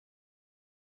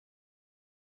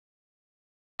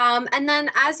And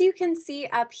then as you can see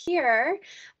up here,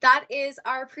 that is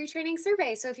our pre-training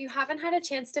survey. So if you haven't had a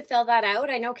chance to fill that out,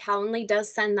 I know Calendly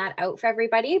does send that out for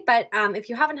everybody, but if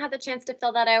you haven't had the chance to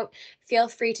fill that out, feel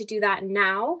free to do that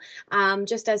now,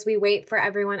 just as we wait for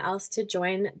everyone else to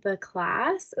join the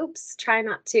class. Oops, try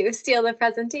not to steal the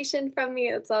presentation from me.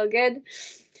 It's all good.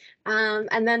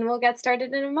 And then we'll get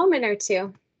started in a moment or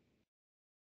two.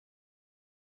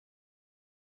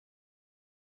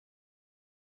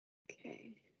 Okay.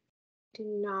 Do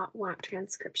not want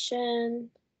transcription.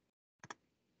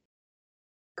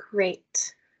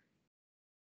 Great.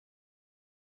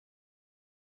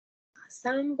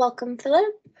 Awesome. Welcome, Philip.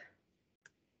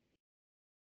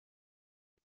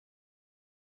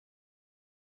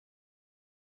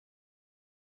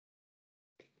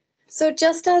 So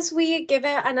just as we give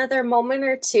it another moment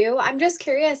or two, I'm just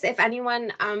curious if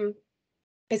anyone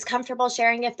is comfortable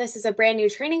sharing if this is a brand new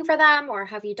training for them, or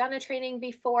have you done a training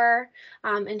before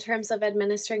in terms of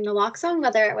administering naloxone,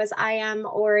 whether it was IM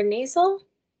or nasal?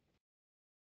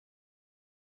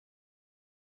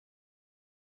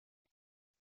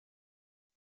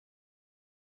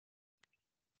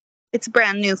 It's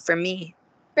brand new for me.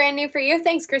 Brand new for you.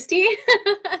 Thanks, Christy.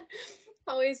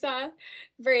 Always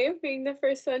brave being the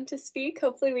first one to speak.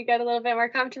 Hopefully we get a little bit more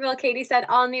comfortable. Katie said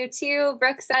all new too.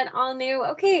 Brooke said all new.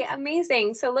 Okay,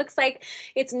 amazing. So it looks like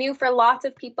it's new for lots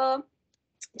of people.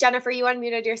 Jennifer, you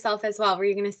unmuted yourself as well. Were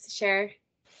you going to share?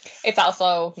 It's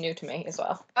also new to me as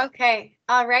well. Okay.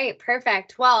 All right.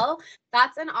 Perfect. Well,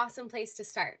 that's an awesome place to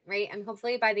start, right? And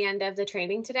hopefully by the end of the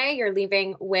training today, you're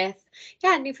leaving with,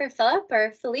 new for Philip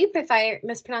or Philippe, if I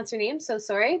mispronounce your name, so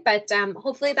sorry. But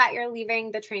hopefully that you're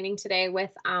leaving the training today with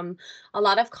a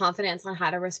lot of confidence on how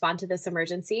to respond to this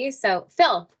emergency. So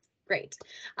Phil, great.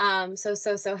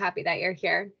 So happy that you're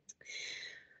here.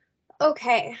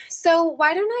 Okay, so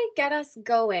why don't I get us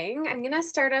going? I'm going to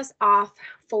start us off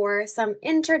for some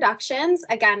introductions.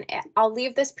 Again, I'll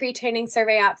leave this pre-training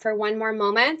survey up for one more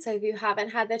moment. So if you haven't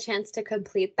had the chance to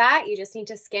complete that, you just need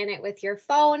to scan it with your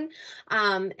phone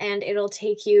and it'll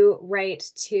take you right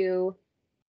to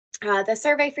the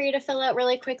survey for you to fill out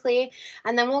really quickly,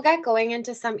 and then we'll get going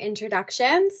into some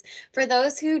introductions. For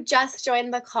those who just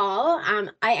joined the call,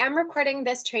 I am recording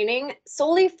this training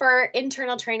solely for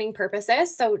internal training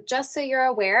purposes. So just so you're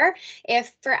aware,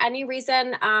 if for any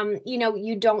reason,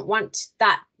 you don't want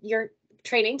your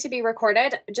training to be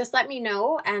recorded, just let me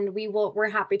know and we're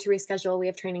happy to reschedule. We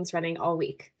have trainings running all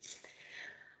week.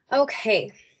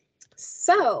 Okay,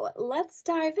 so let's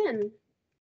dive in.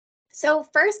 So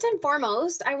first and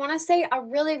foremost, I want to say a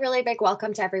really, really big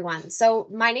welcome to everyone. So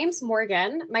my name's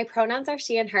Morgan. My pronouns are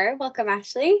she and her. Welcome,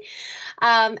 Ashley.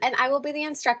 And I will be the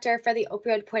instructor for the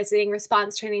opioid poisoning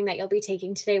response training that you'll be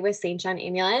taking today with St. John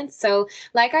Ambulance. So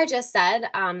like I just said,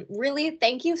 really,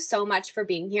 thank you so much for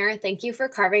being here. Thank you for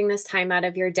carving this time out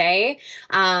of your day.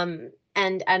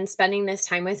 And spending this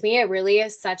time with me. It really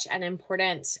is such an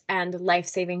important and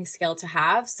life-saving skill to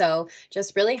have. So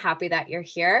just really happy that you're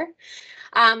here.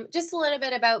 Just a little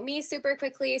bit about me super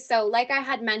quickly. So like I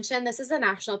had mentioned, this is a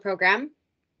national program.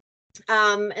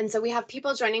 And so we have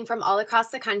people joining from all across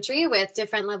the country with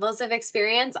different levels of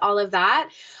experience, all of that.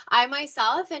 I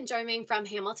myself am joining from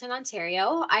Hamilton,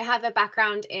 Ontario. I have a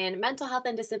background in mental health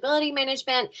and disability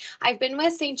management. I've been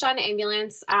with St. John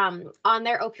Ambulance on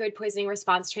their opioid poisoning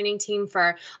response training team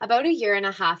for about 1.5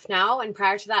 years now. And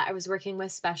prior to that, I was working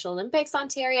with Special Olympics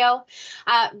Ontario.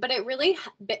 But it really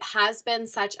has been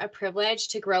such a privilege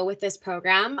to grow with this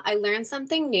program. I learn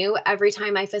something new every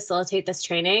time I facilitate this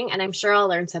training, and I'm sure I'll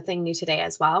learn something new today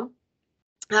as well.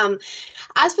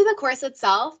 As for the course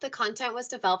itself, the content was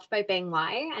developed by Bang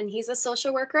Lai, and he's a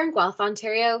social worker in Guelph,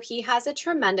 Ontario. He has a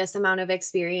tremendous amount of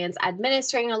experience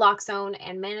administering naloxone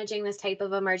and managing this type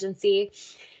of emergency.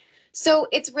 So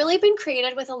it's really been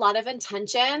created with a lot of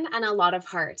intention and a lot of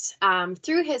heart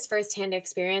through his firsthand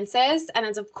experiences. And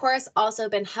it's, of course, also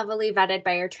been heavily vetted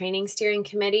by our training steering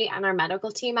committee and our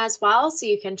medical team as well. So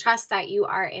you can trust that you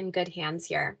are in good hands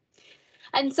here.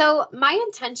 And so my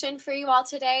intention for you all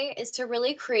today is to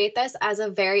really create this as a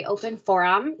very open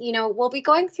forum. We'll be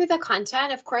going through the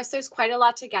content. Of course, there's quite a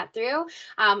lot to get through.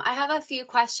 I have a few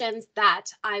questions that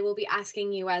I will be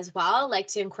asking you as well, like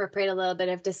to incorporate a little bit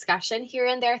of discussion here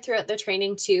and there throughout the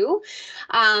training too.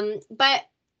 But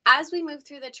as we move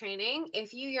through the training,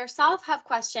 if you yourself have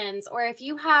questions, or if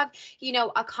you have,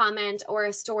 a comment or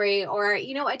a story or,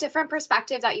 a different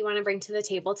perspective that you want to bring to the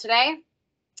table today,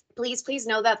 please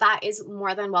know that that is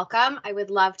more than welcome. I would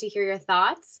love to hear your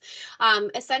thoughts.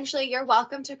 Essentially, you're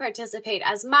welcome to participate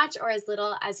as much or as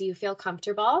little as you feel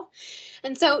comfortable.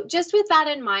 And so just with that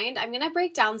in mind, I'm going to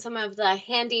break down some of the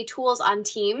handy tools on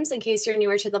Teams in case you're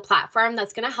newer to the platform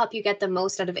that's going to help you get the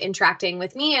most out of interacting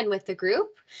with me and with the group.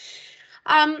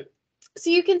 So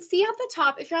you can see at the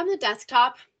top, if you're on the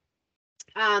desktop,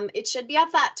 it should be at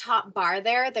that top bar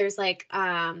there. There's like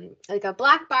a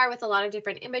black bar with a lot of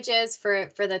different images for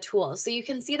the tools. So you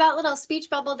can see that little speech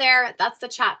bubble there. That's the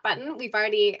chat button. We've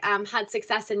already had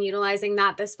success in utilizing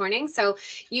that this morning. So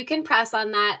you can press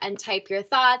on that and type your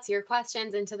thoughts, your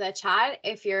questions into the chat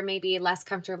if you're maybe less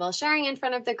comfortable sharing in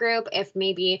front of the group, if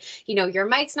maybe, you know, your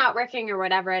mic's not working or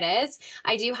whatever it is.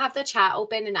 I do have the chat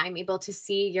open and I'm able to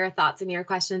see your thoughts and your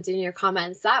questions and your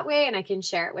comments that way, and I can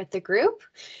share it with the group.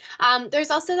 There's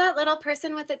also that little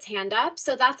person with its hand up.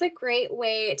 So that's a great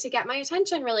way to get my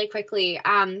attention really quickly.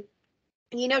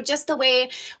 You know, just the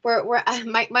way we're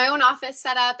my own office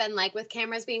set up and like with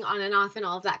cameras being on and off and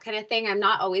all of that kind of thing, I'm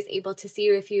not always able to see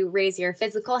you if you raise your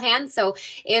physical hand. So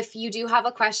if you do have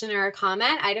a question or a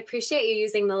comment, I'd appreciate you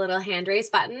using the little hand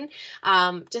raise button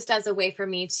just as a way for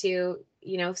me to,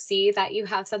 you know, see that you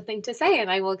have something to say, and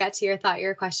I will get to your thought,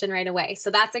 your question right away. So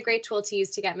that's a great tool to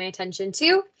use to get my attention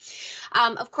too.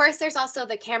 Of course, there's also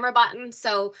the camera button.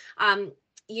 So,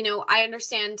 you know, I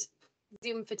understand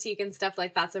Zoom fatigue and stuff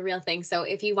like that's a real thing. So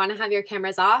if you want to have your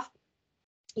cameras off,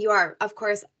 you are, of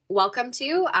course, welcome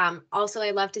to. Also,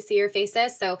 I love to see your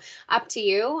faces, so up to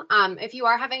you. If you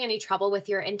are having any trouble with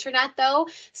your internet, though,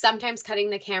 sometimes cutting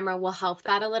the camera will help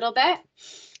that a little bit.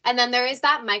 And then there is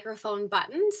that microphone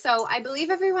button. So I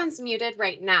believe everyone's muted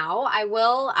right now. I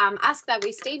will ask that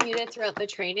we stay muted throughout the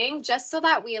training just so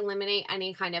that we eliminate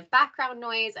any kind of background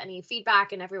noise, any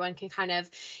feedback, and everyone can kind of,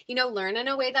 you know, learn in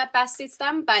a way that best suits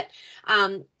them. But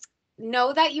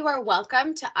know that you are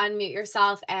welcome to unmute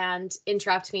yourself and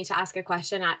interrupt me to ask a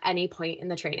question at any point in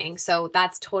the training. So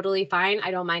that's totally fine.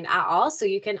 I don't mind at all. So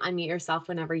you can unmute yourself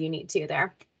whenever you need to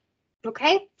there.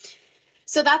 Okay.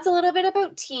 So that's a little bit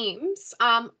about Teams.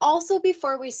 Also,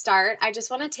 before we start, I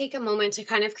just want to take a moment to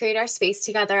kind of create our space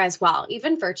together as well,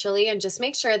 even virtually, and just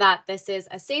make sure that this is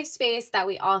a safe space that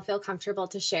we all feel comfortable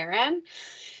to share in.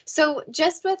 So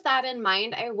just with that in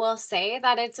mind, I will say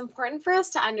that it's important for us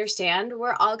to understand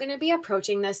we're all going to be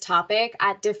approaching this topic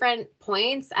at different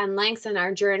points and lengths in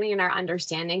our journey and our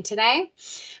understanding today,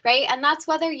 right? And that's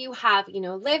whether you have, you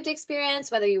know, lived experience,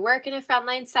 whether you work in a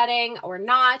frontline setting or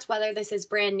not, whether this is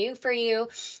brand new for you,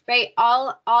 right?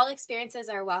 All experiences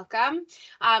are welcome.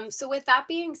 So with that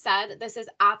being said, this is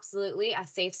absolutely a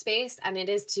safe space, and it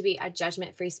is to be a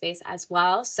judgment-free space as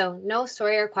well. So no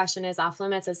story or question is off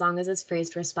limits as long as it's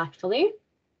phrased respectfully.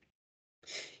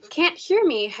 Can't hear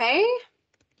me, hey?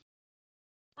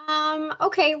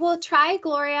 Okay, we'll try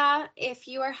Gloria if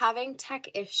you are having tech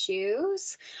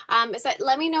issues.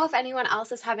 Let me know if anyone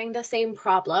else is having the same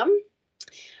problem.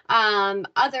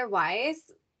 Otherwise,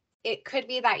 it could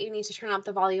be that you need to turn up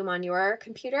the volume on your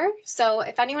computer. So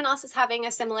if anyone else is having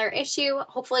a similar issue,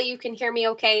 hopefully you can hear me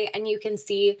okay and you can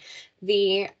see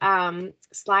the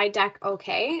slide deck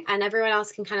okay, and everyone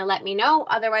else can kind of let me know.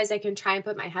 Otherwise, I can try and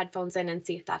put my headphones in and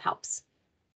see if that helps.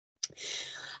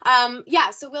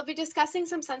 Yeah, so we'll be discussing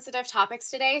some sensitive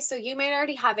topics today. So you might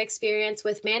already have experience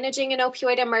with managing an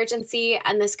opioid emergency,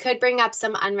 and this could bring up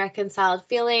some unreconciled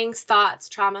feelings, thoughts,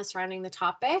 trauma surrounding the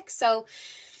topic. So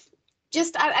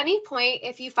just at any point,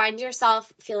 if you find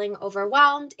yourself feeling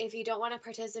overwhelmed, if you don't want to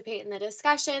participate in the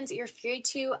discussions, you're free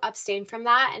to abstain from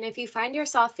that. And if you find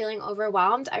yourself feeling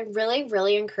overwhelmed, I really,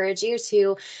 really encourage you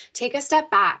to take a step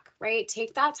back, right?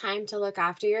 Take that time to look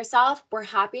after yourself. We're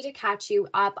happy to catch you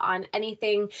up on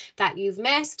anything that you've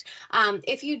missed.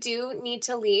 If you do need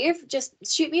to leave, just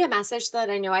shoot me a message so that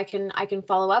I know I can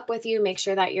follow up with you, make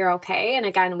sure that you're okay. And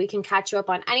again, we can catch you up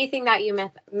on anything that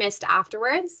you missed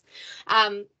afterwards.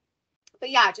 But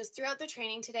yeah, just throughout the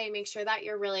training today, make sure that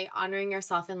you're really honoring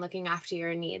yourself and looking after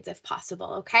your needs if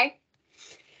possible, okay?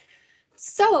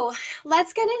 So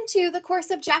let's get into the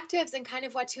course objectives and kind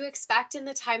of what to expect in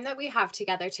the time that we have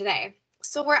together today.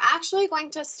 So we're actually going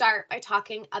to start by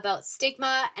talking about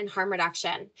stigma and harm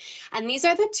reduction. And these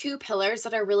are the two pillars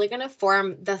that are really going to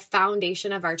form the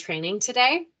foundation of our training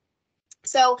today.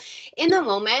 So in the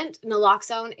moment,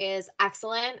 naloxone is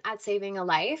excellent at saving a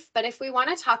life, but if we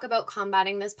want to talk about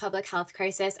combating this public health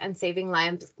crisis and saving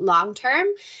lives long-term,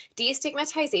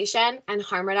 destigmatization and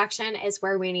harm reduction is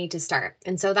where we need to start.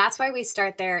 And so that's why we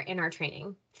start there in our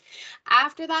training.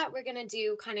 After that, we're going to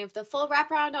do kind of the full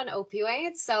wraparound on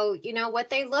opioids. So, you know, what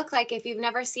they look like if you've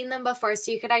never seen them before,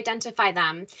 so you could identify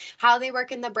them, how they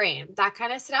work in the brain, that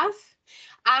kind of stuff.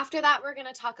 After that, we're going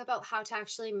to talk about how to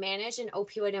actually manage an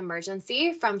opioid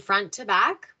emergency from front to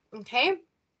back. Okay.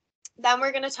 Then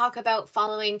we're going to talk about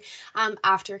following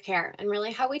aftercare and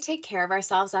really how we take care of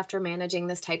ourselves after managing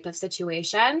this type of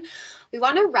situation. We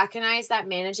want to recognize that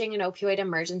managing an opioid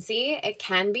emergency, it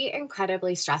can be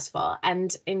incredibly stressful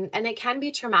and it can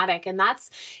be traumatic. And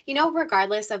that's,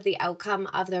 regardless of the outcome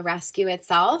of the rescue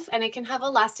itself, and it can have a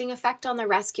lasting effect on the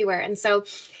rescuer. And so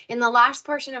in the last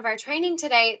portion of our training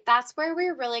today, that's where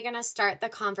we're really going to start the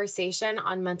conversation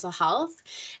on mental health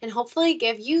and hopefully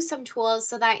give you some tools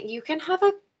so that you can have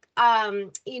a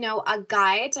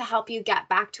guide to help you get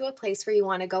back to a place where you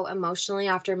want to go emotionally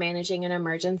after managing an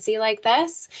emergency like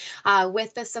this,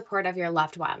 with the support of your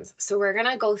loved ones. So we're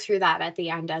going to go through that at the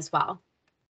end as well.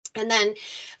 And then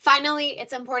finally,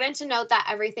 it's important to note that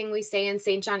everything we say in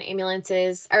St. John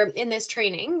Ambulances, or in this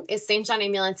training, is St. John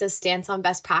Ambulances stance on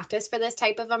best practice for this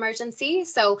type of emergency.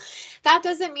 So that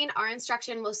doesn't mean our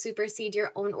instruction will supersede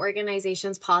your own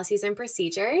organization's policies and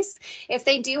procedures. If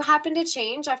they do happen to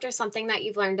change after something that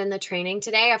you've learned in the training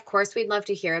today, of course, we'd love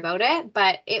to hear about it,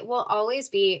 but it will always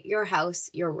be your house,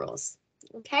 your rules.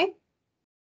 Okay?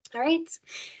 All right.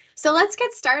 So let's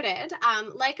get started.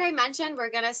 Like I mentioned, we're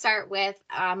going to start with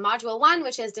Module 1,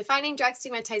 which is defining drug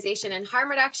stigmatization and harm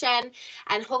reduction.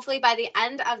 And hopefully by the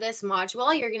end of this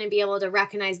module, you're going to be able to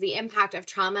recognize the impact of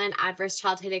trauma and adverse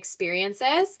childhood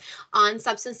experiences on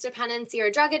substance dependency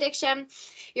or drug addiction.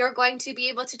 You're going to be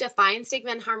able to define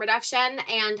stigma and harm reduction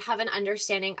and have an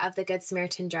understanding of the Good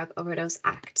Samaritan Drug Overdose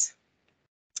Act.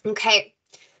 Okay.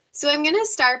 So I'm going to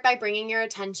start by bringing your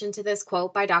attention to this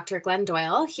quote by Dr. Glenn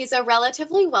Doyle. He's a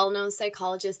relatively well-known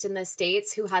psychologist in the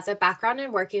States who has a background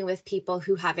in working with people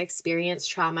who have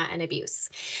experienced trauma and abuse.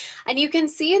 And you can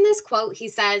see in this quote, he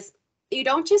says, you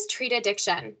don't just treat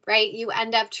addiction, right? You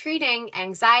end up treating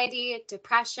anxiety,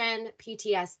 depression,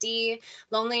 PTSD,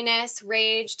 loneliness,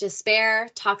 rage, despair,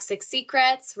 toxic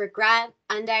secrets, regret,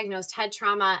 undiagnosed head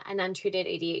trauma, and untreated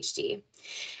ADHD.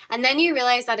 And then you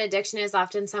realize that addiction is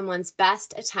often someone's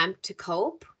best attempt to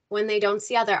cope when they don't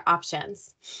see other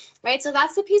options, right? So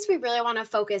that's the piece we really want to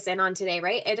focus in on today,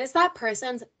 right? It is that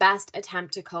person's best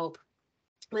attempt to cope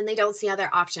when they don't see other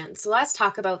options. So let's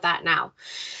talk about that now.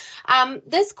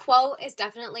 This quote is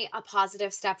definitely a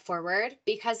positive step forward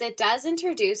because it does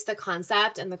introduce the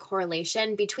concept and the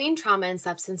correlation between trauma and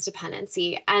substance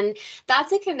dependency. And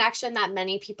that's a connection that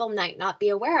many people might not be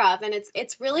aware of. And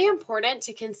it's really important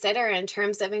to consider in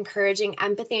terms of encouraging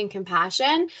empathy and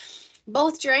compassion,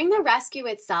 both during the rescue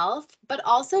itself, but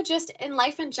also just in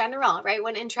life in general, right?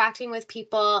 When interacting with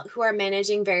people who are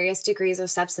managing various degrees of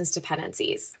substance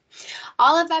dependencies.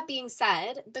 All of that being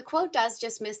said, the quote does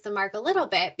just miss the mark a little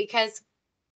bit because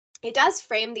it does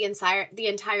frame the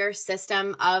entire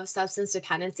system of substance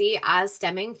dependency as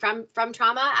stemming from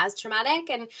trauma, as traumatic.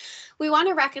 And we want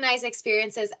to recognize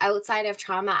experiences outside of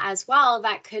trauma as well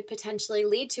that could potentially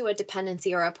lead to a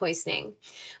dependency or a poisoning,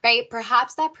 right?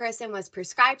 Perhaps that person was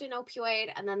prescribed an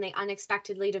opioid and then they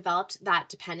unexpectedly developed that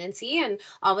dependency, and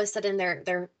all of a sudden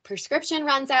their prescription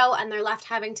runs out and they're left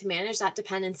having to manage that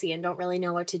dependency and don't really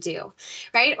know what to do,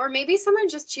 right? Or maybe someone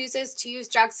just chooses to use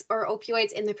drugs or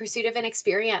opioids in the pursuit of an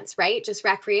experience, right? Just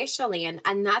recreationally.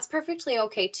 And that's perfectly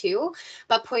okay too.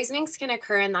 But poisonings can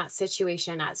occur in that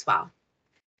situation as well.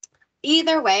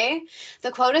 Either way,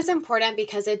 the quote is important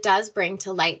because it does bring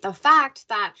to light the fact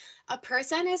that a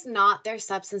person is not their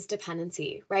substance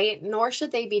dependency, right? Nor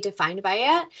should they be defined by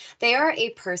it. They are a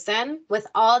person with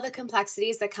all the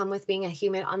complexities that come with being a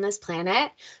human on this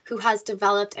planet who has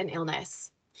developed an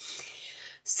illness.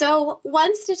 So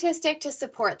one statistic to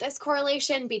support this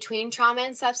correlation between trauma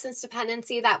and substance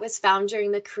dependency that was found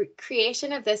during the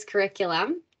creation of this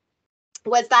curriculum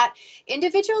was that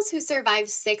individuals who survive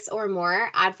 6 or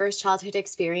more adverse childhood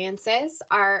experiences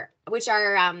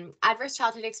adverse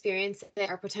childhood experiences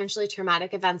are potentially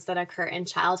traumatic events that occur in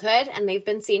childhood, and they've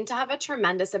been seen to have a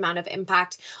tremendous amount of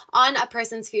impact on a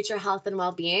person's future health and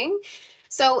well-being.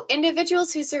 So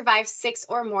individuals who survive 6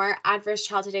 or more adverse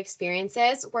childhood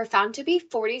experiences were found to be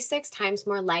 46 times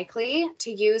more likely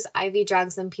to use IV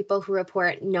drugs than people who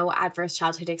report no adverse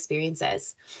childhood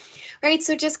experiences. Right,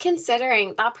 so just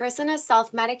considering that person is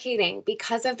self-medicating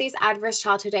because of these adverse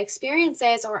childhood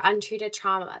experiences or untreated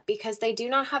trauma, because they do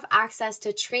not have access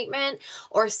to treatment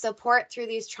or support through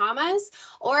these traumas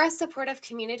or a supportive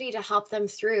community to help them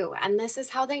through. And this is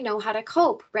how they know how to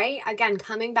cope, right? Again,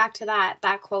 coming back to that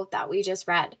quote that we just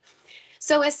read.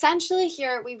 So essentially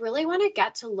here, we really want to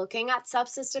get to looking at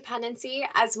substance dependency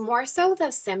as more so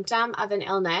the symptom of an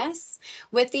illness,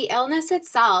 with the illness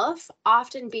itself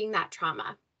often being that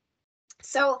trauma.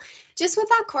 So just with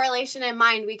that correlation in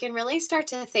mind, we can really start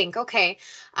to think, okay,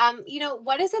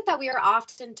 what is it that we are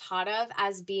often taught of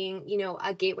as being,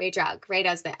 a gateway drug, right?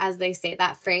 As they say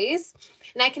that phrase.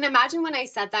 And I can imagine when I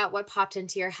said that, what popped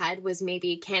into your head was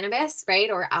maybe cannabis,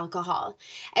 right? Or alcohol.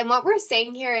 And what we're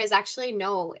saying here is actually,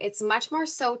 no, it's much more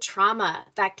so trauma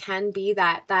that can be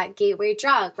that gateway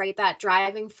drug, right? That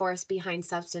driving force behind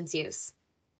substance use.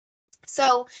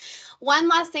 So one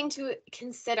last thing to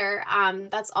consider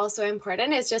that's also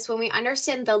important is just when we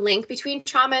understand the link between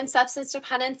trauma and substance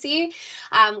dependency,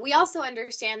 we also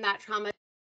understand that trauma.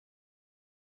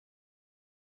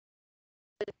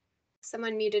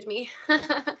 Someone muted me.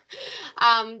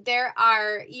 There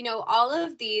are, all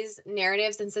of these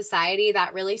narratives in society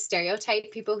that really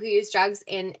stereotype people who use drugs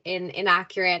in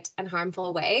inaccurate and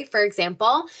harmful way. For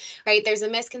example, right, there's a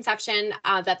misconception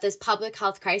that this public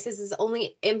health crisis is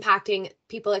only impacting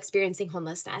people experiencing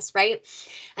homelessness, right?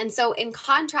 And so in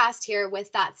contrast here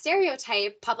with that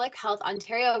stereotype, Public Health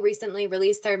Ontario recently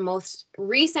released their most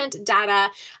recent data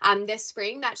this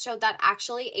spring that showed that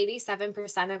actually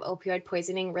 87% of opioid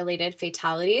poisoning related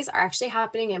fatalities are actually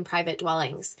happening in private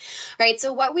dwellings, right?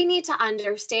 So what we need to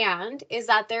understand is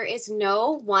that there is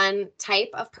no one type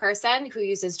of person who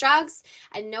uses drugs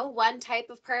and no one type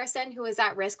of person who is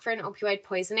at risk for an opioid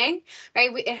poisoning,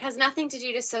 right? It has nothing to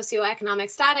do to socioeconomic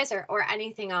status or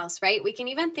anything else, right? We can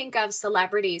even think of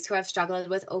celebrities who have struggled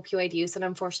with opioid use and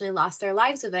unfortunately lost their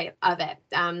lives of it,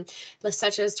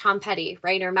 such as Tom Petty,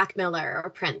 right, or Mac Miller or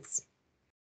Prince.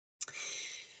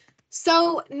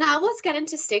 So now let's get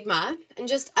into stigma. And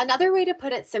just another way to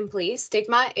put it simply,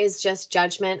 stigma is just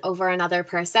judgment over another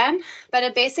person. But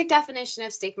a basic definition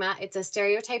of stigma, it's a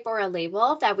stereotype or a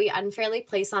label that we unfairly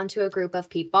place onto a group of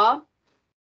people.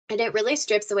 And it really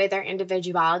strips away their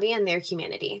individuality and their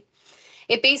humanity.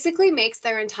 It basically makes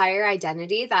their entire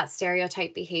identity that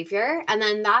stereotype behavior. And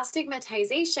then that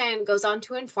stigmatization goes on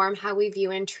to inform how we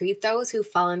view and treat those who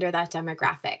fall under that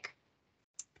demographic.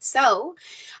 So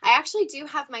I actually do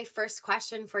have my first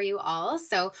question for you all.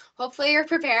 So hopefully you're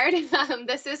prepared.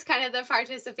 This is kind of the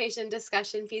participation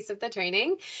discussion piece of the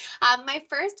training. My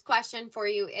first question for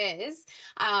you is,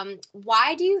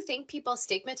 why do you think people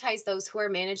stigmatize those who are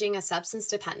managing a substance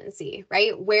dependency,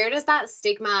 right? Where does that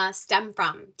stigma stem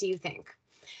from, do you think?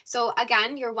 So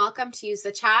again, you're welcome to use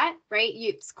the chat, right?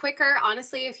 It's quicker,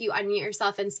 honestly, if you unmute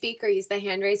yourself and speak or use the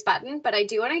hand raise button, but I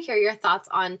do want to hear your thoughts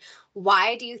on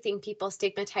why do you think people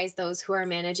stigmatize those who are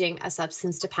managing a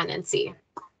substance dependency?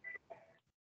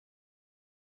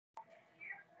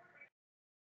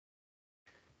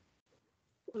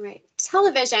 All right,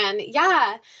 television.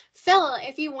 Yeah. Phil,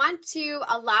 if you want to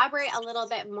elaborate a little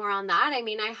bit more on that, I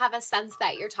mean, I have a sense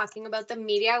that you're talking about the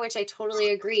media, which I totally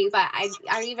agree, but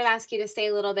I'd even ask you to say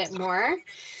a little bit more.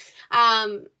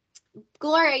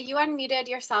 Gloria, you unmuted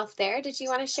yourself there. Did you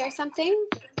want to share something?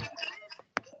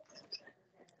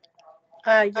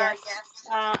 Yes.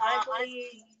 I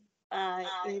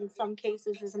believe in some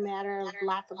cases it's a matter of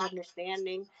lack of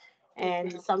understanding,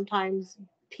 and sometimes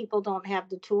people don't have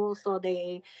the tools, so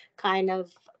they kind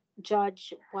of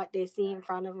judge what they see in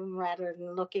front of them rather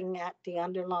than looking at the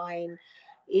underlying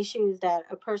issues that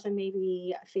a person may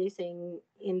be facing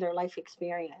in their life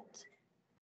experience.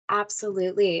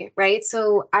 Absolutely, right?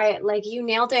 So you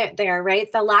nailed it there,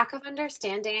 right? The lack of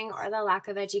understanding or the lack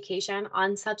of education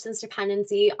on substance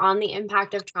dependency, on the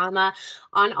impact of trauma,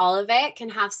 on all of it can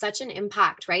have such an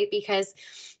impact, right? Because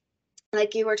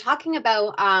like you were talking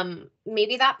about,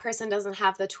 maybe that person doesn't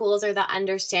have the tools or the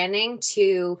understanding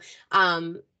to,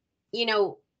 you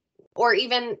know, or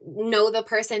even know the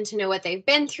person to know what they've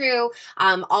been through,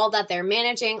 all that they're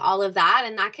managing, all of that.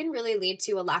 And that can really lead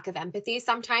to a lack of empathy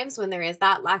sometimes when there is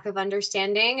that lack of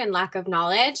understanding and lack of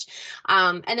knowledge.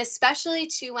 And especially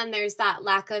too when there's that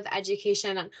lack of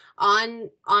education on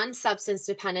substance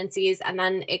dependencies. And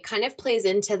then it kind of plays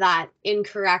into that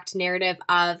incorrect narrative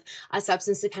of a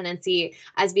substance dependency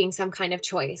as being some kind of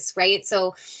choice, right?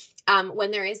 So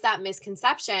when there is that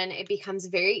misconception, it becomes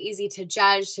very easy to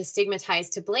judge, to stigmatize,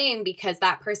 to blame because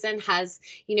that person has,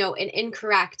 an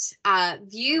incorrect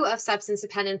view of substance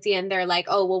dependency, and they're like,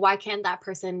 oh, well, why can't that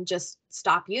person just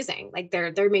stop using? Like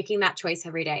they're making that choice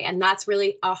every day, and that's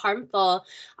really a harmful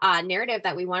narrative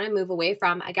that we want to move away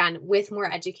from. Again, with more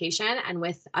education and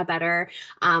with a better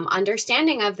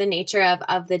understanding of the nature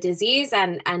of the disease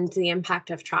and the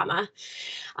impact of trauma.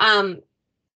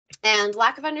 And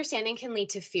lack of understanding can lead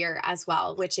to fear as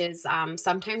well, which is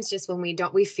sometimes just when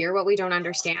we fear what we don't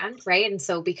understand, right? And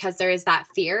so because there is that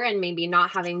fear and maybe not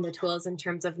having the tools in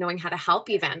terms of knowing how to help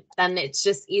even, then it's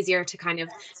just easier to kind of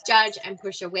judge and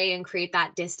push away and create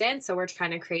that distance. So we're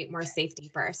trying to create more safety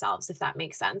for ourselves, if that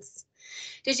makes sense.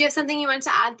 Did you have something you wanted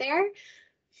to add there?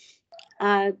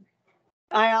 Uh,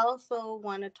 I also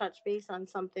want to touch base on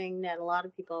something that a lot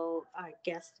of people, I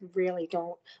guess, really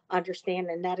don't understand,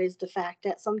 and that is the fact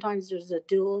that sometimes there's a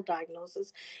dual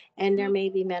diagnosis, and there may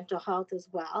be mental health as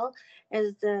well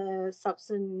as the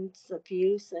substance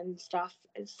abuse and stuff.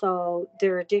 So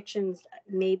their addictions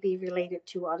may be related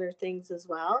to other things as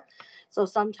well. So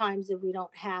sometimes if we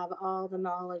don't have all the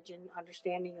knowledge and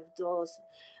understanding of those,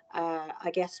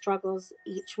 I guess, struggles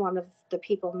each one of the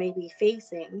people may be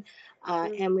facing,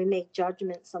 and we make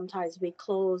judgments. Sometimes we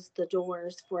close the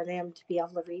doors for them to be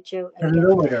able to reach out and get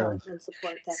the help and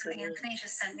support that So they need. Anthony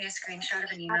just sent me a screenshot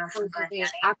of an email from Absolutely.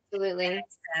 Glenn. Absolutely. It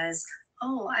says,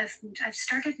 "Oh, I've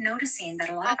started noticing that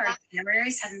a lot of our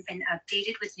itineraries haven't been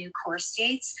updated with new course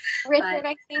dates, Richard, but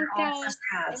I think all of us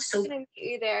have." I'm So gonna mute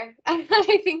you there. I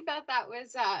think that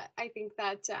was I think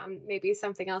that maybe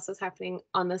something else was happening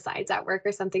on the sides at work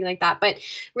or something like that. But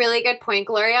really good point,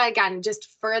 Gloria. Again,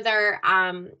 just further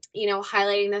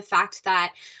highlighting the fact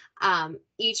that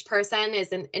each person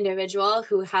is an individual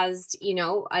who has,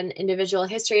 an individual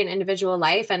history and individual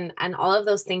life, and all of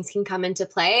those things can come into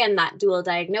play, and that dual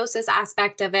diagnosis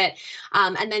aspect of it.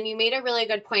 And then you made a really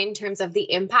good point in terms of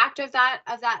the impact of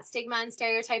that stigma and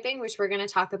stereotyping, which we're going to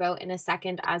talk about in a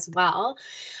second as well.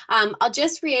 I'll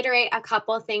just reiterate a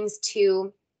couple things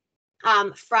too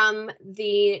from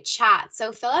the chat.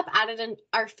 So Phil added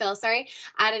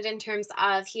in terms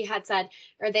of, he had said,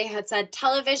 or they had said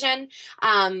television.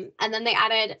 And then they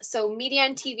added, so media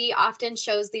and TV often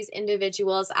shows these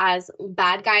individuals as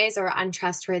bad guys or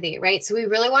untrustworthy, right? So we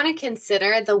really want to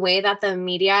consider the way that the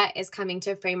media is coming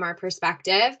to frame our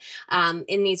perspective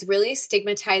in these really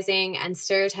stigmatizing and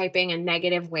stereotyping and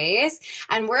negative ways.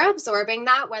 And we're absorbing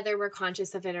that whether we're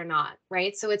conscious of it or not,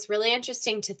 right? So it's really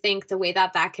interesting to think the way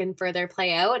that can further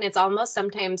play out. And it's almost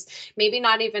sometimes maybe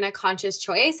not even a conscious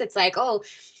choice. It's like, oh,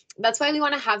 that's why we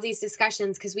want to have these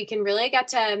discussions, because we can really get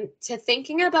to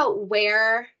thinking about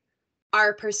where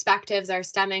our perspectives are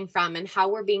stemming from and how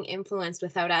we're being influenced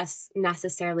without us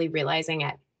necessarily realizing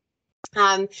it.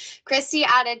 Christy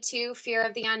added to fear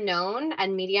of the unknown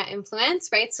and media influence,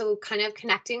 right? So kind of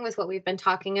connecting with what we've been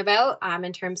talking about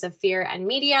in terms of fear and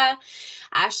media.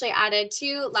 Ashley added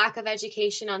to lack of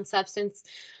education on substance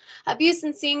abuse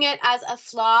and seeing it as a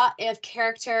flaw of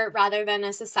character rather than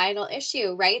a societal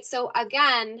issue, right? So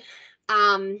again,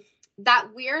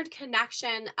 that weird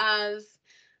connection of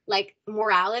like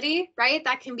morality, right?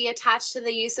 That can be attached to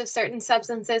the use of certain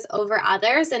substances over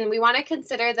others. And we want to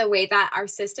consider the way that our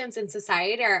systems in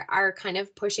society are kind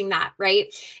of pushing that,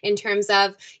 right? In terms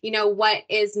of, what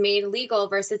is made legal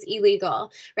versus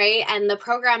illegal, right? And the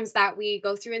programs that we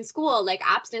go through in school, like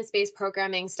abstinence-based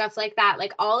programming, stuff like that,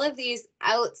 like all of these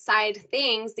outside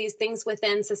things, these things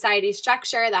within society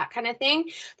structure, that kind of thing,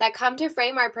 that come to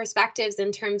frame our perspectives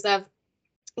in terms of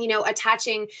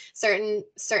attaching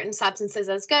certain substances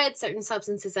as good, certain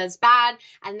substances as bad,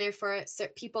 and therefore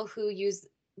people who use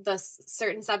the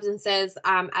certain substances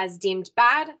as deemed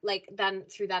bad, like then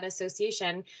through that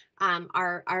association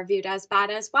are viewed as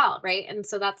bad as well, right? And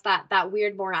so that's that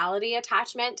weird morality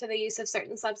attachment to the use of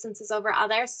certain substances over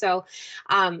others. So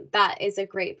that is a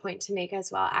great point to make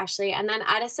as well, Ashley. And then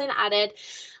Addison added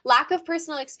lack of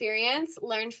personal experience,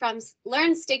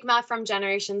 learned stigma from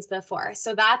generations before.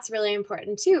 So that's really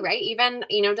important too, right? Even,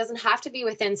 doesn't have to be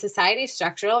within society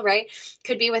structural, right?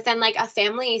 Could be within like a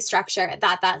family structure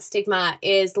that stigma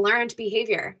is learned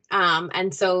behavior.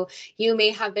 And so you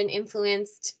may have been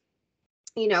influenced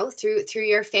through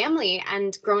your family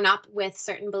and grown up with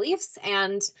certain beliefs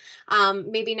and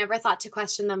maybe never thought to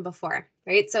question them before,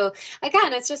 right? So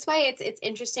again, it's just why it's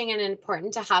interesting and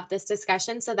important to have this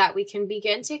discussion so that we can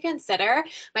begin to consider,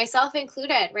 myself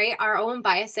included, right, our own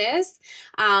biases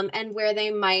and where they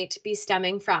might be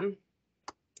stemming from.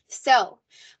 So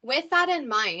with that in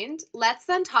mind, let's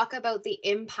then talk about the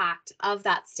impact of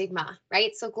that stigma,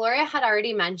 right? So Gloria had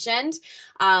already mentioned,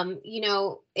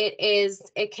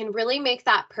 it can really make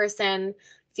that person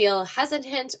feel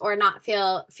hesitant or not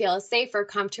feel safe or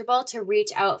comfortable to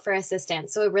reach out for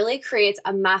assistance. So it really creates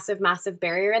a massive, massive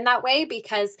barrier in that way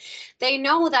because they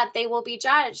know that they will be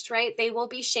judged, right? They will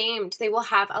be shamed. They will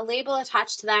have a label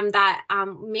attached to them that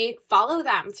may follow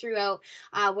them throughout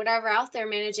whatever else they're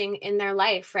managing in their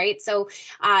life, right? So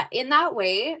in that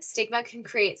way, stigma can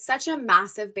create such a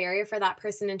massive barrier for that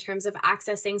person in terms of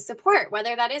accessing support,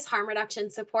 whether that is harm reduction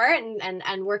support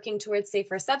and working towards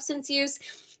safer substance use.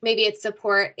 Maybe it's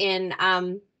support in,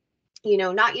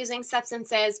 not using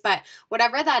substances, but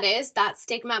whatever that is, that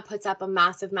stigma puts up a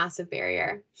massive, massive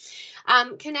barrier.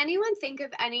 Can anyone think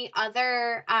of any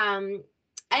other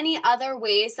any other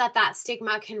ways that that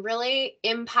stigma can really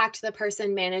impact the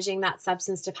person managing that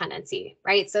substance dependency,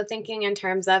 right? So thinking in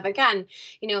terms of, again,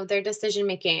 their decision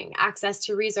making, access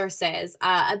to resources,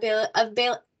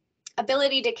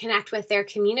 ability to connect with their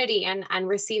community and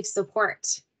receive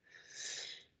support.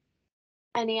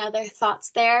 Any other thoughts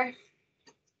there?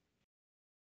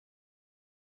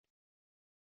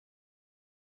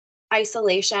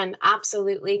 Isolation,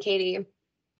 absolutely, Katie.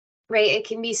 Right? It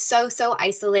can be so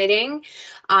isolating.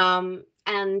 And,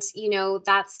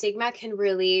 that stigma can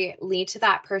really lead to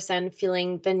that person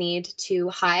feeling the need to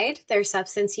hide their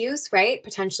substance use, right?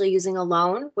 Potentially using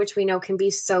alone, which we know can be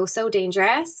so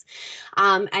dangerous.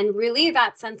 And really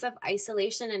that sense of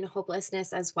isolation and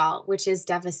hopelessness as well, which is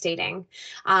devastating.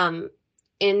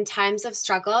 In times of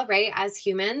struggle, right, as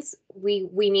humans, we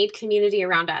need community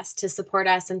around us to support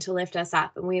us and to lift us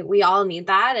up. And we all need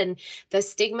that. And the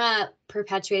stigma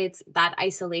perpetuates that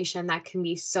isolation that can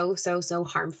be so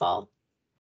harmful.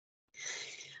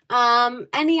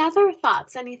 Any other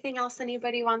thoughts? Anything else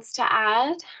anybody wants to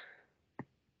add?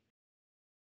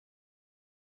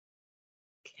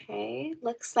 Okay,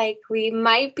 looks like we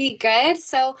might be good.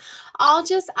 So I'll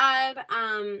just add,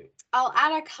 I'll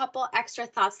add a couple extra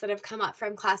thoughts that have come up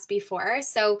from class before.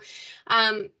 So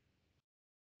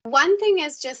one thing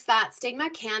is just that stigma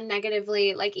can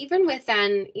negatively, like even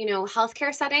within,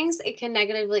 healthcare settings, it can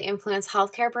negatively influence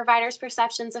healthcare providers'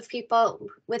 perceptions of people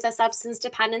with a substance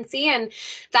dependency. And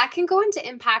that can go into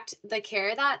impact the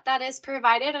care that is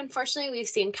provided. Unfortunately, we've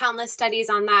seen countless studies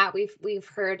on that. We've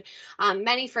heard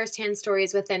many firsthand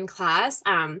stories within class.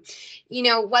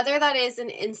 Whether that is an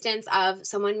instance of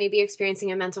someone maybe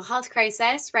experiencing a mental health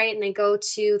crisis, right? And they go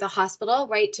to the hospital,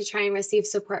 right, to try and receive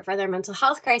support for their mental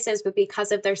health crisis, but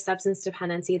because of their substance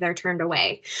dependency, they're turned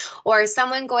away. Or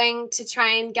someone going to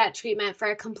try and get treatment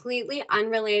for a completely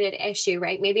unrelated issue,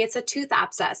 right? Maybe it's a tooth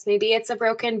abscess, maybe it's a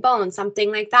broken bone, something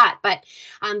like that. But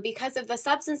because of the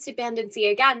substance dependency,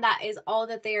 again, that is all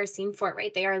that they are seen for,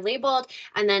 right? They are labeled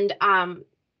and then,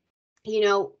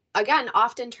 again,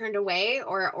 often turned away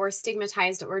or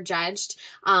stigmatized or judged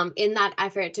in that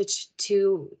effort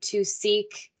to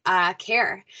seek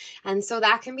care. And so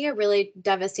that can be a really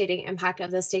devastating impact of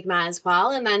the stigma as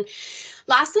well. And then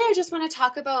lastly, I just want to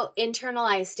talk about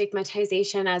internalized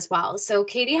stigmatization as well. So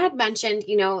Katie had mentioned,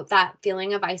 that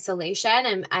feeling of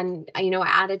isolation and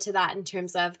added to that in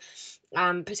terms of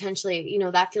potentially,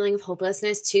 that feeling of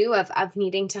hopelessness too, of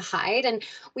needing to hide. And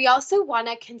we also want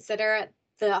to consider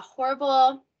the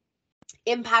horrible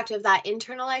impact of that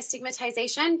internalized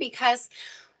stigmatization, because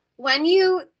when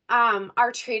you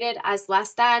are treated as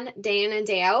less than day in and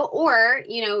day out, or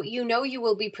you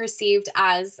will be perceived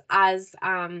as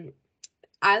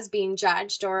being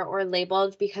judged or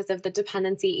labeled because of the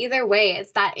dependency. Either way,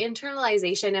 it's that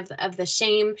internalization of the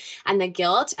shame and the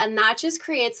guilt. And that just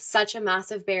creates such a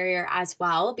massive barrier as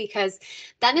well, because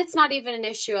then it's not even an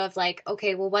issue of like,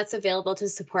 okay, well, what's available to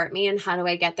support me and how do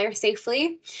I get there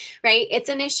safely, right? It's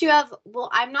an issue of, well,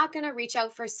 I'm not going to reach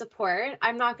out for support.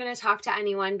 I'm not going to talk to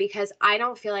anyone because I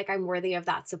don't feel like I'm worthy of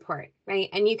that support, right?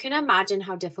 And you can imagine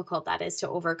how difficult that is to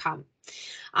overcome.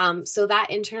 So that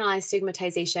internalized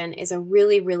stigmatization is a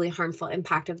really harmful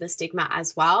impact of the stigma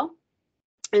as well,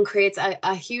 and creates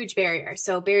a huge barrier.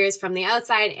 So barriers from the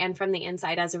outside and from the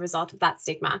inside as a result of that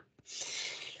stigma.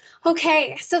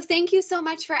 Okay, so thank you so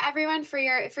much for everyone for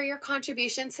your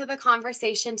contributions to the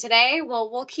conversation today.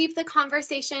 We'll keep the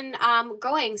conversation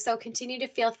going. So continue to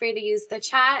feel free to use the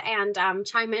chat and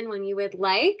chime in when you would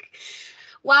like.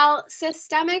 While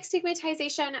systemic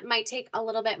stigmatization might take a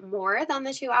little bit more than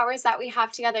the 2 hours that we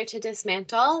have together to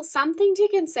dismantle, something to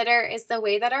consider is the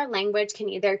way that our language can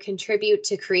either contribute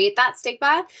to create that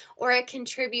stigma or it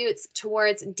contributes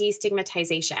towards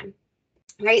destigmatization.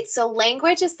 Right? So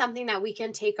language is something that we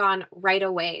can take on right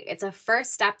away. It's a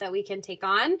first step that we can take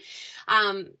on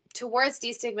towards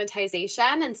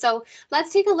destigmatization. And so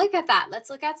let's take a look at that. Let's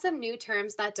look at some new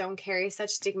terms that don't carry such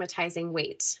stigmatizing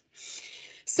weight.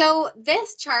 So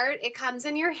this chart, it comes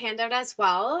in your handout as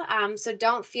well. So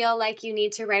don't feel like you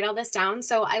need to write all this down.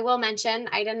 So I will mention,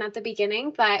 I didn't at the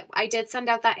beginning, but I did send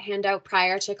out that handout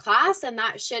prior to class, and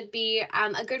that should be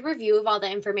a good review of all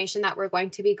the information that we're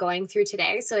going to be going through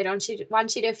today. So I don't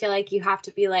want you to feel like you have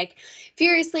to be like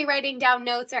furiously writing down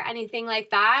notes or anything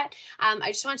like that.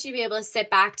 I just want you to be able to sit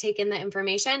back, take in the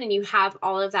information, and you have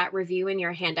all of that review in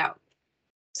your handout.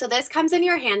 So this comes in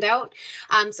your handout.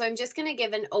 So I'm just going to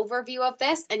give an overview of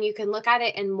this, and you can look at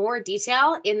it in more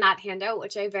detail in that handout,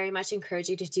 which I very much encourage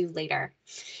you to do later.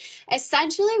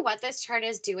 Essentially, what this chart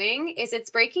is doing is it's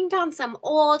breaking down some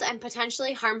old and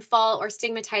potentially harmful or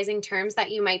stigmatizing terms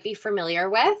that you might be familiar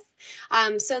with.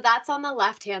 So that's on the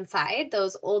left-hand side,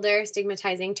 those older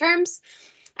stigmatizing terms.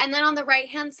 And then on the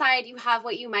right-hand side, you have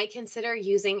what you might consider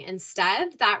using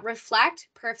instead that reflect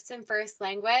person first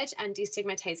language and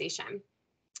destigmatization.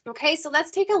 Okay, so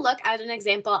let's take a look at an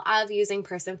example of using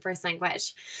person first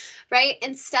language, right?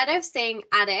 Instead of saying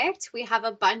addict, we have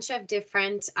a bunch of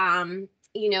different,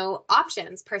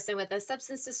 options. Person with a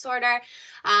substance disorder,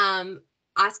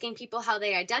 asking people how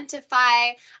they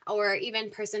identify, or even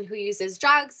person who uses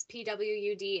drugs,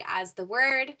 PWUD as the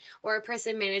word, or a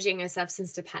person managing a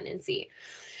substance dependency,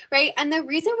 right? And the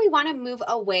reason we want to move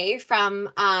away from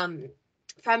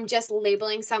just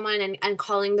labeling someone and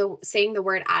saying the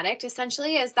word addict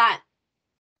essentially is that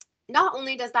not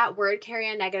only does that word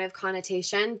carry a negative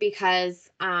connotation because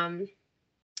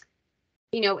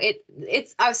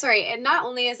and not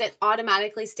only is it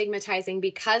automatically stigmatizing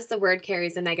because the word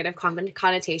carries a negative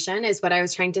connotation is what I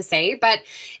was trying to say, but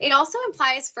it also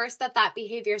implies first that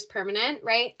behavior is permanent,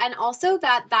 right? And also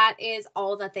that is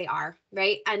all that they are,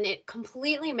 right? And it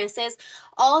completely misses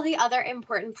all the other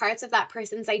important parts of that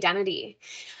person's identity.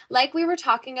 Like we were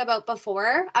talking about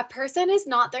before, a person is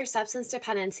not their substance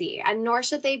dependency, and nor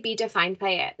should they be defined by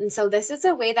it. And so this is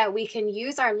a way that we can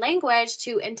use our language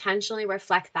to intentionally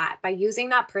reflect that by using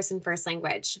that person first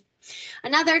language.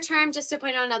 Another term, just to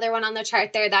point out another one on the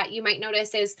chart there that you might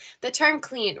notice is the term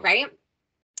clean, right?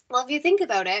 Well, if you think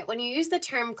about it, when you use the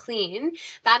term clean,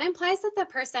 that implies that the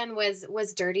person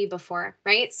was dirty before,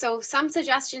 right? So some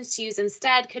suggestions to use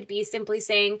instead could be simply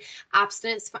saying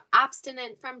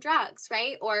abstinent from drugs,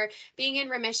 right? Or being in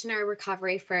remission or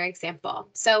recovery, for example.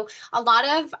 So a lot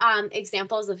of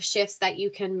examples of shifts that you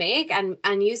can make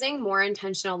and using more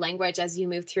intentional language as you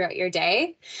move throughout your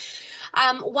day.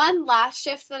 One last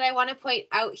shift that I want to point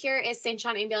out here is St.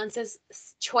 John Ambulance's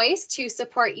choice to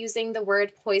support using the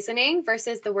word poisoning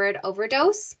versus the word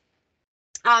overdose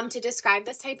to describe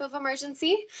this type of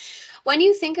emergency. When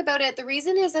you think about it, the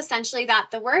reason is essentially that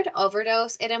the word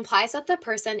overdose, it implies that the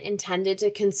person intended to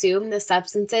consume the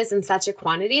substances in such a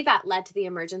quantity that led to the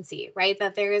emergency, right?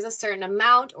 That there is a certain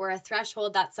amount or a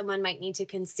threshold that someone might need to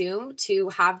consume to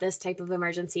have this type of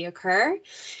emergency occur.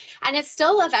 And it's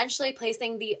still eventually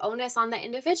placing the onus on the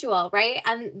individual, right?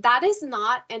 And that is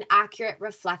not an accurate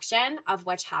reflection of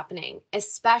what's happening,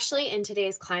 especially in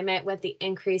today's climate with the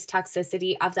increased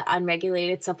toxicity of the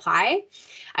unregulated supply.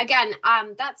 Again,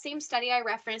 that same study I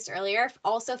referenced earlier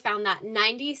also found that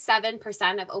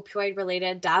 97% of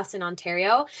opioid-related deaths in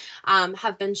Ontario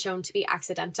have been shown to be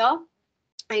accidental.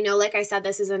 I know, like I said,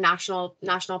 this is a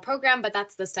national program, but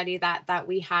that's the study that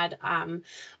we had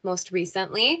most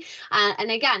recently.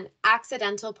 And again,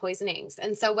 accidental poisonings.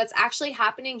 And so what's actually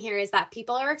happening here is that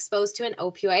people are exposed to an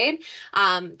opioid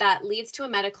that leads to a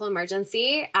medical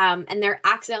emergency, and they're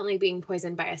accidentally being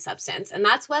poisoned by a substance. And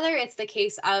that's whether it's the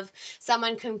case of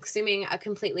someone consuming a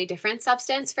completely different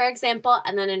substance, for example,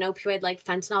 and then an opioid like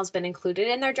fentanyl has been included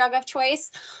in their drug of choice,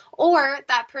 or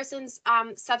that person's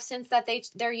substance that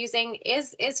they're using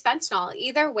is fentanyl.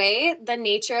 Either way, the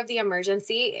nature of the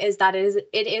emergency is that it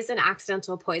is an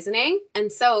accidental poisoning.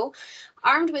 And so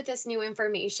armed with this new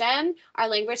information, our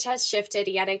language has shifted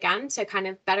yet again to kind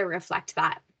of better reflect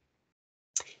that.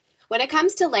 When it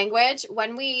comes to language,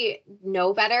 when we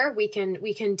know better, we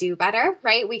can do better,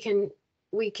 right? We can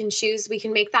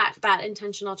make that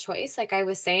intentional choice, like I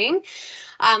was saying.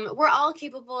 We're all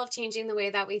capable of changing the way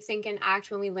that we think and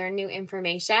act when we learn new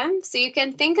information. So you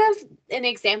can think of an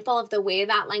example of the way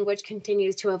that language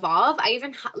continues to evolve. I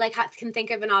even can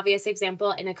think of an obvious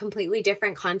example in a completely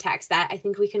different context that I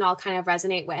think we can all kind of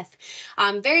resonate with.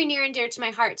 Very near and dear to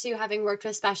my heart too, having worked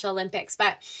with Special Olympics.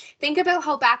 But think about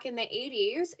how back in the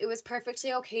 80s, it was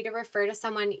perfectly okay to refer to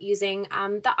someone using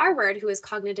the R word who is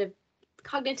cognitively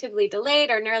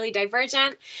delayed or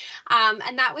neurodivergent,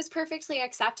 and that was perfectly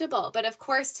acceptable. But of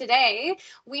course, today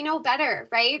we know better,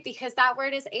 right? Because that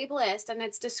word is ableist and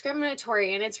it's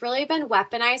discriminatory, and it's really been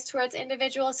weaponized towards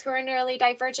individuals who are neurally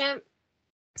divergent.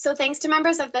 So thanks to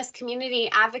members of this community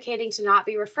advocating to not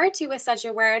be referred to with such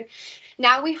a word,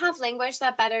 now we have language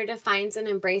that better defines and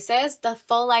embraces the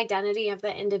full identity of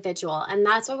the individual. And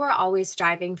that's what we're always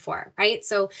striving for, right?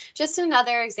 So just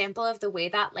another example of the way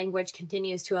that language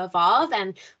continues to evolve,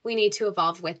 and we need to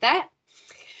evolve with it.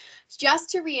 Just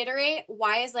to reiterate,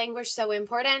 why is language so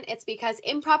important? It's because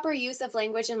improper use of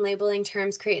language and labeling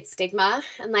terms creates stigma.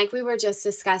 And like we were just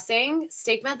discussing,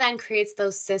 stigma then creates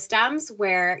those systems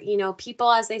where, you know, people,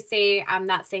 as they say, I'm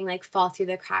not saying like fall through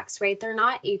the cracks, right? They're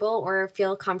not able or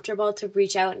feel comfortable to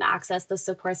reach out and access the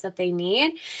supports that they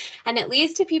need. And it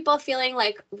leads to people feeling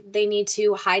like they need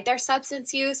to hide their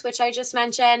substance use, which I just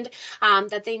mentioned,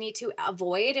 that they need to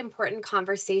avoid important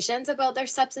conversations about their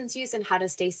substance use and how to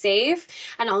stay safe,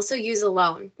 and also use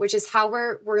alone, which is how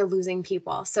we're losing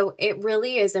people. So it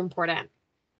really is important.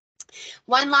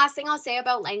 One last thing I'll say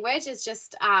about language is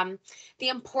just the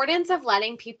importance of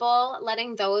letting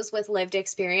those with lived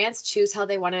experience choose how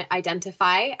they want to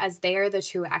identify, as they are the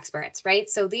true experts, right?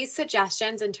 So these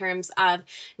suggestions in terms of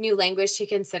new language to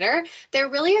consider, they're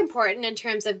really important in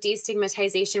terms of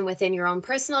destigmatization within your own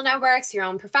personal networks, your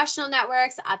own professional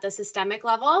networks at the systemic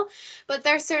level, but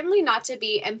they're certainly not to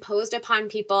be imposed upon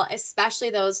people, especially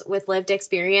those with lived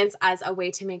experience, as a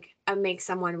way to make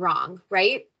someone wrong,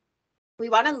 right? We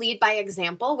want to lead by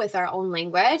example with our own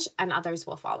language, and others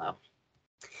will follow.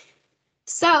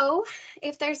 So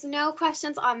if there's no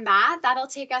questions on that, that'll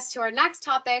take us to our next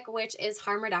topic, which is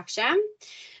harm reduction.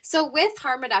 So with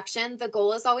harm reduction, the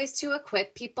goal is always to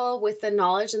equip people with the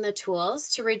knowledge and the tools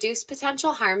to reduce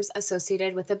potential harms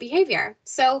associated with a behavior.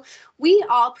 So we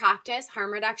all practice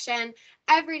harm reduction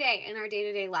every day in our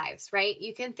day-to-day lives, right?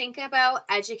 You can think about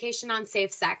education on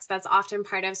safe sex. That's often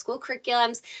part of school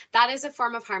curriculums. That is a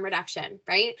form of harm reduction,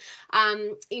 right?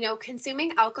 You know,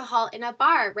 consuming alcohol in a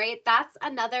bar, right? That's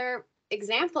another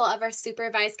example of our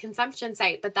supervised consumption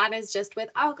site, but that is just with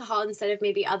alcohol instead of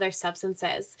maybe other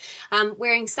substances.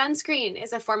 Wearing sunscreen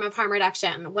is a form of harm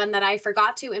reduction, one that I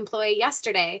forgot to employ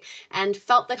yesterday and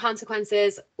felt the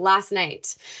consequences last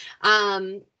night.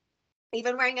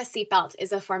 Even wearing a seatbelt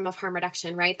is a form of harm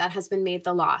reduction, right? That has been made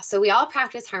the law. So we all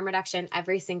practice harm reduction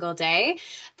every single day.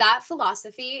 That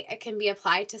philosophy, it can be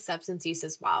applied to substance use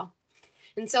as well.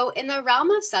 And so in the realm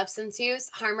of substance use,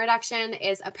 harm reduction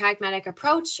is a pragmatic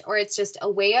approach, or it's just a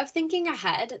way of thinking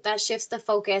ahead that shifts the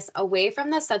focus away from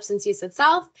the substance use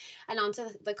itself and onto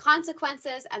the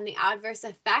consequences and the adverse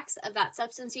effects of that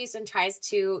substance use, and tries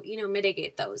to, you know,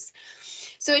 mitigate those.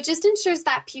 So it just ensures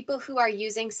that people who are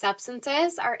using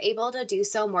substances are able to do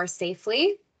so more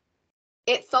safely.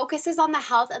 It focuses on the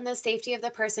health and the safety of the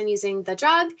person using the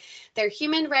drug, their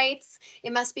human rights.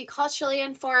 It must be culturally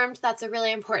informed. That's a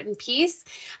really important piece.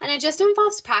 And it just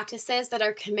involves practices that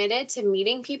are committed to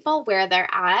meeting people where they're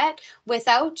at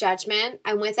without judgment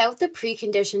and without the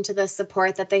precondition to the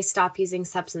support that they stop using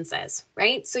substances,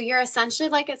 right? So you're essentially,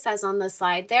 like it says on the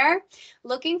slide there,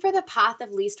 looking for the path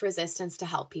of least resistance to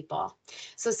help people.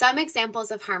 So some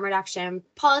examples of harm reduction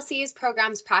policies,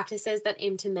 programs, practices that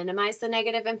aim to minimize the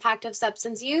negative impact of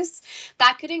substance use.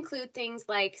 That could include things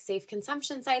like safe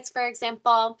consumption sites, for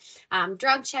example,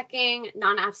 drug checking,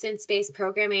 non-abstinence-based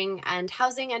programming and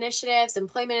housing initiatives,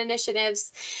 employment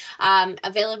initiatives,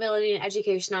 availability and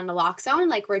education on naloxone,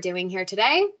 like we're doing here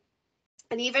today,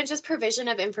 and even just provision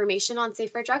of information on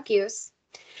safer drug use.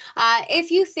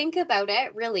 If you think about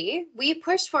it, really, we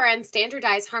push for and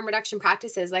standardize harm reduction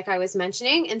practices, like I was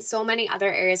mentioning, in so many other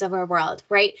areas of our world,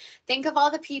 right? Think of all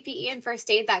the PPE and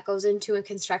first aid that goes into a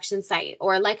construction site,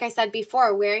 or like I said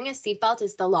before, wearing a seatbelt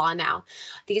is the law now.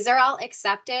 These are all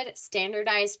accepted,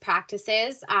 standardized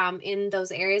practices in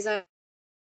those areas of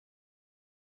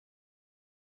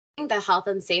the health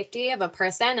and safety of a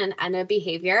person and a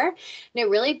behavior. And it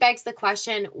really begs the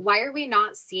question, why are we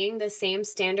not seeing the same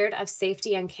standard of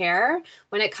safety and care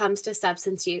when it comes to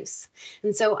substance use?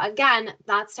 And so again,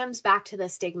 that stems back to the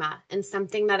stigma, and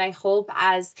something that I hope,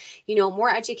 as you know,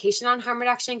 more education on harm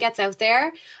reduction gets out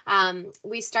there,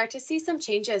 we start to see some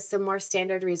changes, some more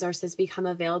standard resources become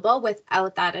available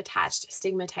without that attached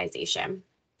stigmatization.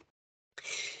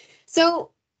 So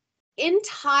in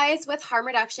ties with harm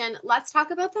reduction, let's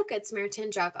talk about the Good Samaritan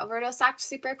Drug Overdose Act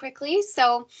super quickly.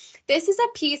 So this is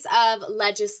a piece of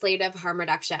legislative harm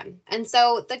reduction. And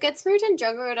so the Good Samaritan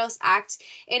Drug Overdose Act,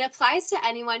 it applies to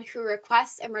anyone who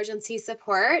requests emergency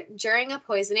support during a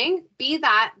poisoning, be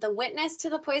that the witness to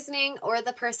the poisoning or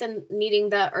the person needing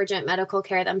the urgent medical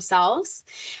care themselves.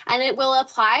 And it will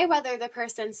apply whether the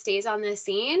person stays on the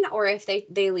scene or if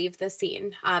they leave the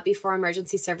scene before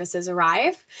emergency services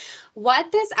arrive.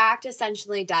 What this act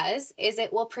essentially does is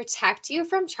it will protect you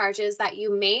from charges that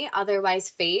you may otherwise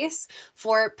face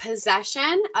for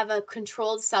possession of a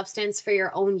controlled substance for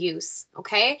your own use,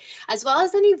 okay? As well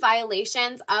as any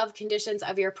violations of conditions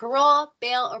of your parole,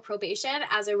 bail, or probation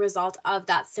as a result of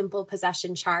that simple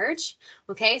possession charge,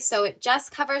 okay? So it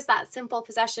just covers that simple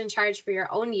possession charge for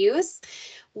your own use.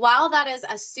 While that is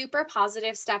a super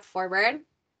positive step forward,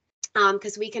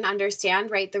 because we can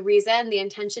understand, right, the reason, the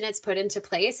intention it's put into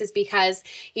place is because,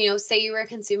 say you were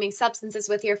consuming substances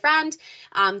with your friend,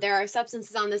 there are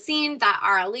substances on the scene that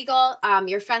are illegal,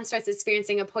 your friend starts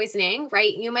experiencing a poisoning,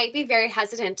 right? You might be very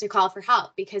hesitant to call for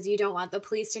help because you don't want the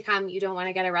police to come, you don't want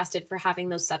to get arrested for having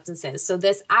those substances. So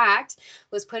this act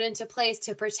was put into place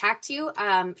to protect you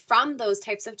from those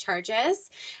types of charges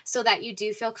so that you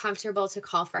do feel comfortable to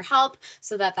call for help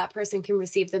so that that person can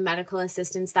receive the medical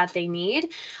assistance that they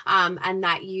need. And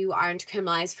that you aren't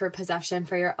criminalized for possession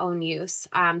for your own use.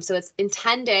 So it's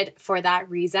intended for that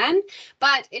reason,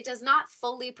 but it does not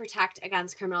fully protect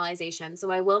against criminalization.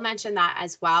 So I will mention that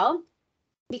as well,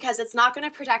 because it's not going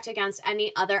to protect against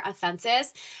any other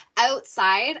offenses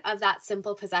outside of that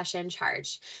simple possession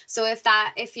charge. So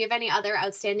if you have any other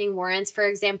outstanding warrants, for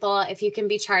example, if you can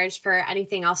be charged for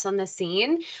anything else on the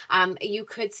scene, you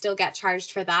could still get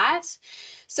charged for that.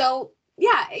 So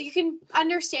yeah, you can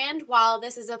understand while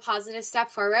this is a positive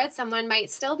step forward, someone might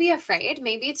still be afraid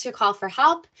maybe to call for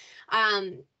help.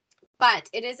 But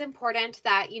it is important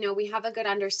that, we have a good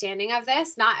understanding of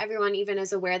this. Not everyone even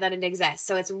is aware that it exists.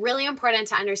 So it's really important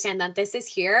to understand that this is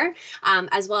here,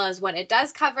 as well as what it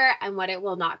does cover and what it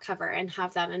will not cover, and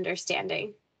have that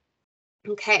understanding.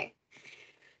 Okay.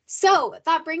 So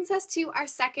that brings us to our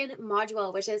second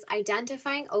module, which is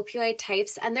identifying opioid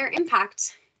types and their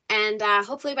impact. And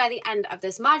hopefully by the end of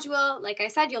this module, like I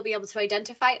said, you'll be able to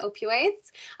identify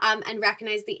opioids and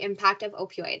recognize the impact of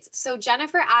opioids. So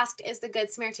Jennifer asked, is the Good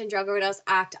Samaritan Drug Overdose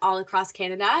Act all across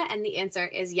Canada? And the answer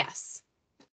is yes.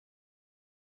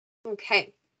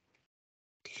 Okay.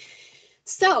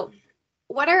 So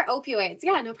what are opioids?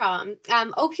 Yeah, no problem.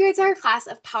 Opioids are a class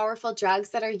of powerful drugs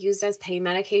that are used as pain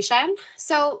medication.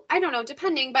 So I don't know,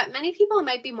 depending, but many people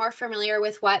might be more familiar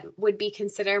with what would be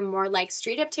considered more like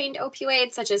street obtained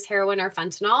opioids, such as heroin or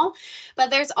fentanyl. But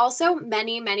there's also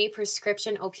many, many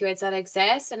prescription opioids that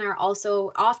exist and are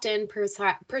also often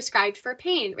prescribed for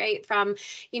pain, right? From,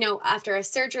 after a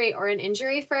surgery or an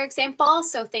injury, for example.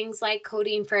 So things like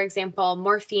codeine, for example,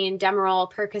 morphine, Demerol,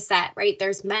 Percocet, right?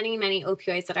 There's many, many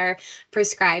opioids that are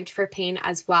prescribed for pain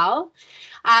as well.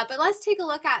 But let's take a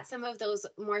look at some of those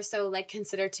more so like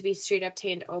considered to be street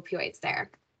obtained opioids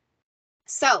there.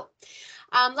 So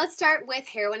let's start with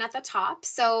heroin at the top.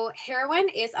 So heroin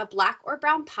is a black or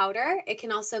brown powder. It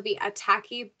can also be a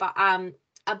tacky,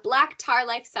 a black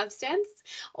tar-like substance,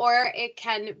 or it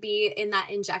can be in that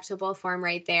injectable form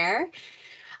right there.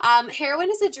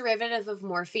 Heroin is a derivative of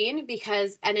morphine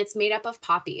and it's made up of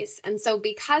poppies. And so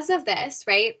because of this,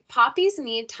 right, poppies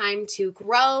need time to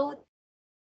grow,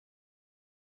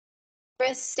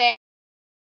 stay,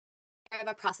 of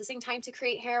a processing time to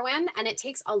create heroin, and it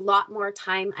takes a lot more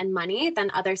time and money than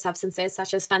other substances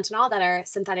such as fentanyl that are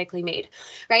synthetically made,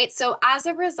 right? So as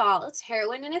a result,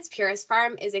 heroin in its purest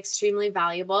form is extremely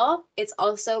valuable. It's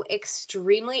also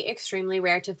extremely, extremely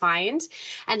rare to find,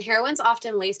 and heroin's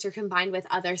often laced or combined with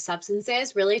other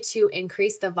substances really to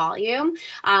increase the volume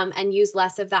and use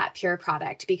less of that pure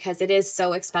product because it is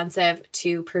so expensive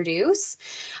to produce.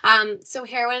 So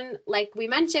heroin, like we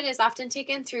mentioned, is often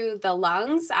taken through the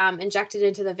lungs, injected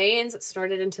into the veins,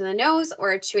 snorted into the nose,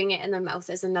 or chewing it in the mouth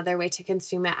is another way to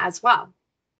consume it as well.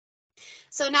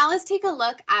 So now let's take a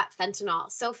look at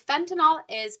fentanyl. So fentanyl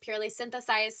is purely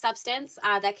synthesized substance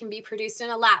that can be produced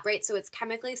in a lab, right? So it's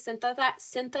chemically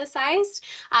synthesized.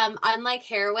 Unlike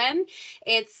heroin,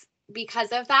 it's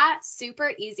because of that,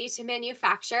 super easy to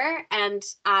manufacture and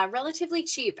relatively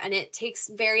cheap, and it takes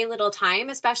very little time,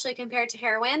 especially compared to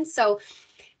heroin. So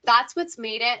that's what's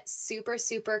made it super,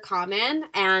 super common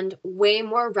and way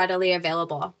more readily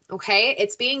available, okay?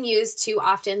 It's being used to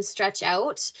often stretch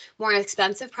out more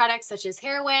expensive products such as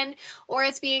heroin, or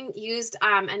it's being used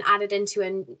and added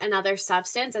into another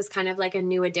substance as kind of like a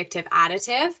new addictive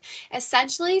additive,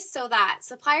 essentially so that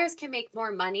suppliers can make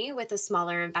more money with a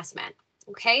smaller investment.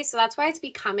 Okay, so that's why it's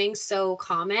becoming so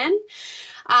common.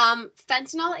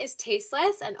 Fentanyl is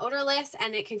tasteless and odorless,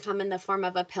 and it can come in the form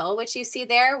of a pill, which you see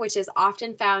there, which is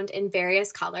often found in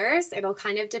various colors. It'll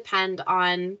kind of depend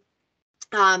on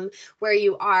where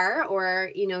you are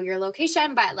or, your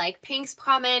location, but like pink's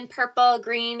common, purple,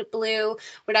 green, blue,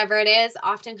 whatever it is,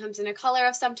 often comes in a color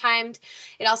of some kind.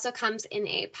 It also comes in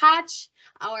a patch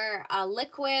or a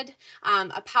liquid.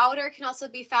 A powder can also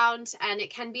be found, and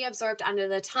it can be absorbed under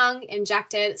the tongue,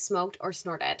 injected, smoked, or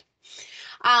snorted.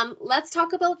 Let's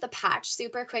talk about the patch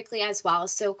super quickly as well.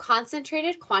 So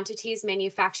concentrated quantities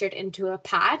manufactured into a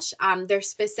patch, they're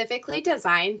specifically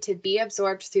designed to be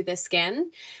absorbed through the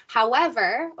skin.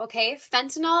 However, okay,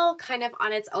 fentanyl kind of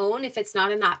on its own, if it's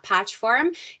not in that patch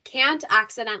form, can't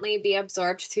accidentally be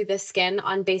absorbed through the skin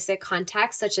on basic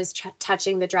contacts, such as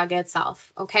touching the drug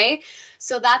itself, okay?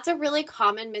 So that's a really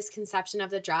common misconception of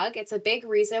the drug. It's a big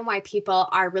reason why people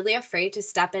are really afraid to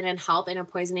step in and help in a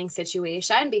poisoning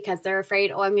situation, because they're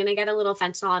afraid, oh, I'm going to get a little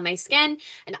fentanyl on my skin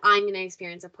and I'm going to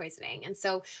experience a poisoning. And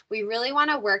so we really want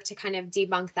to work to kind of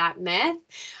debunk that myth.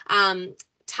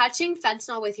 Touching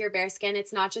fentanyl with your bare skin,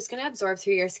 it's not just going to absorb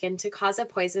through your skin to cause a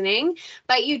poisoning,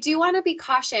 but you do want to be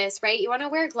cautious, right? You want to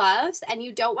wear gloves and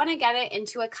you don't want to get it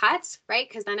into a cut, right?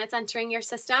 Because then it's entering your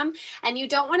system, and you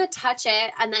don't want to touch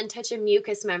it and then touch a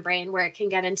mucous membrane where it can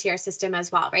get into your system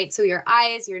as well, right? So your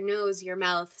eyes, your nose, your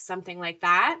mouth, something like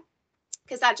that,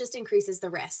 because that just increases the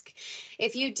risk.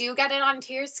 If you do get it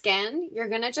onto your skin, you're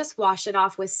going to just wash it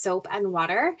off with soap and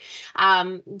water.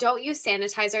 Don't use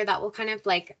sanitizer. That will kind of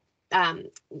like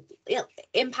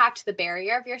impact the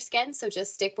barrier of your skin. So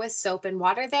just stick with soap and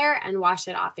water there and wash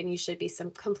it off, and you should be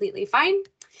completely fine.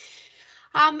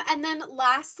 And then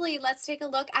lastly, let's take a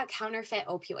look at counterfeit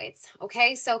opioids.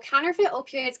 Okay, so counterfeit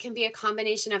opioids can be a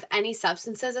combination of any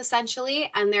substances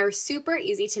essentially, and they're super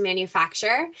easy to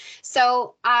manufacture.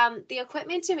 So the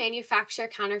equipment to manufacture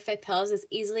counterfeit pills is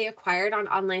easily acquired on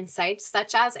online sites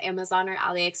such as Amazon or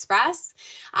AliExpress,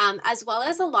 as well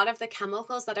as a lot of the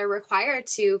chemicals that are required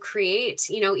to create,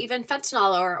 you know, even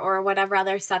fentanyl or whatever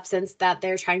other substance that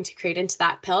they're trying to create into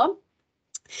that pill.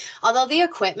 Although the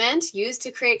equipment used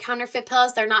to create counterfeit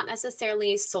pills, they're not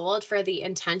necessarily sold for the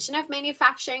intention of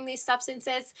manufacturing these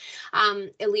substances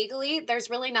illegally. There's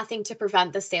really nothing to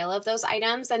prevent the sale of those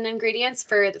items and ingredients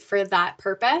for that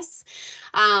purpose.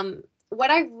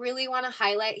 What I really want to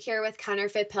highlight here with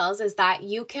counterfeit pills is that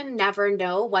you can never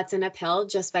know what's in a pill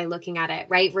just by looking at it,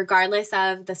 right? Regardless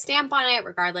of the stamp on it,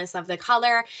 regardless of the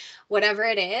color, whatever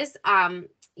it is,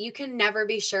 you can never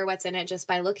be sure what's in it just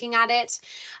by looking at it.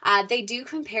 They do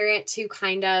compare it to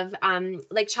kind of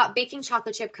like baking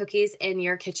chocolate chip cookies in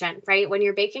your kitchen, right? When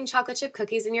you're baking chocolate chip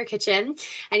cookies in your kitchen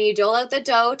and you dole out the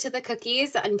dough to the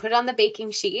cookies and put it on the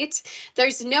baking sheet,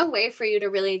 there's no way for you to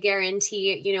really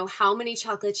guarantee, you know, how many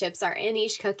chocolate chips are in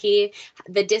each cookie,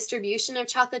 the distribution of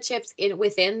chocolate chips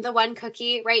within the one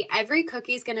cookie, right? Every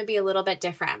cookie is going to be a little bit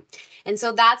different. And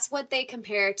so that's what they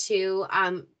compare to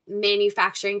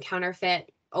manufacturing counterfeit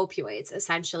opioids,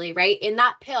 essentially, right? In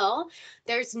that pill,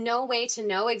 there's no way to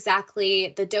know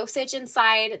exactly the dosage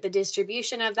inside, the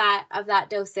distribution of that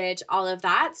dosage, all of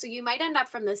that. So you might end up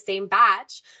from the same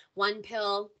batch, one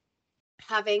pill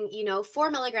having, you know,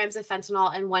 4 milligrams of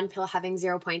fentanyl and one pill having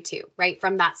 0.2, right?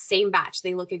 From that same batch.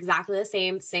 They look exactly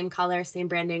the same color, same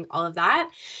branding, all of that.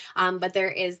 But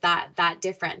there is that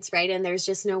difference, right? And there's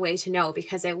just no way to know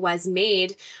because it was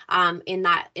made in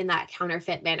that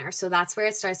counterfeit manner. So that's where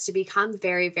it starts to become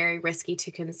very, very risky to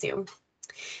consume.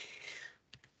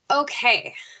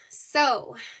 Okay,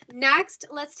 so next,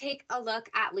 let's take a look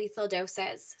at lethal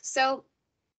doses. So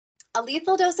a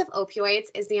lethal dose of opioids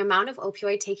is the amount of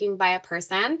opioid taken by a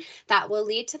person that will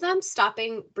lead to them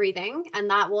stopping breathing, and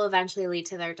that will eventually lead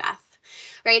to their death,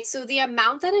 right? So the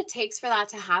amount that it takes for that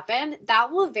to happen, that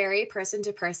will vary person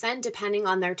to person depending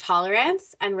on their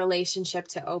tolerance and relationship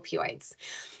to opioids.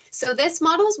 So this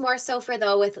model is more so for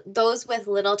those with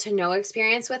little to no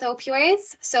experience with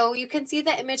opioids. So you can see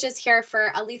the images here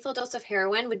for a lethal dose of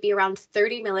heroin would be around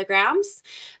 30 milligrams.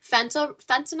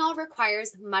 Fentanyl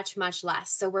requires much, much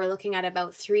less. So we're looking at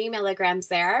about 3 milligrams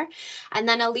there. And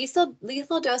then a lethal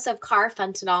dose of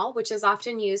carfentanil, which is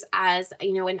often used as,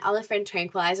 you know, an elephant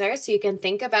tranquilizer. So you can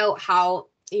think about how,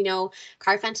 you know,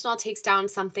 carfentanil takes down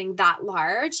something that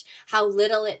large, how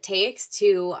little it takes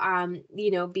to,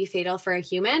 you know, be fatal for a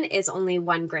human is only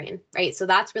 1 grain, right? So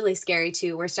that's really scary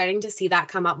too. We're starting to see that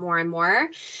come up more and more.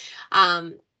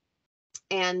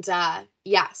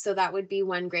 Yeah, so that would be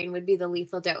 1 grain would be the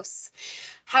lethal dose.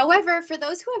 However, for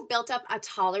those who have built up a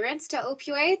tolerance to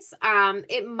opioids,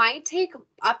 it might take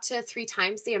up to 3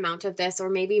 times the amount of this or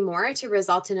maybe more to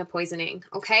result in a poisoning.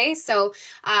 Okay, so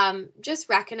just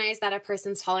recognize that a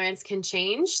person's tolerance can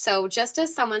change. So just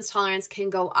as someone's tolerance can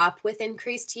go up with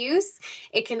increased use,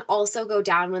 it can also go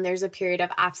down when there's a period of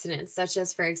abstinence, such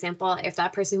as, for example, if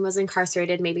that person was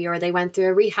incarcerated maybe, or they went through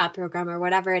a rehab program or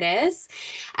whatever it is.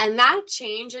 And that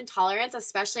change in tolerance,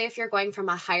 especially if you're going from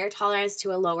a higher tolerance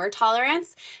to a lower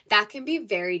tolerance, that can be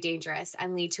very dangerous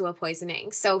and lead to a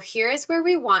poisoning. So here is where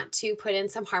we want to put in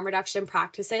some harm reduction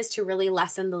practices to really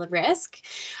lessen the risk.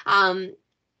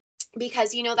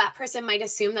 because that person might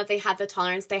assume that they had the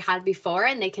tolerance they had before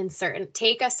and they can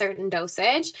take a certain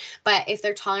dosage, but if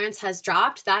their tolerance has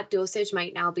dropped, that dosage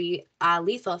might now be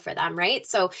lethal for them, right?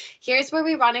 So here's where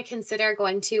we want to consider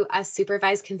going to a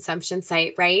supervised consumption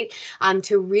site, right?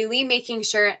 To really making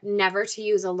sure never to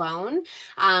use alone.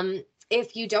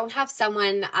 If you don't have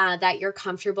someone that you're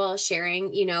comfortable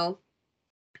sharing,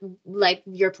 like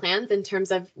your plans in terms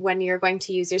of when you're going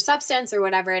to use your substance or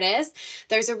whatever it is,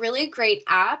 there's a really great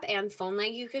app and phone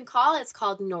line you can call. It's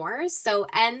called NORS. So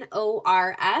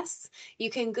NORS.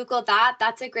 You can Google that.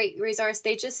 That's a great resource.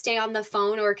 They just stay on the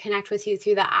phone or connect with you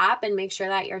through the app and make sure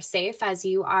that you're safe as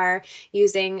you are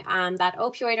using that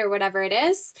opioid or whatever it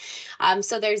is.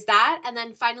 So there's that. And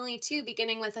then finally, too,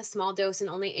 beginning with a small dose and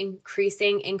only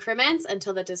increasing increments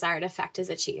until the desired effect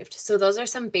is achieved. So those are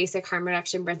some basic harm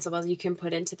reduction principles you can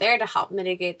put into there to help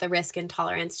mitigate the risk and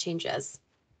tolerance changes.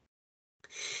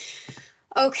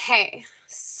 Okay,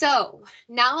 so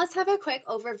now let's have a quick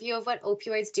overview of what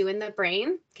opioids do in the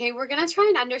brain. Okay, we're going to try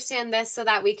and understand this so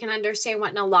that we can understand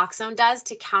what naloxone does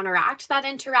to counteract that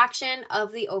interaction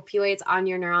of the opioids on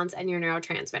your neurons and your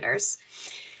neurotransmitters.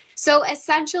 So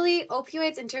essentially,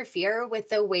 opioids interfere with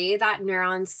the way that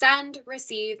neurons send,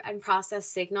 receive, and process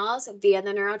signals via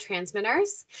the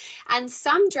neurotransmitters. And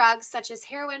some drugs, such as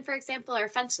heroin, for example, or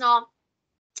fentanyl,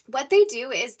 what they do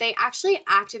is they actually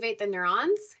activate the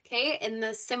neurons, okay, in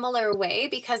the similar way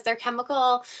because their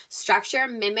chemical structure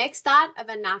mimics that of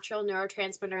a natural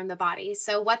neurotransmitter in the body.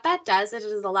 So what that does is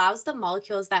it allows the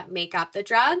molecules that make up the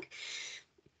drug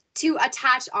to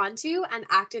attach onto and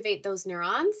activate those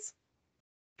neurons.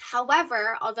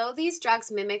 However, although these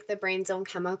drugs mimic the brain's own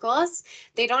chemicals,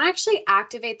 they don't actually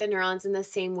activate the neurons in the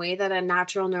same way that a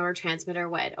natural neurotransmitter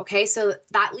would. Okay, so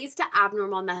that leads to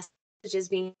abnormal messages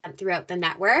being sent throughout the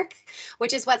network,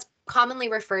 which is what's commonly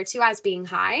referred to as being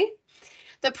high.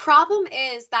 The problem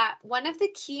is that one of the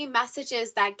key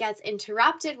messages that gets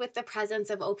interrupted with the presence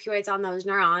of opioids on those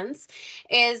neurons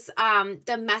is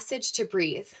the message to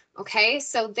breathe. Okay,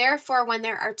 so therefore, when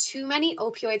there are too many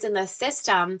opioids in the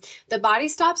system, the body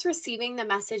stops receiving the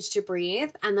message to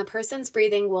breathe, and the person's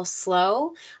breathing will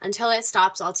slow until it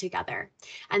stops altogether.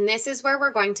 And this is where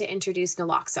we're going to introduce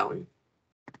naloxone.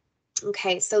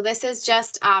 Okay, so this is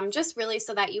just really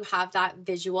so that you have that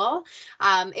visual.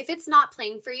 If it's not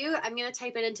playing for you, I'm going to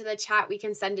type it into the chat. We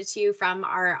can send it to you from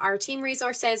our team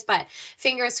resources, but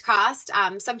fingers crossed.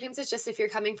 Sometimes it's just if you're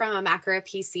coming from a Mac or a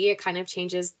PC, it kind of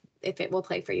changes if it will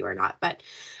play for you or not. But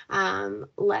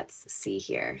let's see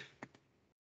here.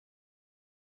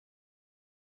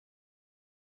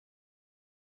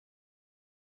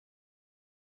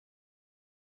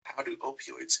 How do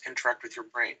opioids interact with your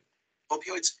brain?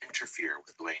 Opioids interfere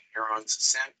with the way neurons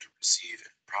send, receive,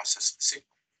 and process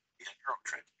signal via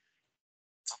neurotransmitters.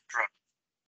 Some drugs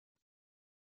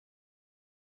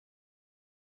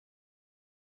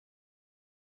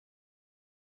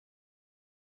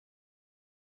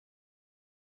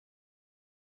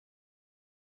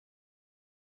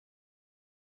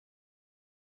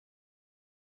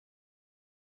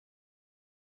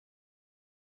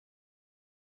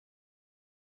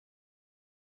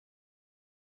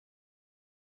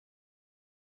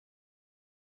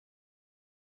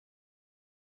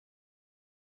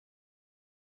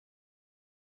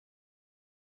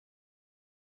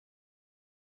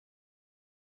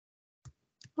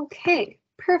Okay,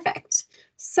 perfect.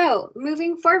 So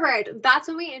moving forward, that's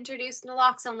when we introduced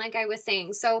naloxone, like I was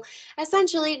saying. So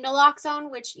essentially naloxone,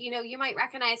 which you might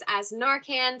recognize as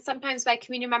Narcan, sometimes by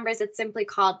community members, it's simply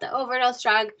called the overdose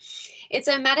drug. It's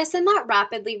a medicine that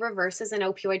rapidly reverses an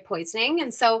opioid poisoning.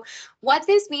 And so what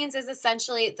this means is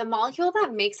essentially the molecule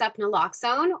that makes up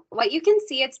naloxone, what you can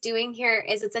see it's doing here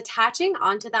is it's attaching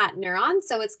onto that neuron.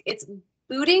 So it's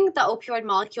booting the opioid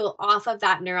molecule off of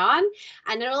that neuron,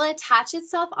 and it'll attach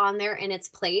itself on there in its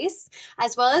place,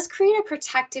 as well as create a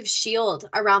protective shield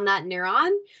around that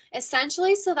neuron,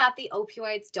 essentially so that the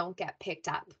opioids don't get picked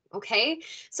up. Okay,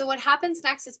 so what happens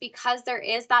next is because there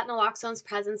is that naloxone's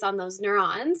presence on those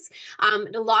neurons,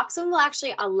 naloxone will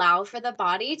actually allow for the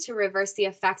body to reverse the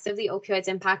effects of the opioids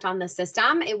impact on the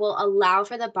system. It will allow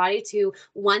for the body to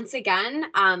once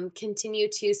again continue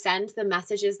to send the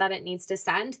messages that it needs to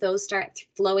send. Those start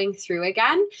flowing through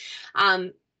again.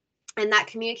 And that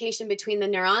communication between the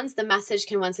neurons, the message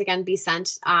can once again be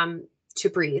sent to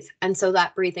breathe. And so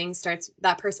that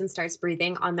person starts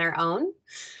breathing on their own.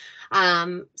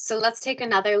 So let's take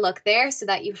another look there so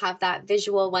that you have that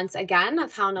visual once again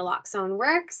of how naloxone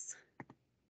works.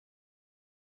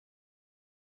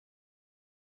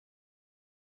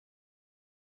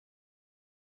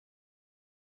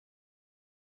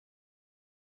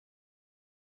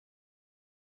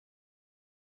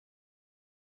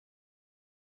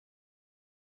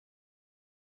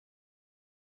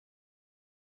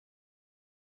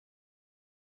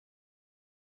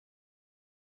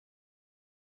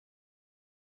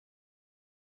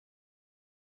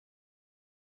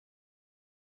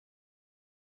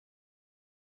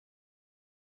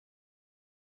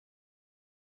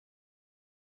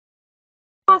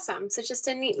 Awesome. So just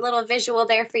a neat little visual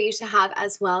there for you to have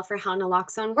as well for how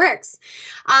naloxone works.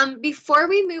 Before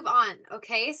we move on,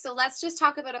 okay, so let's just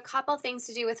talk about a couple things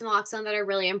to do with naloxone that are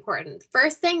really important.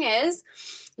 First thing is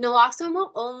naloxone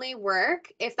will only work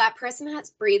if that person has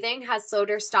breathing has slowed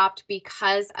or stopped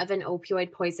because of an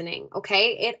opioid poisoning,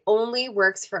 okay? It only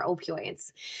works for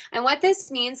opioids. And what this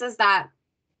means is that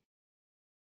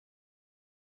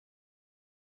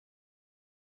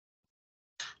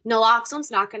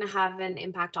naloxone's not going to have an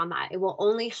impact on that. It will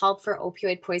only help for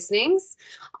opioid poisonings.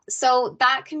 So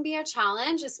that can be a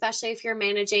challenge, especially if you're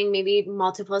managing maybe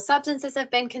multiple substances have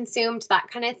been consumed,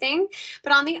 that kind of thing.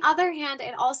 But on the other hand,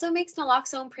 it also makes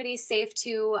naloxone pretty safe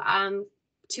to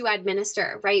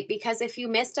administer, right? Because if you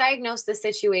misdiagnose the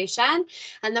situation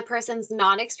and the person's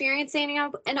not experiencing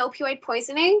an opioid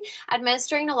poisoning,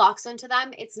 administering naloxone to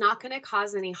them, it's not going to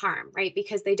cause any harm, right?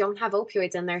 Because they don't have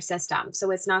opioids in their system.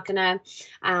 So it's not going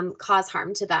to cause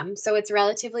harm to them. So it's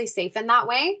relatively safe in that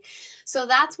way. So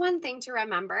that's one thing to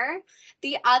remember.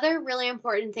 The other really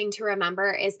important thing to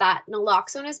remember is that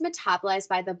naloxone is metabolized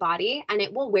by the body and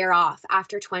it will wear off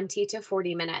after 20 to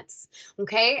 40 minutes.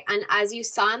 Okay. And as you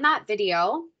saw in that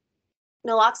video,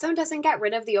 naloxone doesn't get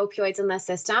rid of the opioids in the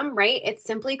system, right? It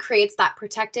simply creates that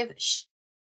protective shield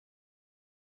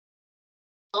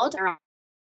around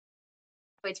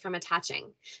from attaching.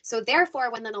 So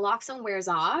therefore, when the naloxone wears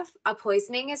off, a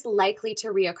poisoning is likely to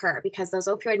reoccur because those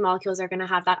opioid molecules are going to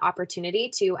have that opportunity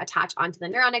to attach onto the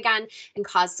neuron again and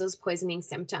cause those poisoning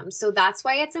symptoms. So that's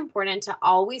why it's important to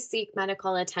always seek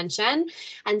medical attention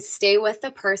and stay with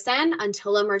the person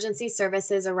until emergency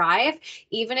services arrive,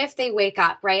 even if they wake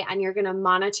up, right? And you're going to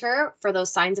monitor for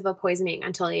those signs of a poisoning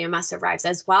until EMS arrives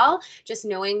as well, just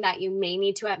knowing that you may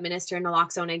need to administer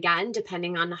naloxone again,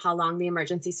 depending on how long the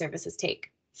emergency services take.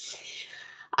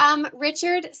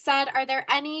 Richard said, are there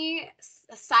any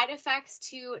side effects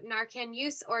to Narcan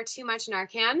use or too much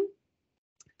Narcan?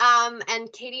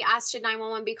 And Katie asked, should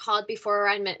 911 be called before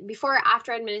or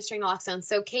after administering naloxone?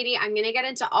 So Katie, I'm going to get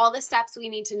into all the steps we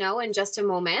need to know in just a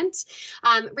moment.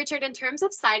 Richard, in terms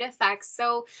of side effects,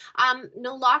 so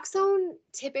naloxone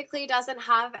typically doesn't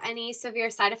have any severe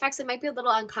side effects. It might be a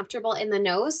little uncomfortable in the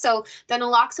nose. So the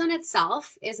naloxone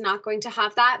itself is not going to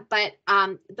have that, but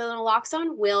the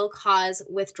naloxone will cause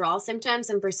withdrawal symptoms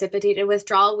and precipitated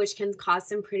withdrawal, which can cause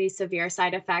some pretty severe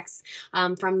side effects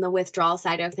from the withdrawal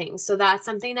side of things. So that's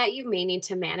something that you may need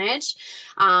to manage.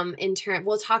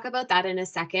 We'll talk about that in a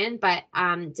second, but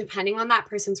depending on that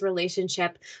person's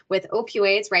relationship with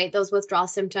opioids, right, those withdrawal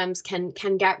symptoms can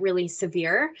get really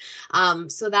severe.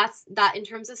 So that's that. In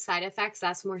terms of side effects,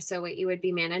 that's more so what you would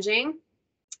be managing.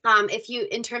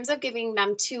 In terms of giving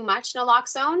them too much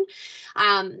naloxone,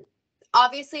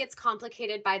 obviously, it's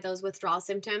complicated by those withdrawal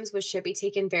symptoms, which should be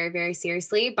taken very, very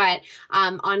seriously. But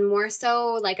on more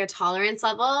so like a tolerance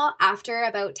level, after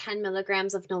about 10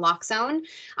 milligrams of naloxone,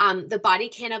 the body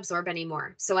can't absorb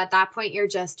anymore. So at that point, you're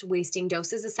just wasting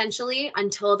doses essentially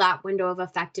until that window of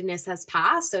effectiveness has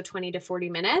passed, so 20 to 40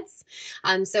 minutes.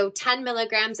 So 10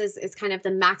 milligrams is kind of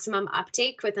the maximum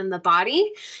uptake within the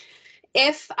body.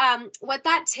 If what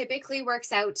that typically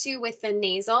works out to with the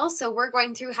nasal, so we're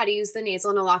going through how to use the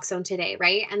nasal naloxone today,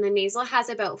 right? And the nasal has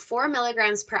about 4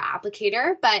 milligrams per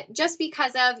applicator, but just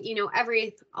because of,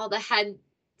 all the head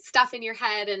stuff in your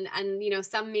head and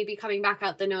some may be coming back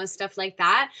out the nose, stuff like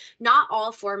that, not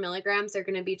all 4 milligrams are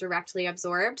going to be directly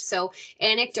absorbed. So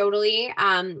anecdotally,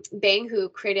 Bang, who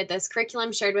created this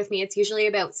curriculum, shared with me it's usually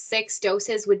about 6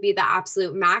 doses would be the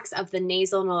absolute max of the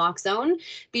nasal naloxone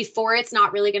before it's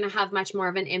not really going to have much more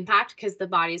of an impact because the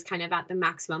body's kind of at the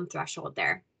maximum threshold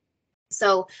there.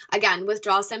 So again,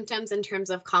 withdrawal symptoms in terms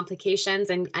of complications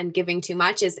and giving too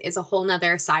much is a whole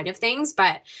nother side of things,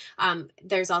 but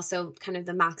there's also kind of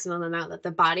the maximum amount that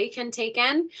the body can take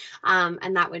in,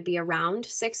 and that would be around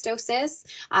 6 doses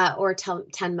or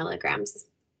 10 milligrams.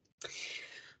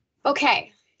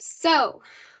 Okay, so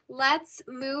let's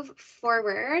move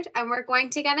forward and we're going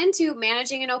to get into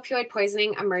managing an opioid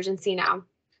poisoning emergency now.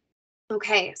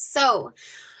 Okay, so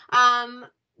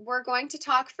we're going to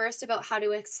talk first about how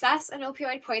to assess an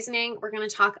opioid poisoning. We're going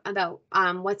to talk about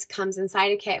what comes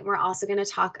inside a kit. We're also going to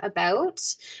talk about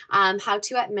how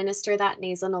to administer that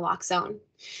nasal naloxone.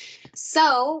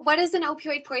 So what is an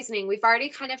opioid poisoning? We've already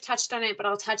kind of touched on it, but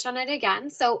I'll touch on it again.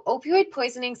 So opioid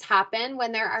poisonings happen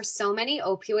when there are so many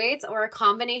opioids or a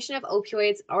combination of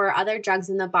opioids or other drugs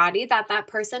in the body that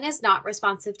person is not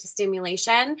responsive to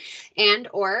stimulation and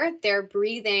or their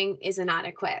breathing is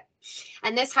inadequate.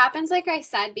 And this happens, like I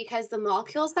said, because the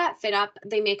molecules that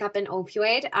they make up an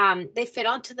opioid, they fit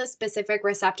onto the specific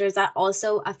receptors that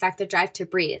also affect the drive to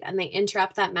breathe, and they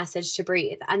interrupt that message to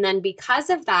breathe. And then because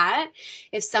of that,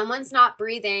 if someone's not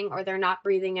breathing or they're not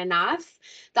breathing enough,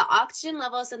 the oxygen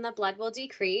levels in the blood will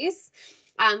decrease.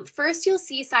 First, you'll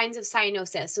see signs of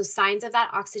cyanosis, so signs of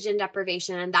that oxygen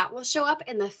deprivation, and that will show up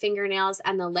in the fingernails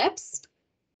and the lips.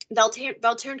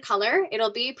 They'll turn color.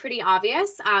 It'll be pretty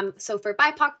obvious. So for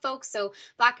BIPOC folks, so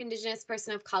Black, Indigenous,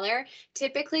 person of color,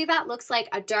 typically that looks like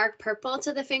a dark purple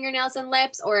to the fingernails and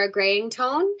lips or a graying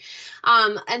tone.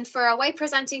 And for a white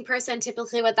presenting person,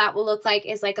 typically what that will look like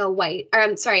is like a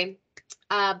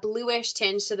bluish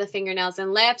tinge to the fingernails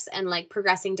and lips, and like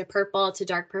progressing to purple, to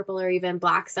dark purple, or even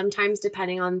black sometimes,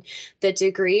 depending on the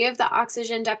degree of the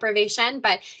oxygen deprivation.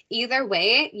 But either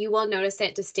way, you will notice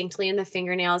it distinctly in the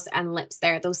fingernails and lips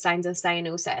there, those signs of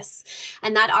cyanosis.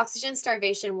 And that oxygen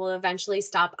starvation will eventually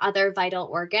stop other vital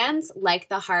organs like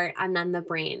the heart and then the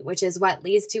brain, which is what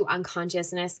leads to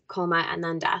unconsciousness, coma, and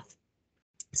then death.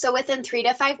 So within 3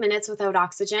 to 5 minutes without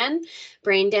oxygen,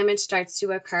 brain damage starts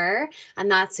to occur,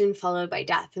 and that's soon followed by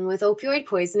death. And with opioid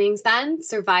poisonings then,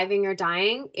 surviving or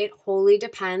dying, it wholly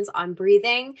depends on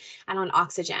breathing and on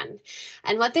oxygen.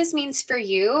 And what this means for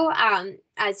you,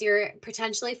 as you're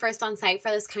potentially first on site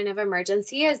for this kind of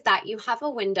emergency, is that you have a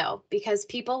window, because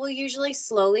people will usually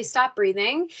slowly stop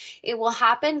breathing. It will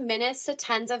happen minutes to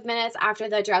tens of minutes after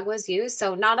the drug was used.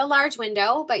 So not a large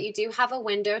window, but you do have a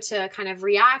window to kind of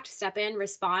react, step in,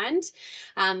 respond.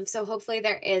 So hopefully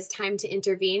there is time to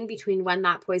intervene between when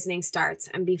that poisoning starts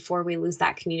and before we lose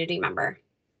that community member.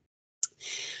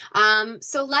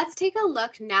 So let's take a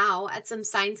look now at some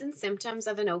signs and symptoms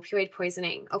of an opioid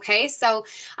poisoning. Okay, so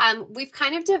we've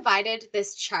kind of divided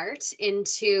this chart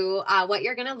into what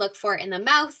you're going to look for in the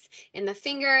mouth, in the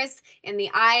fingers, in the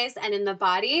eyes, and in the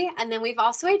body. And then we've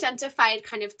also identified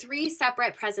kind of 3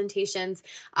 separate presentations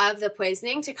of the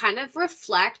poisoning to kind of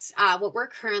reflect what we're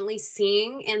currently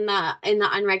seeing in the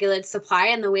unregulated supply,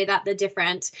 and the way that the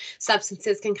different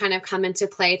substances can kind of come into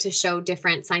play to show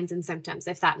different signs and symptoms,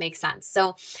 if that makes sense.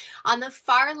 So on the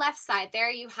far left side there,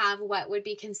 you have what would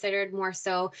be considered more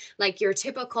so like your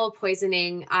typical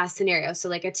poisoning scenario. So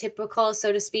like a typical,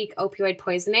 so to speak, opioid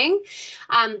poisoning.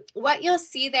 What you'll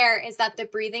see there is that the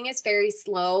breathing is very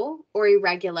slow or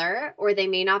irregular, or they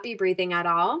may not be breathing at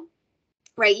all.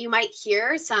 Right, you might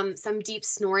hear some deep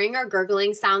snoring or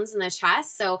gurgling sounds in the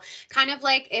chest. So kind of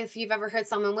like if you've ever heard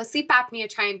someone with sleep apnea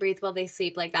try and breathe while they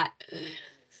sleep, like that.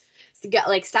 Get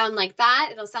like sound like that.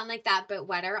 It'll sound like that, but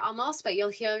wetter almost, but you'll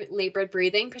hear labored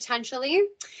breathing potentially.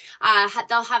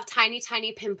 They'll have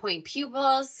tiny pinpoint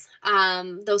pupils.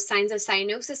 Those signs of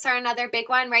cyanosis are another big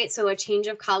one, right? So a change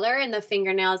of color in the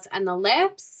fingernails and the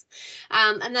lips.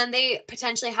 And then they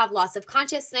potentially have loss of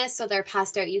consciousness. So they're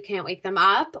passed out, you can't wake them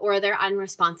up, or they're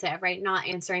unresponsive, right? Not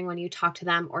answering when you talk to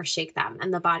them or shake them.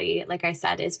 And the body, like I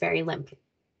said, is very limp.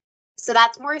 So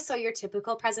that's more so your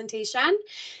typical presentation.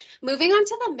 Moving on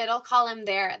to the middle column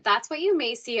there, that's what you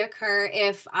may see occur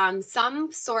if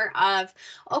some sort of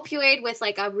opioid with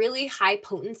like a really high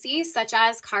potency, such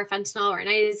as carfentanil or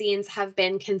nitazines, have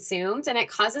been consumed, and it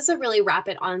causes a really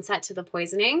rapid onset to the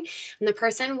poisoning, and the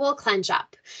person will clench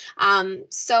up.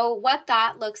 So what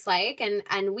that looks like,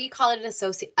 and we call it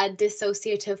a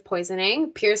dissociative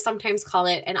poisoning. Peers sometimes call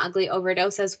it an ugly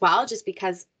overdose as well, just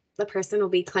because the person will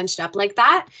be clenched up like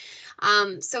that.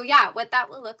 So yeah, what that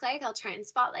will look like, I'll try and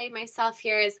spotlight myself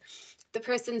here, is the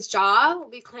person's jaw will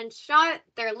be clenched shut,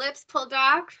 their lips pulled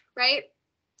back, right?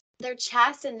 Their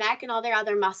chest and neck and all their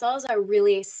other muscles are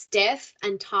really stiff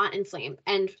and taut and inflamed,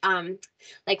 and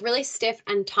like really stiff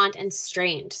and taut and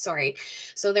strained. Sorry.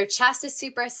 So their chest is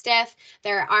super stiff.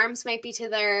 Their arms might be to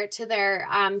their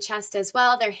chest as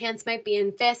well. Their hands might be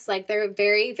in fists. Like they're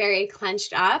very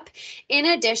clenched up. In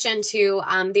addition to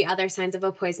the other signs of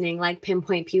a poisoning, like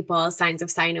pinpoint pupils, signs of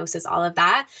cyanosis, all of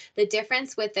that. The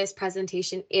difference with this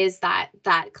presentation is that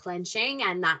clenching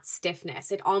and that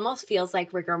stiffness. It almost feels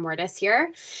like rigor mortis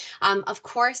here. Of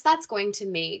course, that's going to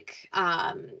make,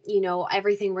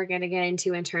 everything we're going to get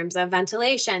into in terms of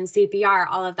ventilation, CPR,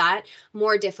 all of that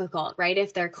more difficult, right?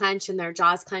 If they're clenched and their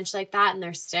jaws clenched like that and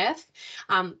they're stiff.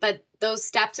 But those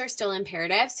steps are still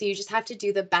imperative. So you just have to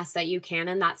do the best that you can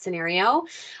in that scenario.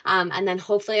 And then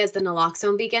hopefully as the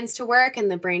naloxone begins to work and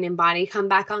the brain and body come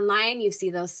back online, you see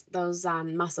those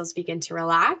muscles begin to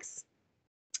relax.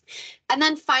 And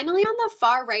then finally on the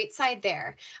far right side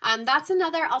there, that's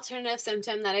another alternative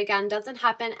symptom that again doesn't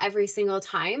happen every single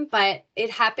time, but it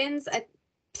happens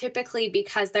typically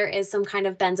because there is some kind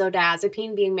of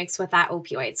benzodiazepine being mixed with that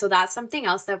opioid. So that's something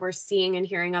else that we're seeing and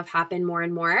hearing of happen more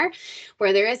and more,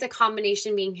 where there is a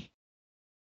combination being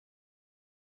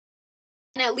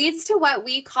And it leads to what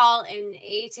we call an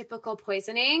atypical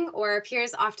poisoning, or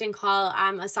peers often call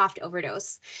a soft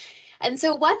overdose. And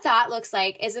so what that looks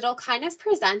like is it'll kind of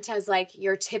present as like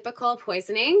your typical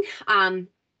poisoning.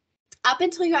 Up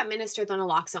until you administer the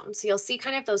naloxone. So you'll see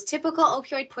kind of those typical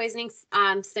opioid poisoning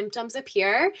symptoms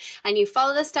appear, and you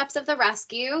follow the steps of the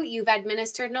rescue. You've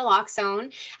administered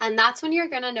naloxone, and that's when you're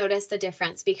going to notice the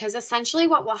difference, because essentially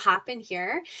what will happen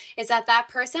here is that that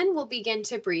person will begin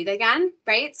to breathe again,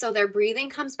 right? So their breathing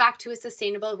comes back to a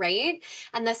sustainable rate,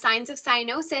 and the signs of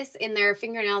cyanosis in their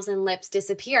fingernails and lips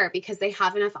disappear because they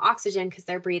have enough oxygen because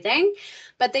they're breathing,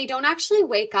 but they don't actually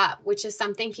wake up, which is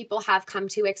something people have come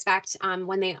to expect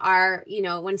when they are,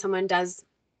 when someone does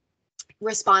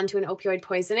respond to an opioid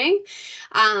poisoning.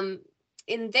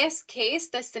 In this case,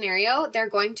 this scenario, they're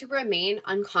going to remain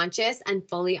unconscious and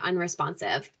fully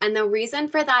unresponsive. And the reason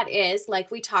for that is,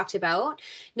 like we talked about,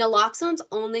 naloxone's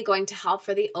only going to help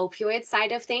for the opioid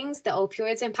side of things, the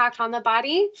opioids impact on the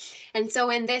body. And so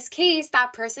in this case,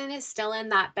 that person is still in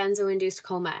that benzo-induced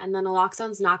coma, and the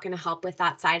naloxone's not going to help with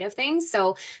that side of things.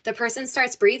 So the person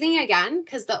starts breathing again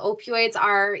because the opioids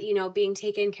are, being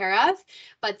taken care of,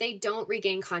 but they don't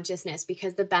regain consciousness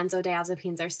because the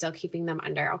benzodiazepines are still keeping them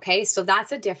under. Okay, so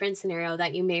that's a different scenario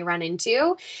that you may run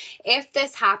into. If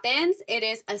this happens, it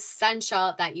is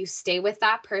essential that you stay with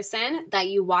that person, that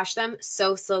you watch them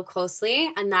so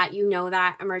closely, and that you know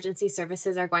that emergency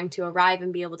services are going to arrive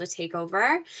and be able to take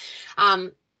over.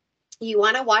 You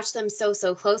want to watch them so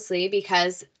closely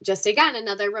because, just again,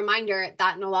 another reminder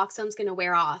that naloxone is going to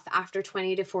wear off after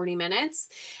 20 to 40 minutes.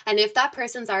 And if that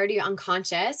person's already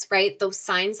unconscious, right, those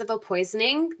signs of a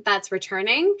poisoning that's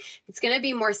returning, it's going to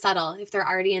be more subtle if they're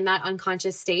already in that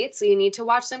unconscious state. So you need to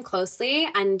watch them closely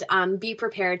and be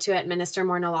prepared to administer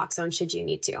more naloxone should you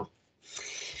need to.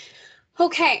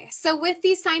 Okay, so with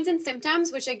these signs and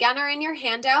symptoms, which again are in your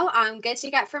handout, good to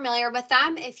get familiar with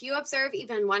them. If you observe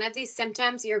even one of these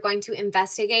symptoms, you're going to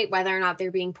investigate whether or not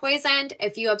they're being poisoned.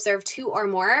 If you observe 2 or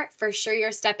more, for sure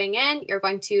you're stepping in. You're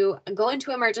going to go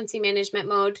into emergency management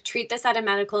mode, treat this at a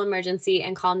medical emergency,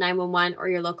 and call 911 or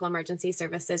your local emergency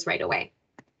services right away.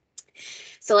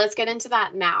 So let's get into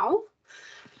that now.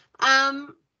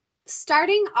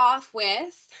 Starting off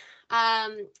with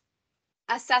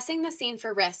assessing the scene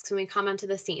for risks when we come onto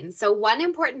the scene. So one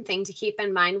important thing to keep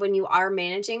in mind when you are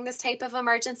managing this type of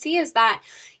emergency is that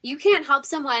you can't help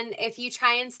someone if you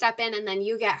try and step in and then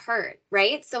you get hurt,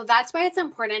 right? So that's why it's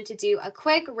important to do a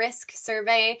quick risk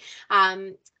survey,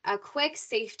 a quick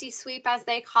safety sweep, as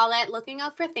they call it, looking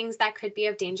out for things that could be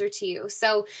of danger to you.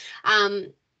 So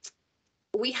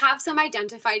we have some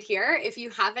identified here. If you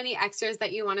have any extras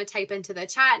that you want to type into the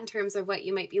chat in terms of what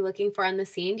you might be looking for on the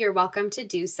scene, you're welcome to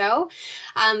do so.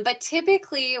 But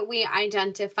typically we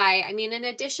identify, in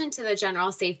addition to the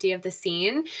general safety of the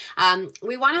scene,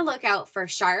 we want to look out for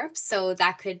sharps. So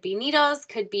that could be needles,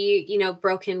 could be,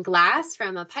 broken glass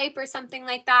from a pipe or something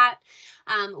like that.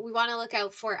 We want to look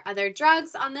out for other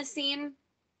drugs on the scene,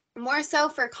 more so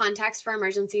for context for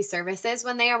emergency services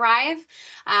when they arrive,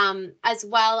 as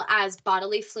well as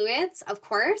bodily fluids, of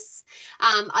course,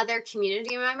 other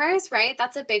community members, right?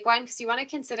 That's a big one because you want to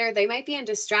consider they might be in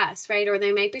distress, right? Or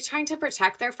they might be trying to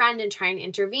protect their friend and try and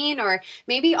intervene, or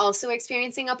maybe also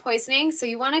experiencing a poisoning. So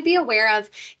you want to be aware of,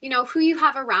 who you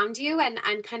have around you and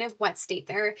kind of what state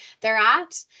they're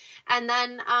at. And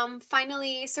then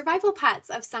finally, survival pets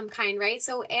of some kind, right?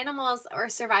 So animals or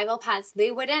survival pets,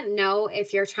 they wouldn't know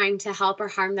if you're trying to help or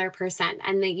harm their person.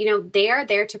 And they are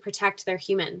there to protect their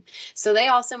human. So they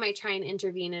also might try and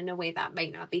intervene in a way that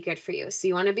might not be good for you. So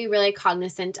you want to be really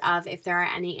cognizant of if there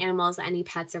are any animals, any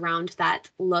pets around that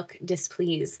look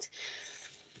displeased.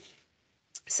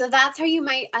 So that's how you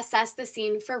might assess the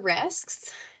scene for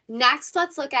risks. Next,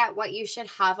 let's look at what you should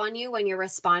have on you when you're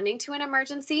responding to an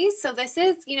emergency. So this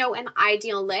is, an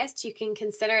ideal list. You can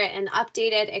consider it an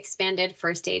updated, expanded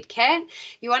first aid kit.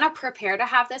 You want to prepare to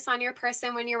have this on your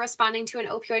person when you're responding to an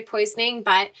opioid poisoning,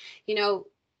 but,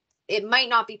 it might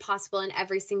not be possible in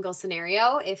every single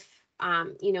scenario if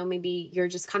maybe you're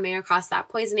just coming across that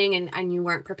poisoning and you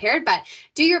weren't prepared, but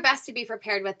do your best to be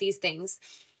prepared with these things.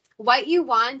 What you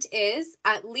want is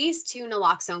at least 2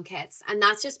 naloxone kits. And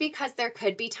that's just because there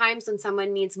could be times when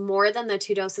someone needs more than the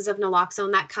 2 doses of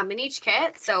naloxone that come in each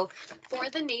kit. So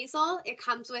for the nasal, it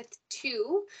comes with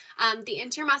 2. The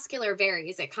intramuscular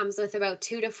varies. It comes with about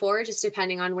 2 to 4, just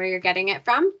depending on where you're getting it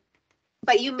from.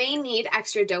 But you may need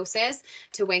extra doses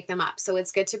to wake them up. So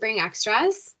it's good to bring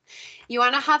extras. You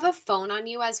want to have a phone on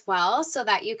you as well so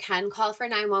that you can call for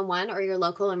 911 or your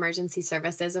local emergency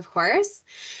services, of course.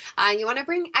 You want to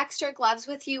bring extra gloves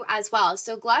with you as well.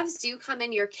 So gloves do come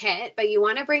in your kit, but you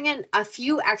want to bring in a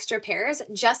few extra pairs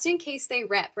just in case they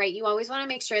rip, right? You always want to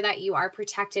make sure that you are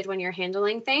protected when you're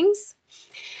handling things.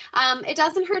 It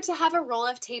doesn't hurt to have a roll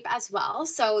of tape as well.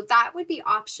 So that would be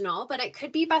optional, but it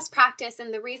could be best practice.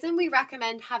 And the reason we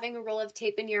recommend having a roll of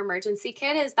tape in your emergency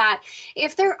kit is that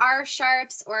if there are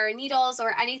sharps or needles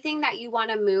or anything that you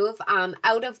want to move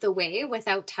out of the way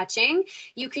without touching,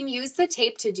 you can use the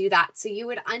tape to do that. So you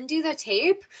would undo the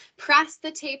tape, press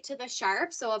the tape to the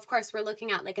sharp. So of course, we're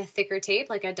looking at like a thicker tape,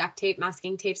 like a duct tape,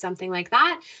 masking tape, something like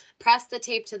that. Press the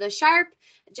tape to the sharp,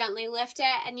 gently lift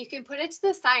it, and you can put it to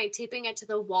the side, taping it to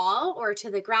the wall or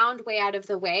to the ground way out of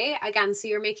the way. Again, so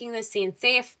you're making the scene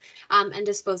safe and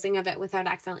disposing of it without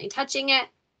accidentally touching it.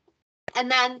 And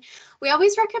then we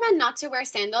always recommend not to wear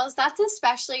sandals. That's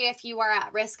especially if you are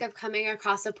at risk of coming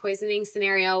across a poisoning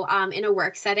scenario in a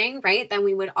work setting, right? Then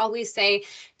we would always say,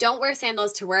 don't wear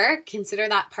sandals to work. Consider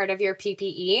that part of your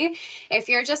PPE. If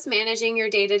you're just managing your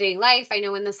day-to-day life, I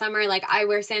know in the summer, like I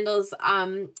wear sandals,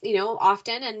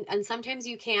 often, and sometimes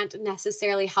you can't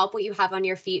necessarily help what you have on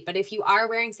your feet. But if you are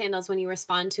wearing sandals when you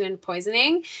respond to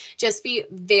poisoning, just be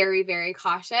very, very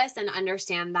cautious and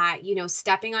understand that,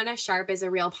 stepping on a sharp is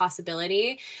a real possibility.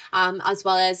 As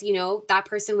well as, that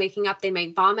person waking up, they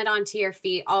might vomit onto your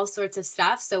feet, all sorts of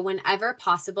stuff. So whenever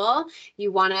possible,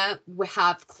 you want to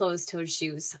have closed-toed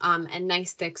shoes and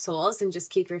nice thick soles and just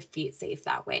keep your feet safe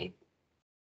that way.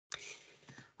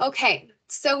 Okay,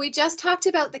 so we just talked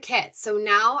about the kit. So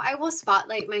now I will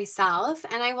spotlight myself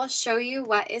and I will show you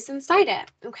what is inside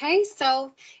it. Okay,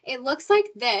 so it looks like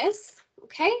this.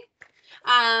 Okay,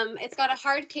 it's got a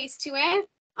hard case to it.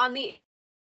 On the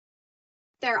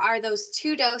there are those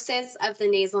 2 doses of the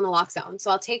nasal naloxone. So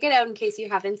I'll take it out in case you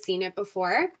haven't seen it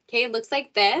before. Okay, it looks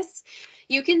like this.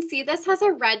 You can see this has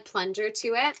a red plunger to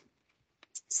it.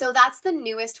 So that's the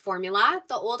newest formula.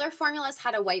 The older formulas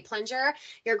had a white plunger.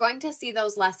 You're going to see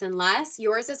those less and less.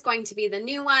 Yours is going to be the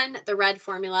new one, the red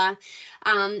formula.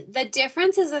 The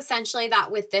difference is essentially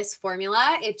that with this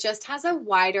formula, it just has a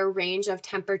wider range of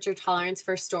temperature tolerance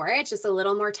for storage, just a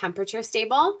little more temperature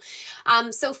stable.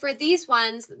 So for these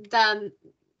ones,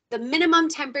 the minimum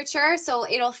temperature, so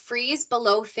it'll freeze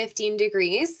below 15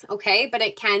 degrees, okay, but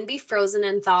it can be frozen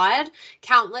and thawed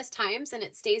countless times and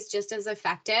it stays just as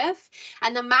effective.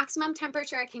 And the maximum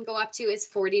temperature it can go up to is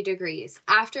 40 degrees,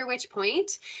 after which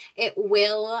point it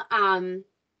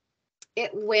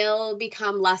will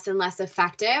become less and less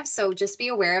effective. So just be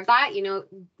aware of that.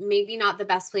 Maybe not the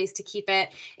best place to keep it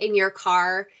in your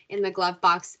car, in the glove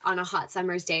box on a hot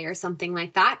summer's day or something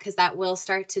like that, because that will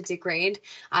start to degrade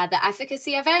the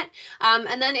efficacy of it.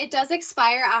 And then it does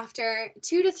expire after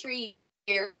 2 to 3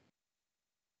 years.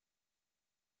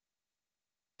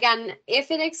 Again,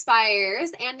 if it expires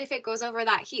and if it goes over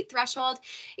that heat threshold,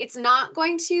 it's not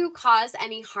going to cause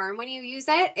any harm when you use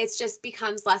it. It just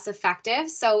becomes less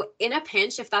effective. So in a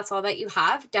pinch, if that's all that you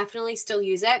have, definitely still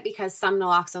use it because some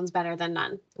naloxone's better than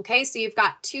none. Okay, so you've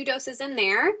got 2 doses in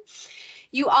there.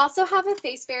 You also have a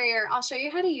face barrier. I'll show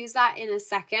you how to use that in a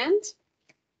second,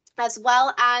 as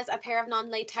well as a pair of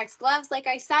non-latex gloves, like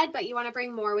I said, but you want to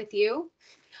bring more with you.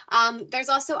 There's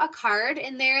also a card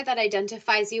in there that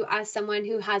identifies you as someone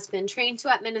who has been trained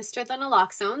to administer the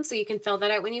naloxone, so you can fill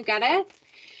that out when you get it.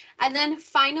 And then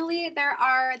finally,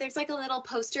 there's like a little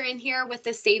poster in here with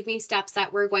the Save Me steps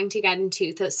that we're going to get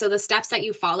into. So the steps that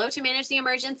you follow to manage the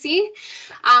emergency.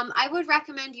 I would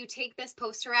recommend you take this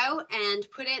poster out and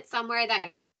put it somewhere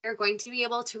that you're going to be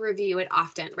able to review it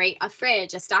often, right? A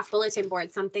fridge, a staff bulletin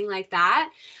board, something like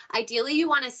that. Ideally, you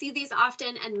want to see these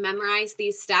often and memorize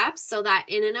these steps so that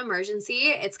in an emergency,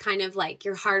 it's kind of like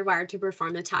you're hardwired to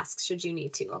perform the tasks should you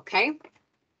need to, okay?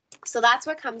 So that's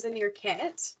what comes in your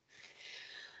kit.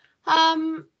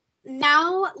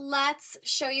 Now let's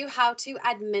show you how to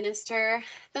administer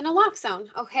the naloxone.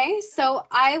 Okay, so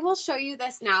I will show you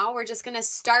this now. We're just going to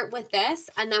start with this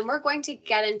and then we're going to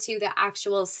get into the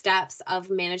actual steps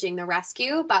of managing the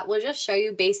rescue, but we'll just show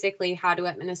you basically how to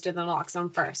administer the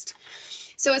naloxone first.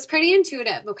 So it's pretty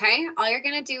intuitive, okay? All you're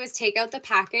going to do is take out the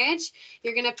package.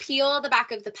 You're going to peel the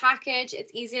back of the package.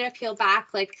 It's easy to peel back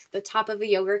like the top of a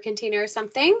yogurt container or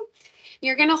something.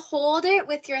 You're going to hold it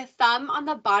with your thumb on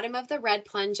the bottom of the red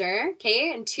plunger,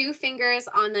 okay, and 2 fingers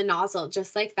on the nozzle,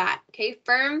 just like that, okay,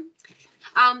 firm.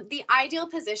 The ideal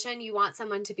position you want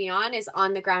someone to be on is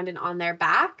on the ground and on their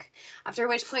back, after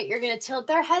which point you're going to tilt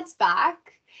their heads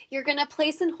back. You're going to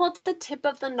place and hold the tip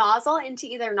of the nozzle into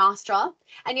either nostril,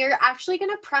 and you're actually going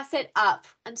to press it up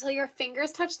until your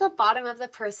fingers touch the bottom of the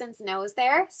person's nose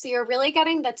there. So you're really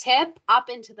getting the tip up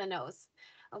into the nose.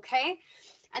 Okay.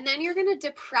 And then you're going to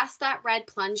depress that red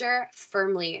plunger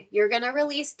firmly. You're going to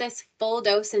release this full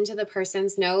dose into the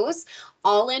person's nose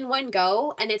all in one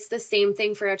go. And it's the same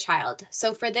thing for a child.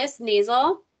 So for this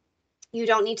nasal, you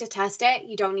don't need to test it.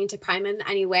 You don't need to prime in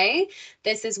any way.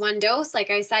 This is one dose. Like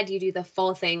I said, you do the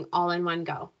full thing all in one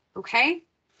go. Okay.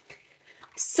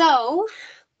 So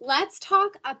let's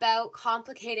talk about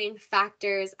complicating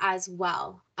factors as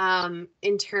well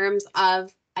in terms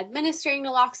of administering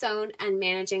naloxone and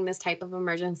managing this type of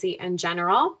emergency in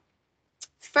general.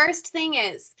 First thing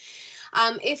is,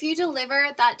 if you deliver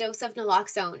that dose of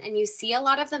naloxone and you see a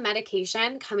lot of the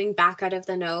medication coming back out of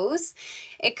the nose,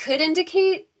 it could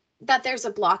indicate that there's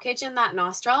a blockage in that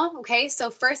nostril. Okay, so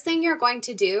first thing you're going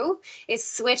to do is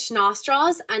switch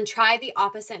nostrils and try the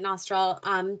opposite nostril.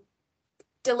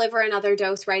 Deliver another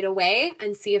dose right away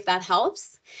and see if that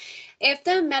helps. If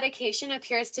the medication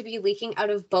appears to be leaking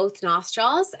out of both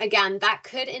nostrils, again, that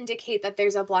could indicate that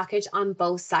there's a blockage on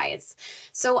both sides.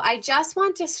 So I just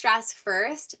want to stress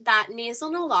first that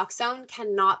nasal naloxone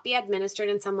cannot be administered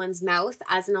in someone's mouth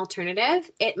as an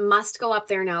alternative. It must go up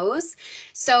their nose.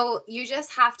 So you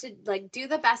just have to do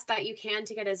the best that you can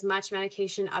to get as much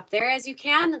medication up there as you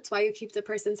can. That's why you keep the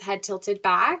person's head tilted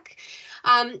back.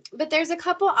 But there's a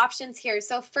couple options here.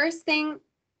 So first thing,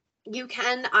 you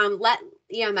can let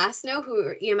EMS know,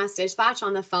 who EMS dispatch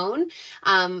on the phone,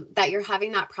 that you're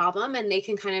having that problem, and they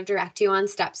can kind of direct you on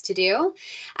steps to do.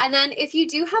 And then if you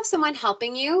do have someone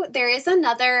helping you, there is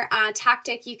another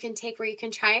tactic you can take where you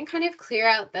can try and kind of clear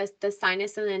out the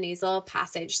sinus and the nasal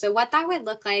passage. So what that would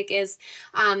look like is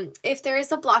if there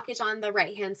is a blockage on the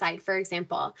right-hand side, for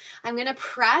example, I'm going to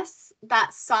press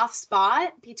that soft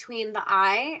spot between the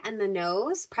eye and the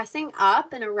nose, pressing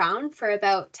up and around for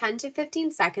about 10 to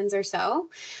 15 seconds or so.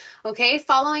 Okay,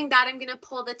 following that, I'm going to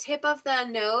pull the tip of the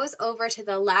nose over to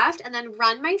the left and then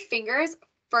run my fingers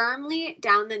firmly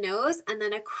down the nose and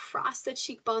then across the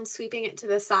cheekbone, sweeping it to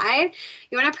the side.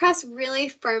 You want to press really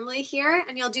firmly here,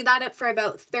 and you'll do that for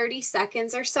about 30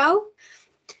 seconds or so.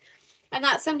 And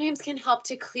that sometimes can help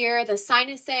to clear the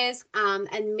sinuses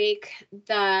and make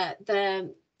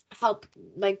the help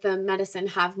the medicine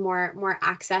have more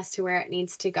access to where it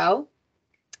needs to go.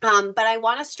 But I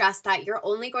want to stress that you're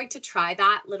only going to try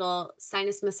that little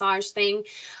sinus massage thing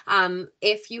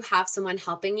if you have someone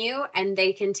helping you and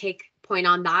they can take point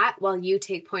on that while you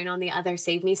take point on the other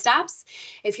save me steps.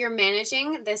 If you're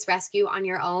managing this rescue on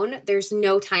your own, there's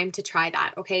no time to try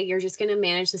that. Okay, you're just going to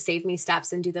manage the save me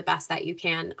steps and do the best that you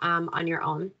can on your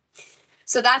own.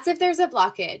 So that's if there's a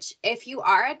blockage. If you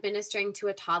are administering to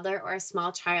a toddler or a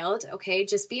small child, okay,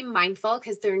 just be mindful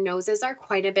because their noses are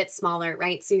quite a bit smaller,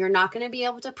 right? So you're not going to be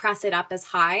able to press it up as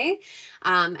high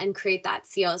and create that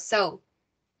seal. So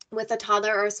with a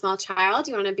toddler or a small child,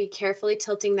 you want to be carefully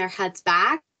tilting their heads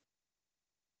back.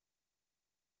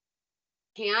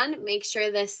 Make sure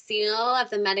the seal of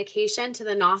the medication to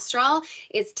the nostril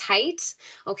is tight.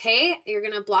 Okay, you're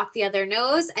going to block the other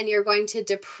nose and you're going to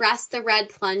depress the red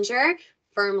plunger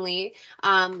firmly,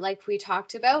 like we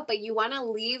talked about, but you want to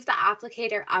leave the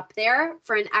applicator up there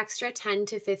for an extra 10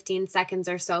 to 15 seconds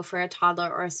or so for a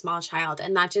toddler or a small child.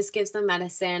 And that just gives the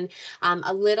medicine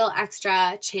a little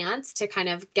extra chance to kind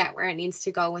of get where it needs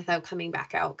to go without coming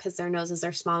back out because their noses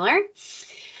are smaller.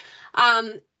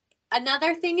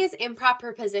 Another thing is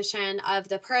improper position of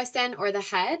the person or the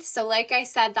head. So like I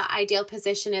said, the ideal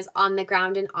position is on the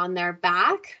ground and on their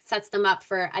back, sets them up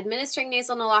for administering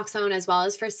nasal naloxone as well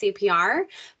as for CPR.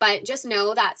 But just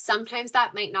know that sometimes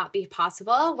that might not be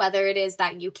possible, whether it is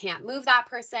that you can't move that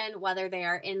person, whether they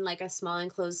are in a small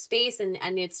enclosed space and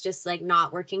it's just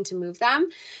not working to move them.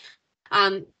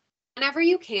 Whenever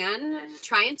you can,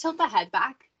 try and tilt the head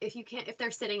back. If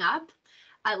they're sitting up,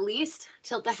 at least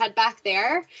tilt the head back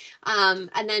there. And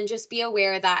then just be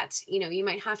aware that, you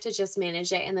might have to just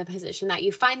manage it in the position that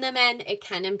you find them in. It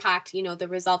can impact, the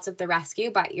results of the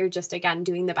rescue, but you're just, again,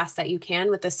 doing the best that you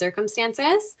can with the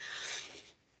circumstances.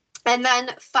 And then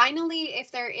finally,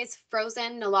 if there is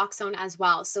frozen naloxone as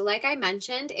well. So like I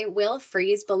mentioned, it will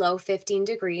freeze below 15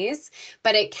 degrees,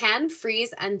 but it can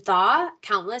freeze and thaw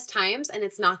countless times, and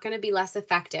it's not going to be less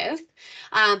effective.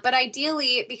 But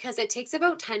ideally, because it takes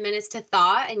about 10 minutes to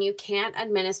thaw and you can't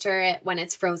administer it when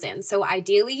it's frozen. So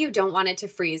ideally, you don't want it to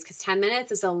freeze because 10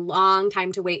 minutes is a long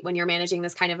time to wait when you're managing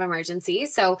this kind of emergency.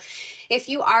 So if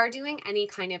you are doing any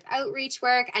kind of outreach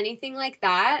work, anything like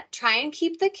that, try and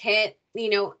keep the kit,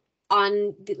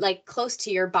 on like close to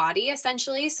your body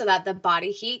essentially, so that the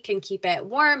body heat can keep it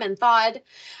warm and thawed.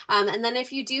 And then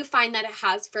if you do find that it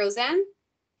has frozen,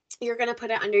 you're going to put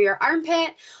it under your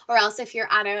armpit, or else if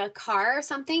you're at a car or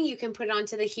something, you can put it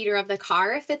onto the heater of the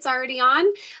car if it's already on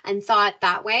and thaw it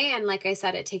that way. And like I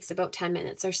said, it takes about 10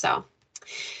 minutes or so.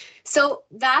 So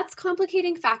that's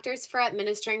complicating factors for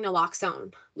administering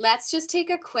naloxone. Let's just take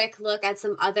a quick look at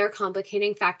some other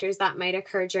complicating factors that might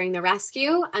occur during the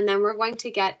rescue, and then we're going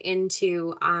to get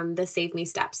into the save me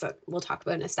steps that we'll talk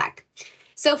about in a sec.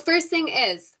 So first thing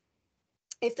is,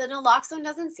 if the naloxone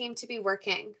doesn't seem to be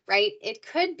working, right, it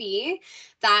could be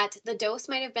that the dose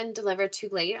might have been delivered too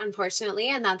late, unfortunately,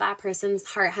 and that person's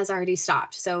heart has already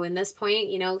stopped. So in this point,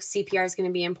 CPR is going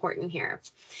to be important here.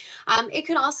 It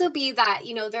could also be that,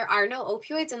 there are no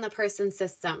opioids in the person's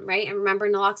system, right? And remember,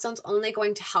 naloxone's only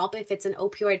going to help if it's an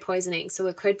opioid poisoning. So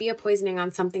it could be a poisoning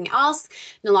on something else.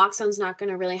 Naloxone's not going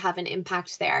to really have an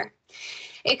impact there.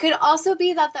 It could also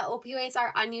be that the opioids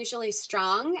are unusually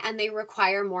strong and they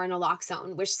require more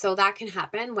naloxone, so that can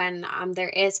happen when there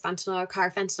is fentanyl or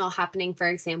carfentanil happening, for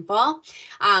example.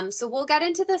 So we'll get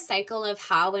into the cycle of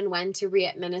how and when to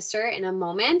re-administer in a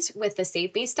moment with the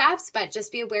save me steps, but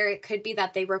just be aware it could be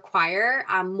that they require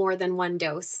more than one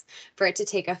dose for it to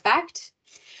take effect.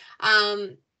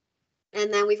 And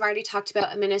then we've already talked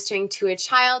about administering to a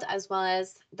child as well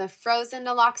as the frozen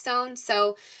naloxone.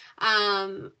 So,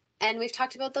 and we've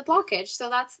talked about the blockage, so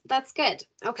that's good.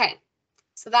 Okay,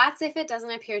 so that's if it doesn't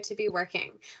appear to be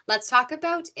working. Let's talk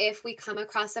about if we come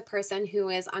across a person who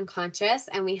is unconscious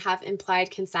and we have implied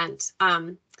consent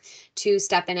to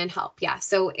step in and help. Yeah,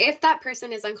 so if that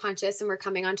person is unconscious and we're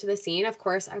coming onto the scene, of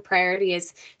course, our priority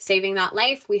is saving that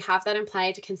life. We have that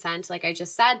implied consent, like I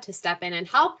just said, to step in and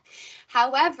help.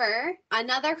 However,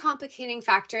 another complicating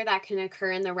factor that can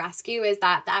occur in the rescue is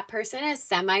that that person is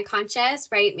semi-conscious,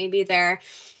 right? Maybe they're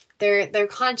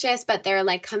conscious, but they're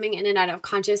like coming in and out of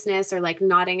consciousness, or like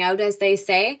nodding out, as they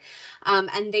say,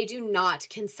 and they do not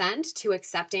consent to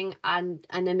accepting an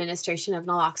administration of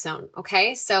naloxone.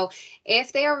 Okay, so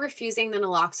if they are refusing the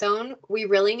naloxone, we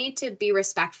really need to be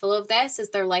respectful of this,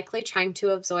 as they're likely trying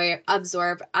to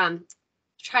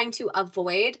trying to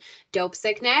avoid dope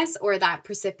sickness or that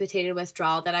precipitated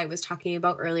withdrawal that I was talking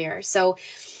about earlier. So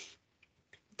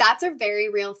that's a very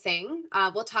real thing.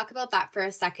 We'll talk about that for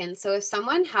a second. So if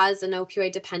someone has an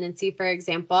opioid dependency, for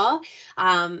example,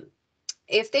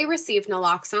 if they receive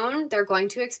naloxone, they're going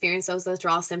to experience those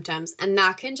withdrawal symptoms. And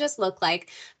that can just look like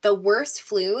the worst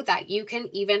flu that you can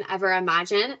even ever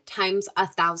imagine times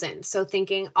 1,000. So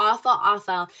thinking awful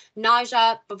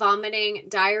nausea, vomiting,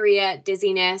 diarrhea,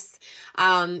 dizziness,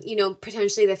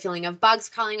 potentially the feeling of bugs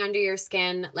crawling under your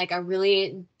skin, like a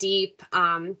really deep,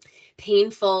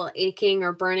 painful aching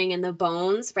or burning in the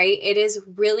bones, right? It is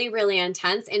really, really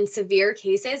intense. In severe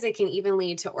cases, it can even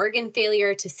lead to organ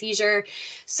failure, to seizure.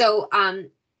 So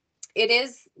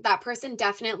that person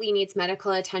definitely needs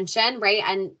medical attention, right?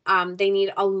 And they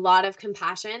need a lot of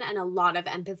compassion and a lot of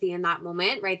empathy in that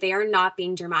moment, right? They are not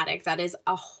being dramatic. That is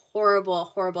a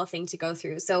horrible thing to go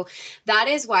through. So that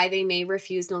is why they may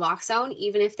refuse naloxone,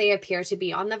 even if they appear to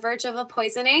be on the verge of a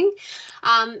poisoning.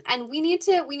 And we need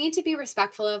to be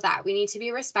respectful of that. We need to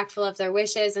be respectful of their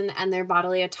wishes and their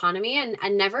bodily autonomy,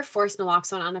 and never force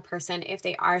naloxone on a person if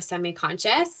they are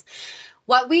semi-conscious.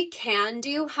 What we can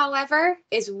do, however,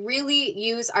 is really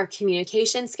use our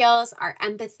communication skills, our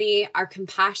empathy, our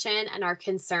compassion, and our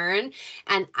concern,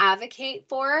 and advocate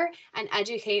for and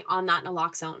educate on that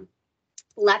naloxone.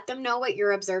 Let them know what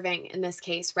you're observing in this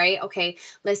case, right? Okay,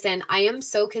 listen, I am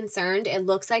so concerned. It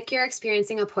looks like you're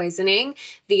experiencing a poisoning.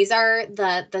 These are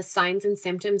the signs and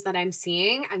symptoms that I'm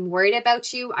seeing. I'm worried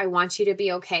about you. I want you to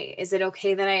be okay. Is it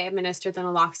okay that I administer the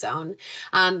naloxone?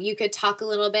 You could talk a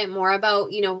little bit more about,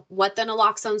 what the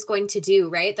naloxone is going to do,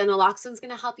 right? The naloxone is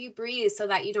going to help you breathe so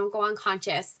that you don't go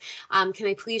unconscious. Can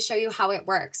I please show you how it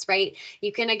works, right?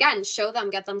 You can, again, show them,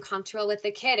 get them comfortable with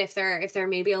the kid if they're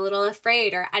maybe a little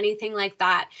afraid or anything like that.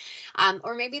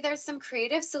 Or maybe there's some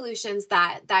creative solutions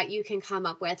that you can come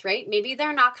up with, right? Maybe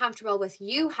they're not comfortable with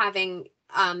you having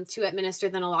to administer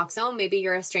the naloxone. Maybe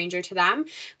you're a stranger to them,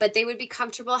 but they would be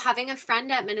comfortable having a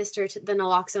friend administer the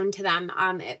naloxone to them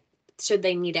should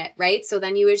they need it, right? So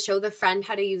then you would show the friend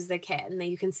how to use the kit, and then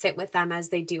you can sit with them as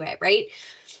they do it, right?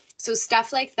 So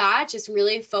stuff like that, just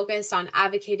really focused on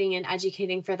advocating and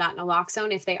educating for that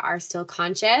naloxone if they are still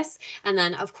conscious. And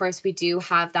then, of course, we do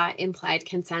have that implied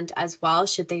consent as well,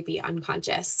 should they be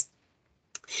unconscious.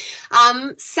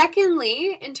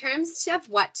 Secondly, in terms of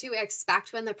what to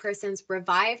expect when the person's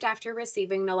revived after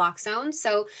receiving naloxone,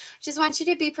 so just want you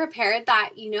to be prepared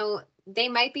that, They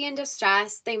might be in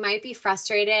distress, they might be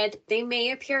frustrated, they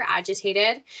may appear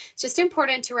agitated. It's just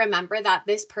important to remember that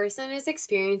this person is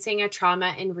experiencing a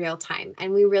trauma in real time,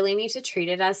 and we really need to treat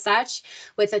it as such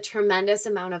with a tremendous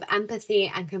amount of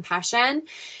empathy and compassion.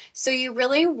 So you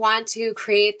really want to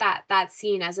create that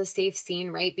scene as a safe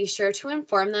scene, right? Be sure to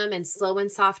inform them in slow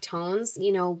and soft tones,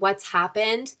 what's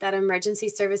happened, that emergency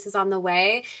service is on the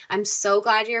way. I'm so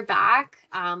glad you're back.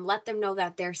 Let them know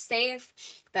that they're safe,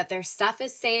 that their stuff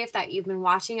is safe, that you've been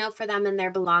watching out for them and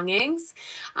their belongings.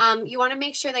 You want to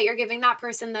make sure that you're giving that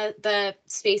person the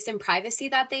space and privacy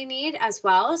that they need as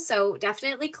well. So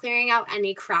definitely clearing out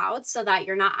any crowds so that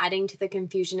you're not adding to the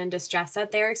confusion and distress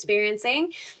that they're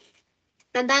experiencing.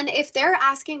 And then if they're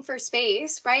asking for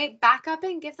space, right, back up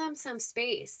and give them some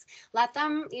space. Let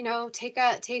them, take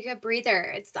a breather.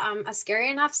 It's a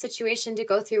scary enough situation to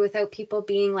go through without people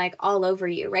being like all over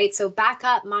you, right? So back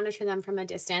up, monitor them from a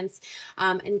distance,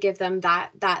 and give them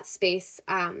that space,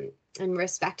 and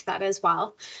respect that as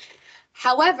well.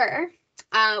 However,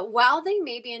 while they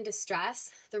may be in distress,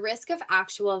 the risk of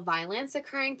actual violence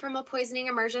occurring from a poisoning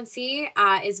emergency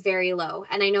is very low.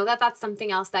 And I know that that's something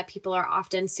else that people are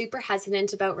often super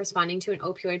hesitant about responding to an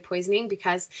opioid poisoning,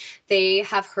 because they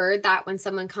have heard that when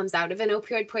someone comes out of an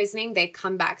opioid poisoning, they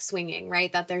come back swinging,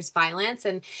 right? That there's violence,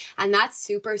 and that's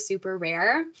super, super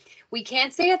rare. We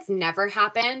can't say it's never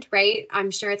happened, right?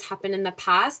 I'm sure it's happened in the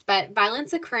past, but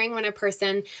violence occurring when a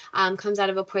person comes out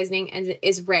of a poisoning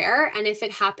is rare. And if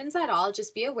it happens at all,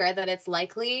 just be aware that it's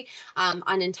likely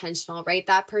unintentional, right?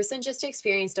 That person just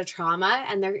experienced a trauma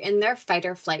and they're in their fight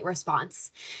or flight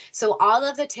response. So all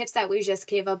of the tips that we just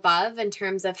gave above in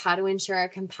terms of how to ensure a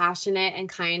compassionate and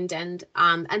kind and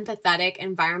empathetic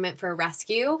environment for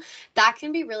rescue, that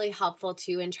can be really helpful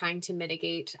too in trying to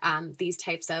mitigate these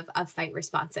types of fight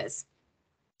responses.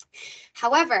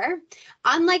 However,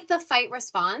 unlike the fight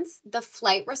response, the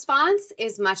flight response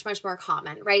is much, much more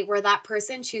common, right? Where that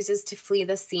person chooses to flee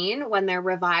the scene when they're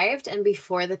revived and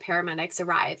before the paramedics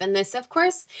arrive. And this, of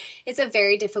course, is a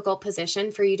very difficult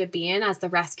position for you to be in as the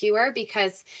rescuer,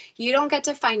 because you don't get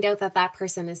to find out that that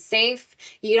person is safe.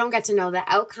 You don't get to know the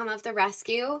outcome of the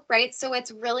rescue, right? So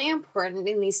it's really important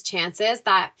in these chances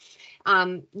that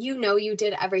you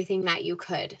did everything that you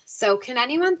could. So can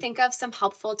anyone think of some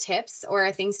helpful tips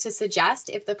or things to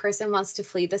suggest if the person wants to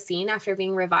flee the scene after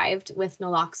being revived with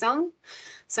naloxone?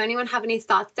 So anyone have any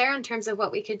thoughts there in terms of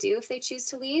what we could do if they choose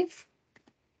to leave?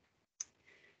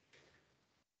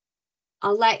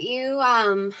 I'll let you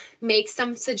make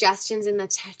some suggestions in the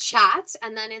chat,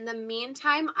 and then in the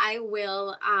meantime, I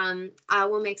will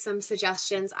make some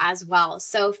suggestions as well.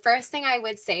 So first thing I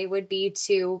would say would be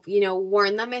to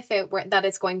warn them if that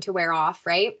it's going to wear off,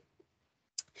 right?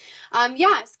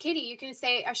 Yes, Katie, you can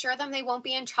say, assure them they won't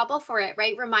be in trouble for it,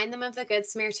 right? Remind them of the Good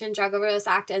Samaritan Drug Overdose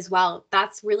Act as well.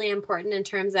 That's really important in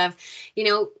terms of,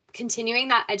 continuing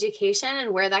that education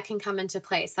and where that can come into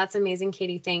place. That's amazing,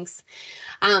 Katie, thanks.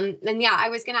 And yeah, I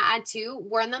was going to add too,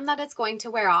 warn them that it's going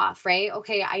to wear off, right?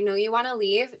 Okay, I know you want to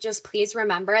leave. Just please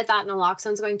remember that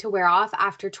naloxone is going to wear off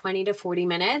after 20 to 40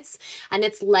 minutes. And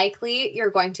it's likely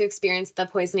you're going to experience the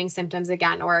poisoning symptoms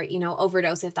again, or,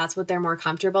 overdose if that's what they're more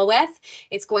comfortable with.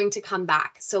 It's going to come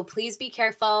back. So please be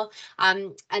careful.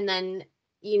 And then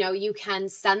you can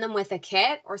send them with a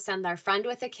kit or send their friend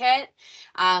with a kit.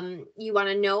 You want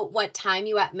to note what time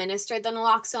you administered the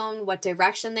naloxone, what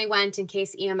direction they went in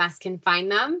case EMS can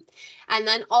find them. And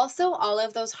then also all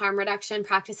of those harm reduction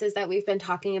practices that we've been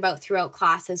talking about throughout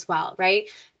class as well, right?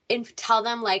 And tell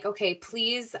them like, okay,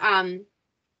 please,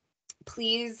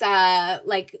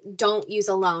 don't use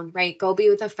alone, right? Go be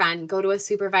with a friend, go to a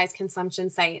supervised consumption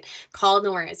site, call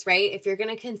NORS, right? If you're going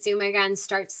to consume again,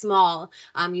 start small.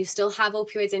 You still have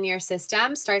opioids in your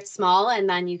system, start small, and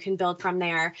then you can build from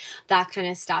there, that kind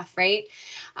of stuff, right?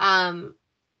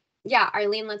 Yeah,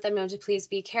 Arlene, let them know to please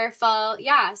be careful.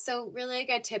 Yeah, so really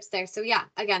good tips there. So yeah,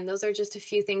 again, those are just a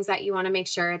few things that you want to make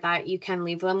sure that you can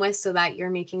leave them with, so that you're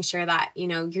making sure that,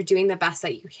 you're doing the best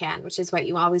that you can, which is what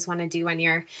you always want to do when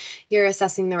you're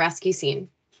assessing the rescue scene.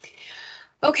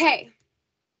 Okay,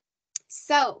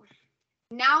 so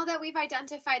now that we've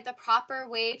identified the proper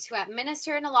way to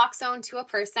administer naloxone to a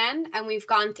person, and we've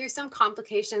gone through some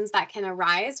complications that can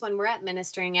arise when we're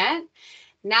administering it,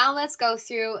 Now let's go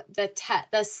through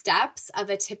the steps of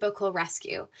a typical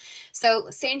rescue. So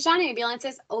St. John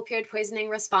Ambulance's opioid poisoning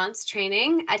response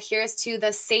training adheres to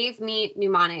the Save Me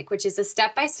mnemonic, which is a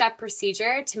step-by-step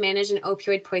procedure to manage an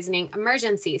opioid poisoning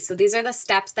emergency. So these are the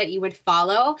steps that you would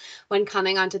follow when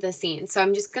coming onto the scene. So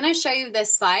I'm just going to show you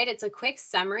this slide. It's a quick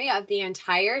summary of the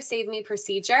entire Save Me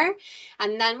procedure.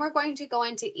 And then we're going to go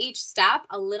into each step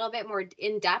a little bit more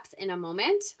in depth in a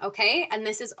moment. Okay. And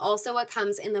this is also what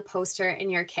comes in the poster in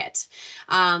your kit.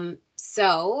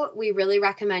 So we really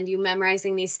recommend you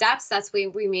memorizing these steps. That's why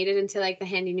we made it into like the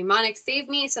handy mnemonic Save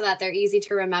Me so that they're easy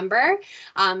to remember,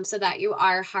 so that you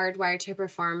are hardwired to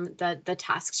perform the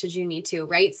task should you need to,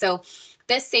 right? So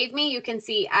this Save Me, you can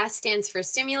see S stands for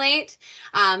stimulate.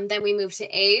 Then we move to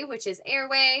A, which is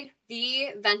airway.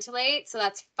 V, ventilate. So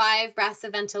that's 5 breaths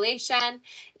of ventilation.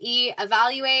 E,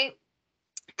 evaluate.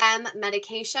 M,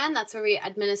 medication. That's where we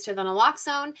administer the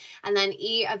naloxone. And then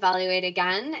E, evaluate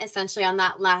again. Essentially on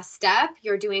that last step,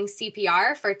 you're doing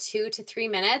CPR for 2 to 3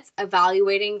 minutes,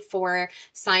 evaluating for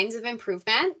signs of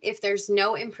improvement. If there's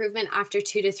no improvement after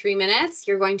 2 to 3 minutes,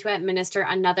 you're going to administer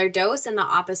another dose in the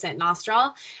opposite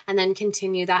nostril and then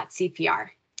continue that CPR.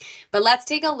 But let's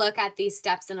take a look at these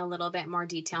steps in a little bit more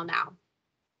detail now.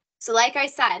 So like I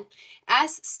said,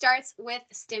 S starts with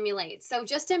stimulate. So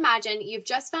just imagine you've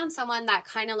just found someone that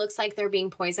kind of looks like they're being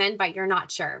poisoned, but you're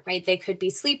not sure, right? They could be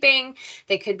sleeping.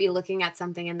 They could be looking at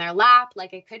something in their lap,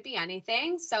 like it could be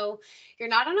anything. So you're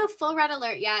not on a full red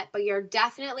alert yet, but you're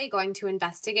definitely going to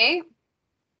investigate.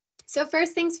 So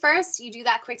first things first, you do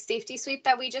that quick safety sweep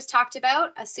that we just talked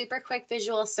about, a super quick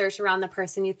visual search around the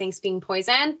person you think's being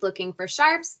poisoned, looking for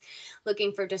sharps,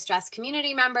 looking for distressed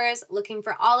community members, looking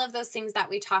for all of those things that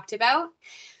we talked about.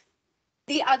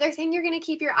 The other thing you're going to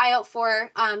keep your eye out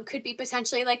for could be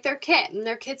potentially like their kit, and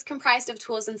their kit's comprised of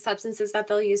tools and substances that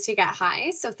they'll use to get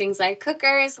high. So things like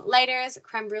cookers, lighters,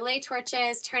 creme brulee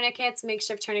torches, tourniquets,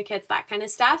 makeshift tourniquets, that kind of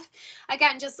stuff.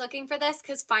 Again, just looking for this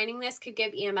because finding this could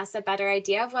give EMS a better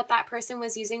idea of what that person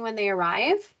was using when they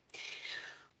arrive.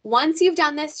 Once you've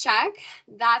done this check,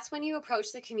 that's when you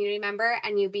approach the community member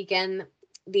and you begin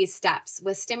these steps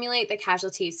with stimulate the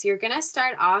casualty. So you're going to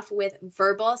start off with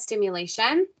verbal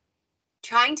stimulation,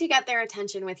 trying to get their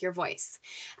attention with your voice.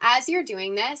 As you're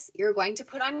doing this, you're going to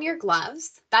put on your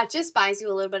gloves. That just buys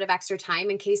you a little bit of extra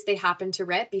time in case they happen to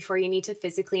rip before you need to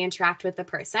physically interact with the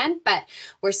person. But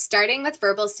we're starting with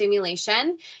verbal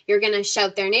stimulation. You're going to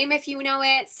shout their name if you know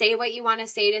it, say what you want to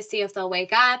say to see if they'll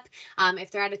wake up. If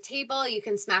they're at a table, you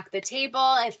can smack the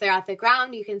table. If they're at the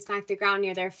ground, you can smack the ground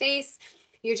near their face.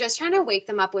 You're just trying to wake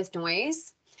them up with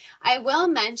noise. I will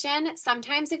mention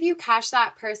sometimes if you catch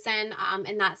that person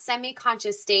in that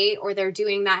semi-conscious state, or they're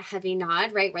doing that heavy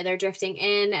nod, right, where they're drifting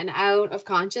in and out of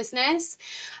consciousness,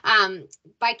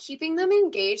 by keeping them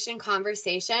engaged in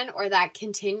conversation or that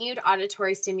continued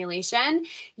auditory stimulation,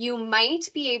 you might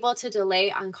be able to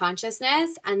delay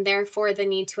unconsciousness and therefore the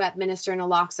need to administer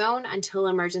naloxone until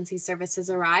emergency services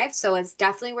arrive. So it's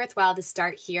definitely worthwhile to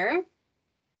start here.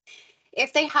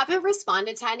 If they haven't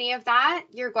responded to any of that,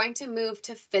 you're going to move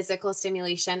to physical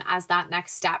stimulation as that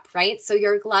next step, right? So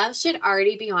your gloves should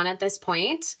already be on at this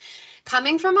point.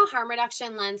 Coming from a harm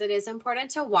reduction lens, it is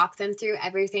important to walk them through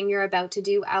everything you're about to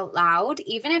do out loud,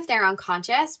 even if they're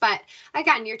unconscious. But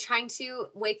again, you're trying to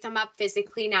wake them up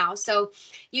physically now. So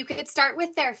you could start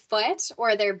with their foot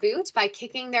or their boot by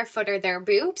kicking their foot or their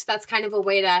boot. That's kind of a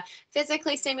way to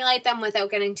physically stimulate them without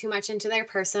getting too much into their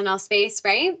personal space,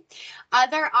 right?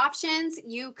 Other options,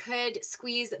 you could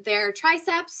squeeze their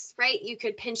triceps, right? You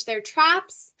could pinch their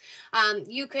traps.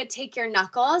 You could take your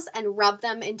knuckles and rub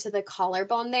them into the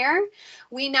collarbone there.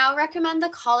 We now recommend the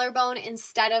collarbone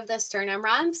instead of the sternum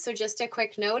rump. So just a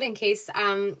quick note in case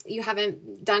you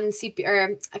haven't done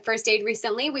CPR or first aid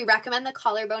recently, we recommend the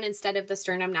collarbone instead of the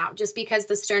sternum now, just because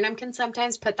the sternum can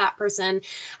sometimes put that person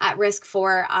at risk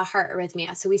for a heart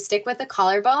arrhythmia. So we stick with the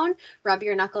collarbone, rub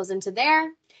your knuckles into there.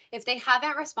 If they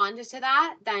haven't responded to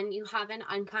that, then you have an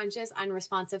unconscious,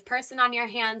 unresponsive person on your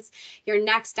hands. Your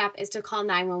next step is to call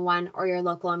 911 or your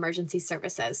local emergency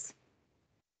services.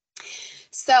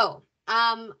 So,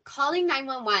 calling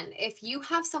 911, if you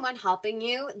have someone helping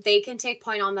you, they can take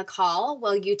point on the call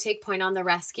while you take point on the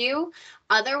rescue.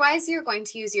 Otherwise, you're going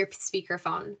to use your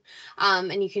speakerphone,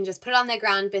 and you can just put it on the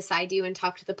ground beside you and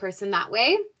talk to the person that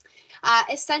way.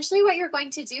 Essentially what you're going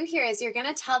to do here is you're going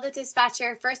to tell the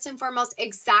dispatcher first and foremost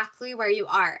exactly where you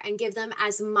are and give them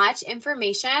as much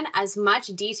information, as much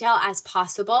detail as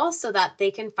possible so that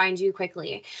they can find you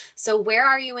quickly. So where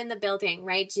are you in the building,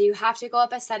 right? Do you have to go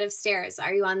up a set of stairs?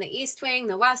 Are you on the east wing,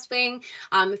 the west wing?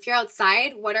 If you're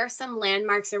outside, what are some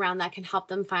landmarks around that can help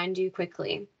them find you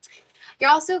quickly? You're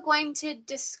also going to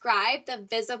describe the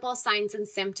visible signs and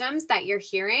symptoms that you're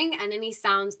hearing and any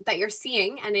sounds that you're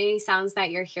seeing and any sounds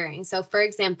that you're hearing. So for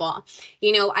example,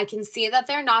 I can see that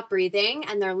they're not breathing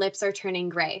and their lips are turning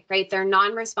gray, right? They're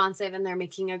non-responsive and they're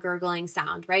making a gurgling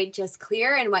sound, right? Just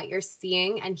clear in what you're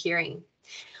seeing and hearing.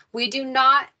 We do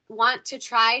not want to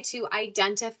try to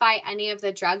identify any of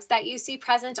the drugs that you see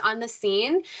present on the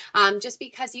scene, just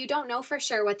because you don't know for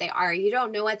sure what they are. You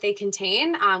don't know what they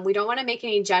contain. We don't want to make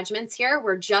any judgments here.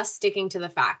 We're just sticking to the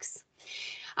facts.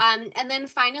 And then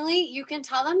finally, you can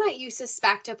tell them that you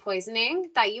suspect a poisoning,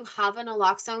 that you have a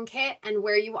naloxone kit, and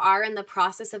where you are in the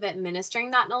process of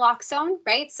administering that naloxone,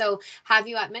 right? So have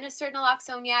you administered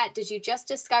naloxone yet? Did you just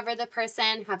discover the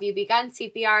person? Have you begun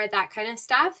CPR? That kind of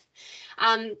stuff.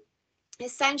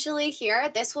 Essentially here,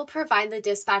 this will provide the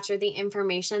dispatcher the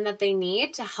information that they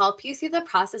need to help you through the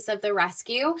process of the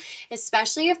rescue,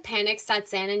 especially if panic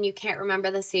sets in and you can't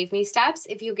remember the save me steps.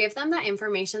 If you give them the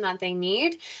information that they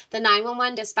need, the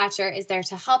 911 dispatcher is there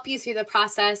to help you through the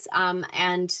process,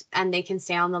 and they can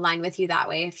stay on the line with you that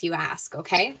way if you ask,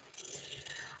 okay?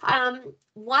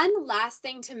 One last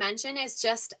thing to mention is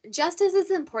just as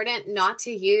it's important not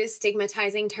to use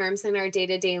stigmatizing terms in our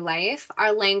day-to-day life,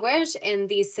 our language in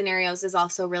these scenarios is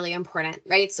also really important,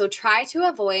 right? So try to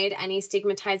avoid any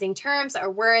stigmatizing terms or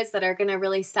words that are going to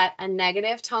really set a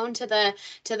negative tone to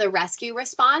the rescue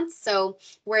response. So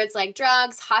words like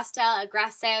drugs, hostile,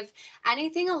 aggressive,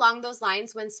 anything along those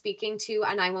lines when speaking to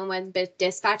a 911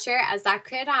 dispatcher, as that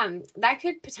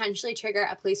could potentially trigger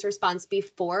a police response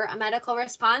before a medical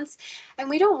response. And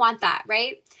we don't want that,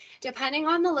 right? Depending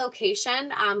on the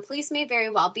location, police may very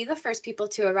well be the first people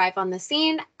to arrive on the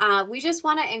scene. We just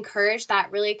want to encourage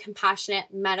that really compassionate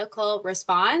medical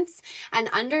response and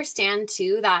understand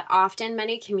too that often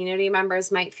many community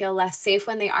members might feel less safe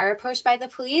when they are approached by the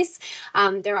police.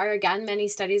 There are, again, many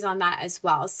studies on that as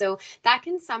well. So that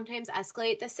can sometimes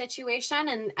escalate the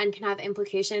situation and can have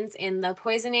implications in the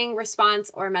poisoning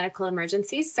response or medical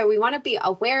emergencies. So we want to be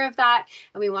aware of that,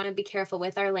 and we want to be careful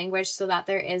with our language so that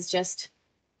there is just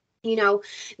no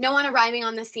one arriving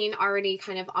on the scene already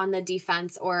kind of on the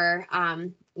defense or,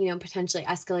 potentially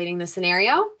escalating the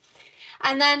scenario.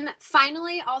 And then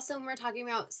finally, also when we're talking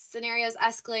about scenarios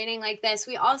escalating like this,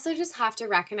 we also just have to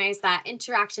recognize that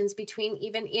interactions between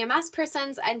even EMS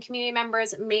persons and community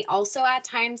members may also at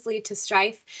times lead to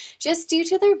strife, just due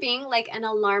to there being like an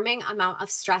alarming amount of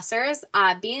stressors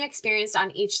being experienced on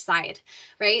each side,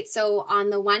 right? So on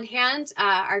the one hand,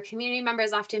 our community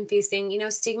members often facing,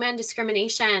 stigma and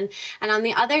discrimination. And on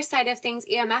the other side of things,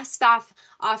 EMS staff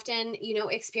often,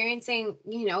 experiencing,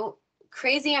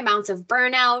 crazy amounts of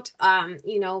burnout,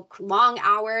 long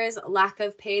hours, lack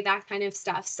of pay, that kind of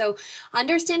stuff. So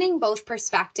understanding both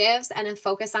perspectives and a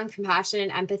focus on compassion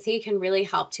and empathy can really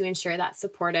help to ensure that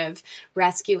supportive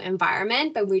rescue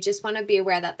environment. But we just want to be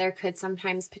aware that there could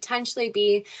sometimes potentially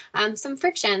be some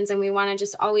frictions, and we want to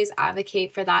just always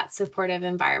advocate for that supportive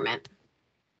environment.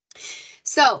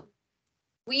 So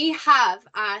we have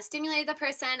stimulated the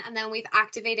person and then we've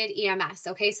activated EMS.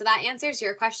 Okay, so that answers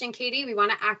your question, Katie. We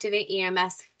want to activate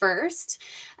EMS first,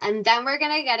 and then we're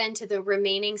going to get into the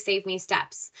remaining save me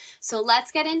steps. So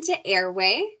let's get into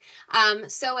airway.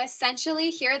 So essentially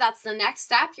here, that's the next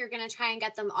step. You're going to try and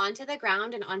get them onto the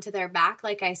ground and onto their back.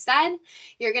 Like I said,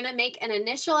 you're going to make an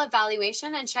initial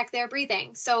evaluation and check their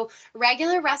breathing. So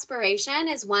regular respiration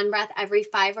is 1 breath every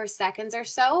 5 or seconds or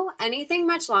so. Anything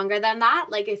much longer than that,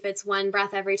 like if it's 1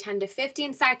 breath every 10 to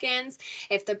 15 seconds,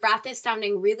 if the breath is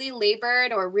sounding really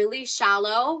labored or really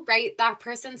shallow, right, that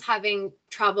person's having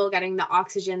trouble getting the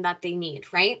oxygen that they need,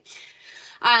 right?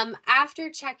 After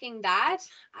checking that,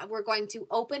 we're going to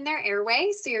open their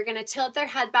airway. So you're going to tilt their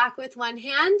head back with one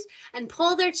hand and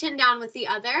pull their chin down with the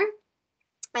other.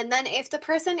 And then if the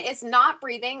person is not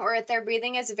breathing, or if their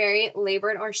breathing is very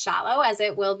labored or shallow, as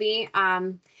it will be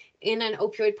in an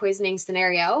opioid poisoning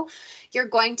scenario, you're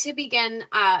going to begin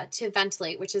to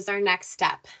ventilate, which is our next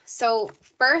step. So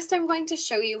first, I'm going to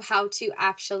show you how to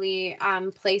actually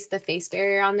place the face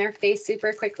barrier on their face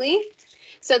super quickly.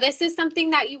 So this is something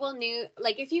that you will know,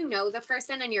 like if you know the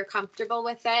person and you're comfortable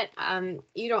with it,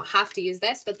 you don't have to use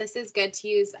this, but this is good to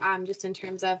use just in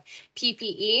terms of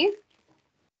PPE.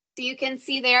 So you can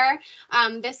see there,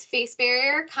 this face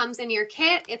barrier comes in your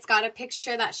kit. It's got a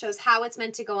picture that shows how it's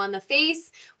meant to go on the face,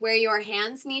 where your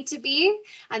hands need to be,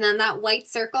 and then that white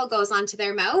circle goes onto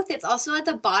their mouth. It's also at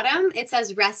the bottom, it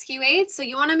says rescue aid. So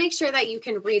you want to make sure that you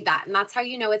can read that, and that's how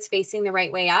you know it's facing the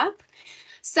right way up.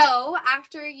 So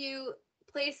after you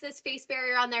place this face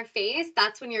barrier on their face,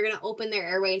 that's when you're going to open their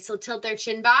airway. So tilt their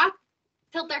chin back,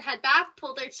 tilt their head back,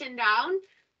 pull their chin down,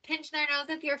 pinch their nose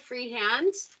with your free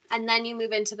hand, and then you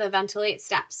move into the ventilate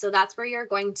step. So that's where you're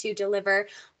going to deliver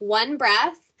one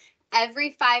breath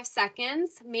every 5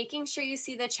 seconds, making sure you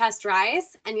see the chest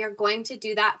rise, and you're going to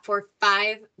do that for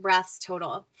 5 breaths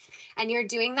total. And you're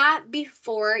doing that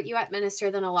before you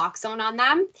administer the naloxone on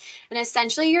them. And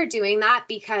essentially you're doing that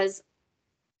because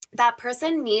that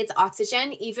person needs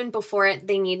oxygen even before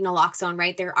they need naloxone,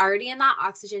 right? They're already in that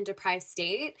oxygen deprived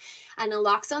state, and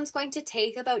naloxone is going to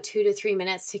take about 2 to 3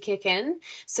 minutes to kick in.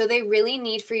 So they really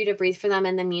need for you to breathe for them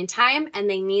in the meantime, and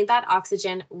they need that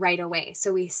oxygen right away.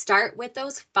 So we start with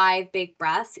those 5 big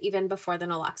breaths even before the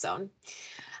naloxone.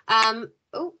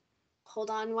 Oh, hold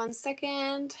on one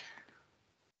second.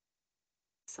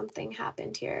 Something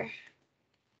happened here.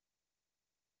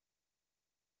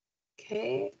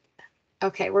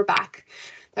 Okay, we're back.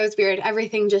 That was weird.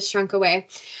 Everything just shrunk away.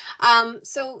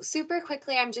 So super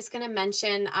quickly, I'm just going to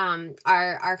mention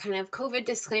our kind of COVID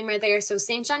disclaimer there. So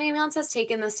St. John Ambulance has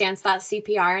taken the stance that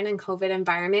CPR in a COVID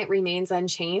environment remains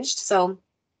unchanged. So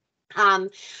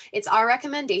it's our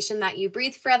recommendation that you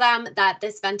breathe for them, that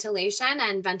this ventilation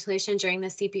and ventilation during the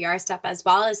CPR step as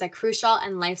well is a crucial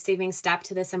and life-saving step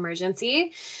to this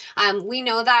emergency. We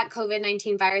know that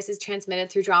COVID-19 virus is transmitted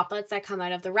through droplets that come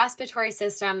out of the respiratory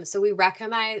system. So we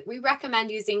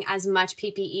recommend using as much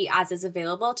PPE as is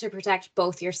available to protect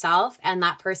both yourself and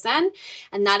that person.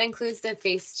 And that includes the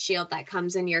face shield that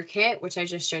comes in your kit, which I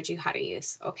just showed you how to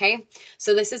use. Okay.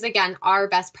 So this is, again, our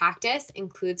best practice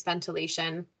includes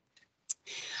ventilation.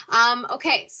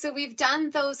 Okay, so we've done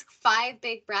those 5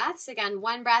 big breaths. Again,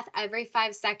 1 breath every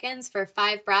 5 seconds for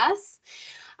 5 breaths.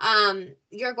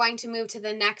 You're going to move to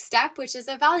the next step, which is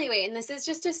evaluate. And this is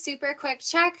just a super quick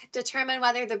check, determine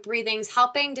whether the breathing's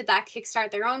helping. Did that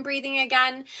kickstart their own breathing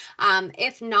again?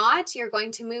 If not, you're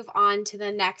going to move on to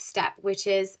the next step, which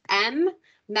is M,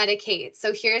 medicate.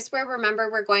 So here's where, remember,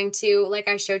 we're going to, like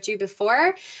I showed you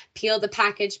before, peel the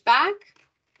package back,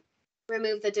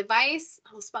 remove the device.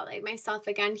 I'll spotlight myself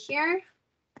again here.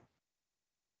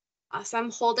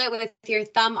 Awesome. Hold it with your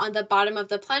thumb on the bottom of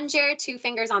the plunger, 2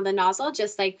 fingers on the nozzle,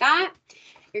 just like that.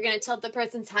 You're going to tilt the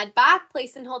person's head back,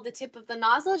 place and hold the tip of the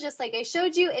nozzle, just like I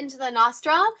showed you, into the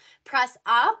nostril. Press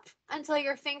up until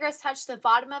your fingers touch the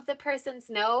bottom of the person's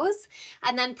nose,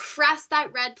 and then press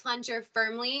that red plunger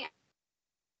firmly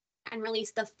and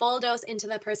release the full dose into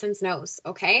the person's nose.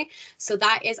 Okay, so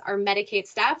that is our medicate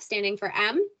step, standing for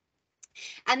M.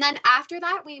 And then after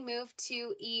that, we move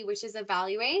to E, which is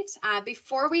evaluate.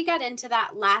 Before we get into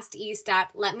that last E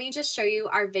step, let me just show you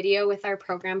our video with our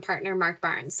program partner, Mark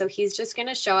Barnes. So he's just going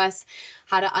to show us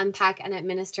how to unpack and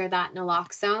administer that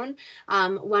naloxone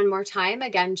one more time,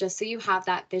 again, just so you have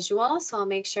that visual. So I'll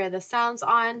make sure the sound's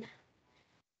on.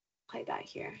 Play that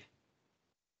here.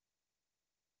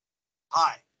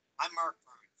 Hi, I'm Mark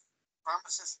Burns,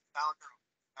 pharmacist and founder of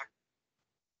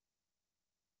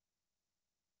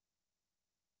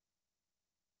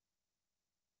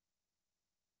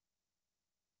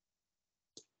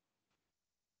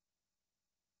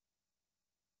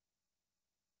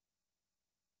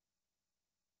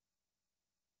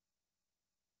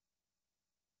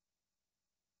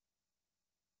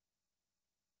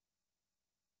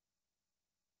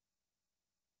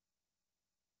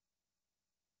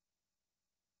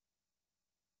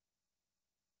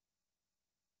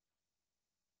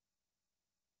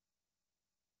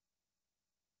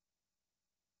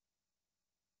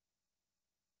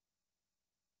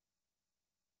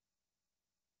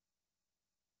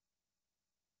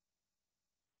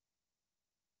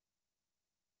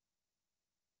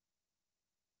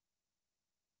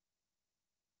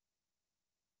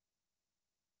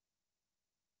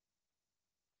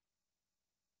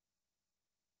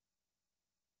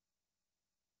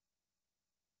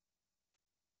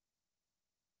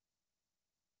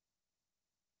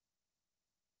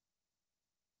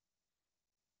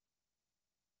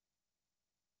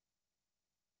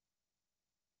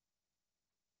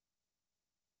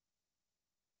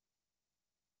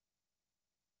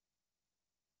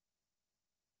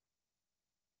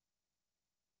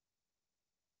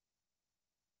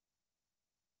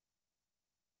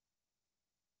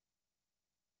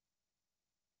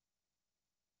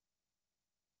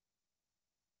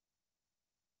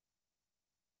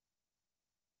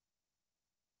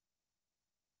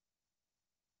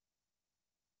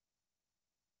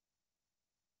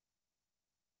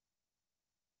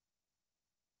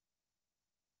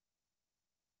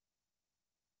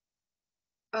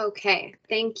Okay,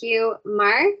 thank you,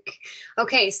 Mark.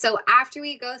 Okay, so after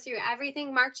we go through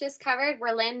everything Mark just covered,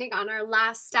 we're landing on our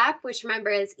last step, which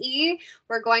remember is E.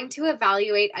 We're going to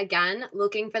evaluate again,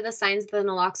 looking for the signs that the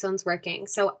naloxone's working.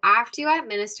 So after you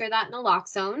administer that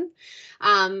naloxone,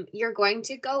 you're going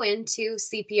to go into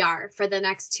CPR for the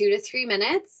next 2 to 3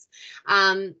 minutes.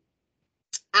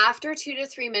 After 2 to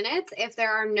 3 minutes, if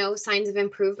there are no signs of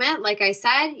improvement, like I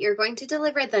said, you're going to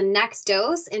deliver the next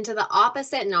dose into the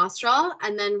opposite nostril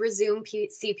and then resume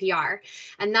CPR.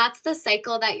 And that's the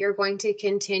cycle that you're going to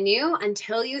continue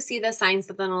until you see the signs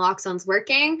that the naloxone's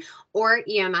working or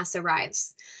EMS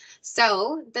arrives.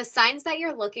 So the signs that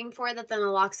you're looking for that the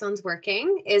naloxone's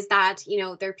working is that,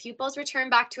 their pupils return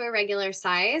back to a regular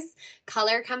size,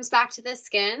 color comes back to the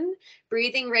skin,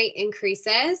 breathing rate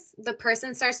increases, the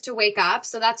person starts to wake up.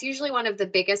 So that's usually one of the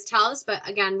biggest tells. But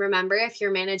again, remember, if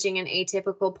you're managing an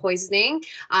atypical poisoning,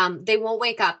 they won't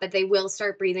wake up, but they will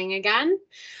start breathing again.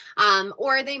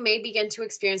 Or they may begin to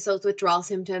experience those withdrawal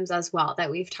symptoms as well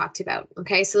that we've talked about.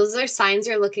 Okay, so those are signs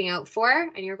you're looking out for,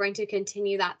 and you're going to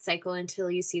continue that cycle until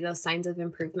you see those signs of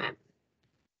improvement.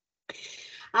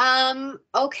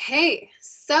 Okay,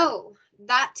 so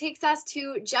that takes us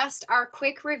to just our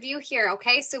quick review here.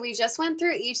 Okay, so we just went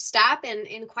through each step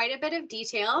in quite a bit of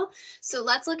detail. So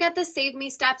let's look at the Save Me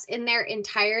steps in their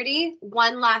entirety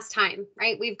one last time,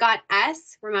 right? We've got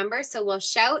S, remember, so we'll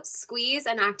shout, squeeze,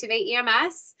 and activate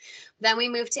EMS. Then we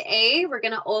move to A, we're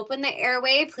going to open the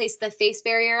airway, place the face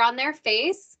barrier on their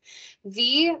face.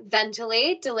 V,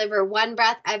 ventilate, deliver 1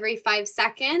 breath every 5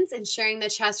 seconds, ensuring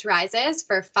the chest rises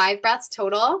for 5 breaths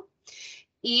total.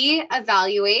 E,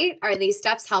 evaluate, are these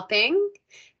steps helping?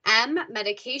 M,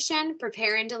 medication,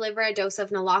 prepare and deliver a dose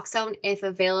of naloxone if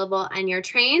available and you're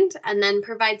trained, and then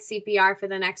provide CPR for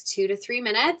the next 2 to 3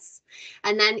 minutes.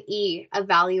 And then E,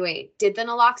 evaluate. Did the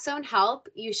naloxone help?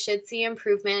 You should see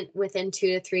improvement within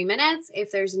 2 to 3 minutes.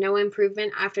 If there's no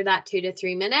improvement after that 2 to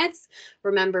 3 minutes,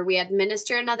 remember we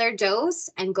administer another dose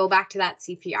and go back to that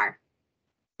CPR.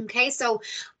 Okay, so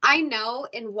I know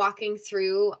in walking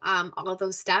through all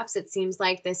those steps, it seems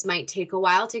like this might take a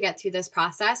while to get through this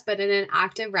process, but in an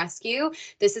active rescue,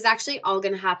 this is actually all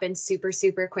going to happen super,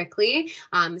 super quickly.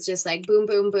 It's just like boom,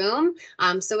 boom, boom.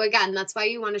 So again, that's why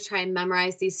you want to try and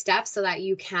memorize these steps so that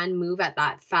you can move at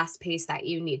that fast pace that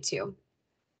you need to.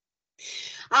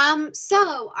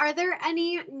 So are there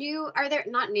any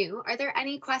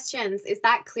questions? Is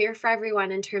that clear for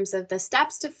everyone in terms of the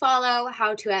steps to follow,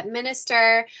 how to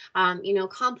administer,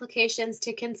 complications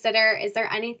to consider? Is there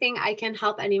anything I can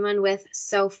help anyone with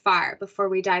so far before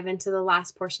we dive into the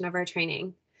last portion of our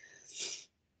training?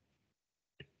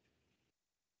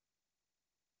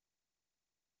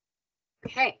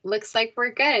 Okay, looks like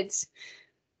we're good.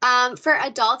 For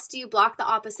adults, do you block the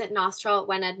opposite nostril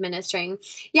when administering?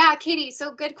 Yeah, Katie,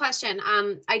 so good question.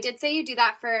 I did say you do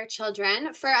that for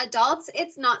children. For adults,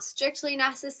 it's not strictly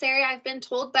necessary, I've been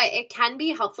told, but it can be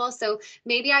helpful. So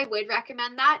maybe I would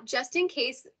recommend that just in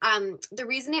case. The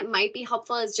reason it might be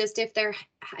helpful is just if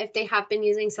they have been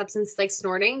using substances like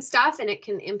snorting stuff, and it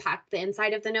can impact the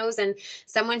inside of the nose. And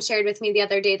someone shared with me the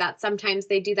other day that sometimes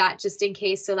they do that just in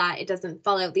case so that it doesn't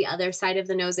fall out the other side of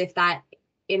the nose if that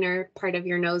inner part of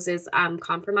your nose is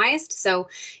compromised. So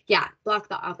yeah, block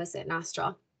the opposite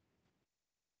nostril.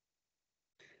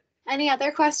 Any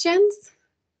other questions?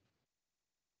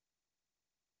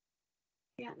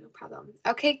 Yeah, no problem.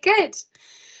 Okay, good.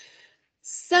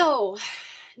 So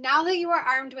now that you are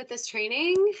armed with this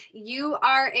training, you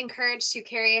are encouraged to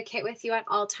carry a kit with you at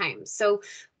all times. So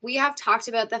we have talked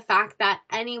about the fact that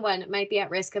anyone might be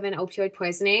at risk of an opioid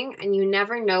poisoning, and you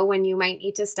never know when you might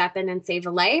need to step in and save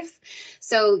a life.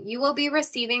 So you will be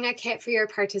receiving a kit for your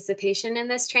participation in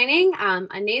this training,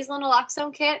 a nasal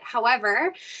naloxone kit.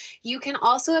 However, you can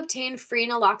also obtain free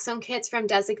naloxone kits from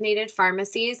designated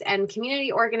pharmacies and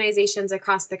community organizations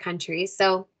across the country.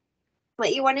 So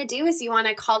what you want to do is you want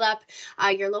to call up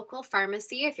your local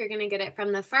pharmacy if you're going to get it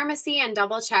from the pharmacy, and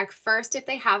double check first if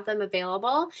they have them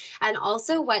available and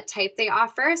also what type they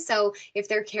offer. So if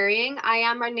they're carrying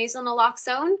IM or nasal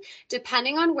naloxone,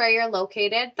 depending on where you're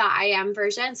located, the IM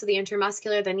version, so the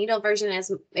intramuscular, the needle version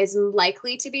is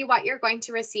likely to be what you're going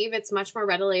to receive. It's much more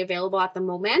readily available at the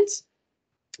moment.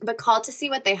 But call to see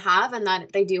what they have and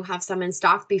that they do have some in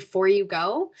stock before you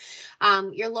go.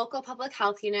 Your local public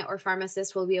health unit or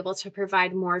pharmacist will be able to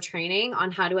provide more training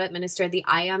on how to administer the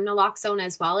IM naloxone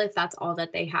as well, if that's all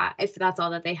that they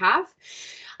have.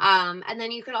 And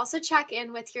then you could also check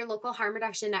in with your local harm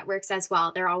reduction networks as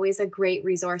well. They're always a great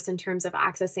resource in terms of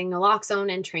accessing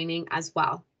naloxone and training as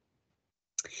well.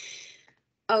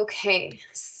 Okay,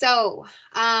 so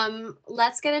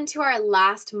let's get into our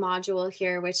last module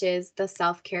here, which is the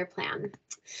self-care plan.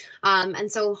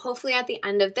 And so hopefully at the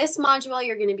end of this module,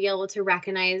 you're going to be able to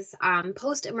recognize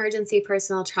post-emergency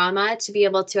personal trauma to be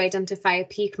able to identify a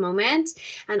peak moment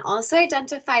and also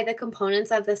identify the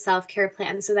components of the self-care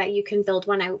plan so that you can build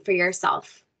one out for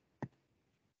yourself.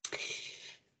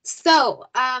 So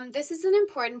this is an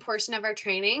important portion of our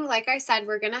training. Like I said,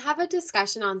 we're going to have a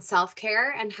discussion on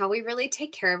self-care and how we really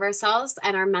take care of ourselves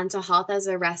and our mental health as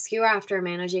a rescuer after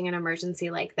managing an emergency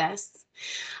like this.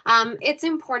 It's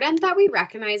important that we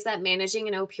recognize that managing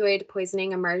an opioid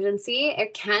poisoning emergency,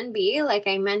 it can be, like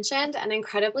I mentioned, an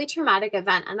incredibly traumatic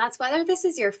event. And that's whether this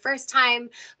is your first time,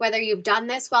 whether you've done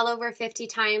this well over 50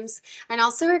 times, and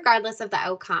also regardless of the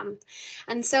outcome.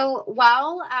 And so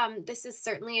while this is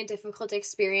certainly a difficult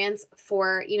experience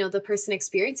for, the person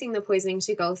experiencing the poisoning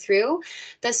to go through,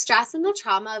 the stress and the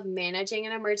trauma of managing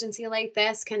an emergency like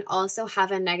this can also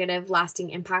have a negative lasting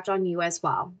impact on you as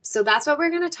well. So that's what we're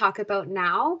going to talk about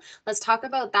now. Let's talk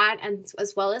about that, and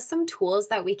as well as some tools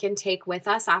that we can take with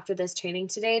us after this training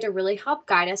today to really help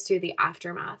guide us through the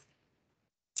aftermath.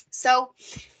 So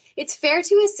it's fair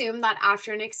to assume that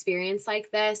after an experience like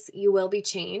this, you will be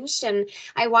changed. And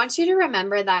I want you to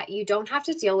remember that you don't have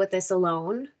to deal with this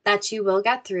alone, that you will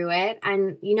get through it.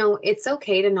 And, it's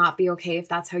okay to not be okay if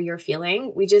that's how you're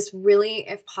feeling. We just really,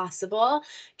 if possible,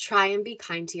 try and be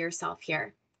kind to yourself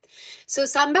here. So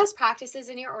some best practices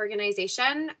in your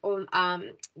organization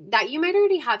that you might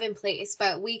already have in place,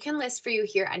 but we can list for you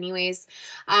here anyways.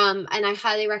 And I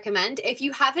highly recommend, if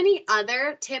you have any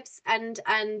other tips and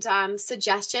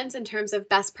suggestions in terms of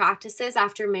best practices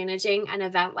after managing an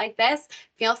event like this,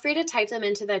 feel free to type them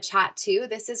into the chat too.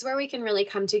 This is where we can really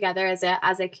come together as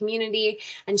a community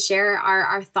and share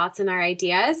our thoughts and our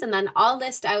ideas. And then I'll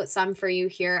list out some for you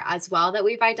here as well that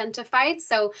we've identified.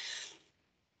 So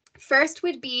first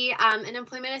would be an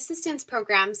employment assistance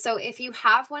program. So if you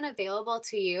have one available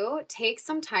to you, take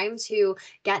some time to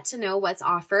get to know what's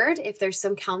offered. If there's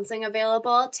some counseling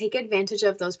available, take advantage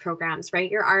of those programs, right?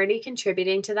 You're already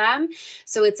contributing to them.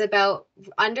 So it's about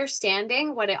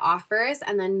understanding what it offers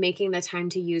and then making the time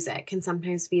to use it can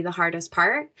sometimes be the hardest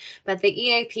part, but the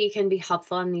EAP can be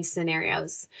helpful in these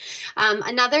scenarios.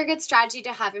 Another good strategy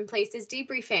to have in place is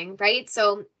debriefing, right?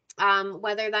 So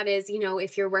whether that is,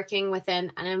 if you're working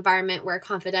within an environment where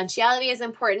confidentiality is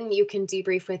important, you can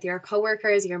debrief with your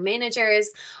coworkers, your managers,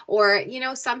 or,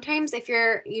 sometimes if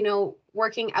you're,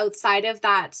 working outside of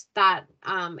that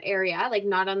area, like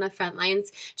not on the front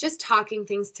lines, just talking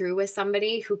things through with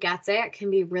somebody who gets it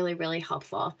can be really, really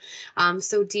helpful.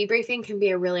 So debriefing can be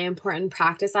a really important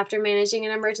practice after managing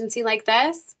an emergency like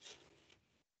this.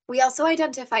 We also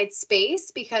identified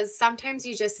space because sometimes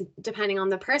you just, depending on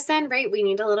the person, right, we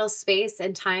need a little space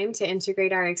and time to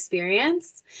integrate our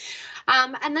experience.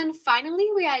 And then finally,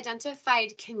 we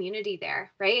identified community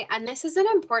there, right? And this is an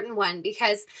important one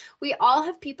because we all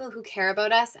have people who care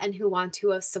about us and who want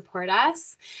to support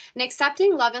us. And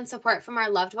accepting love and support from our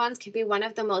loved ones can be one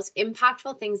of the most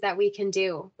impactful things that we can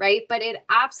do, right? But it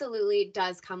absolutely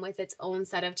does come with its own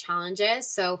set of challenges.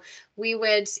 So we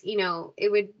would, it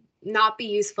would not be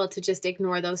useful to just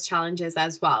ignore those challenges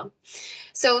as well.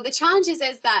 So the challenges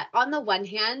is that on the one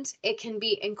hand, it can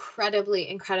be incredibly,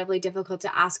 incredibly difficult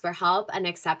to ask for help and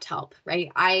accept help,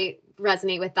 right? I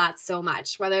resonate with that so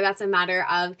much, whether that's a matter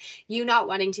of you not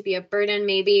wanting to be a burden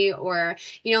maybe, or,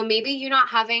 maybe you not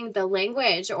having the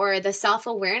language or the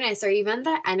self-awareness or even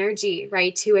the energy,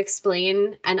 right, to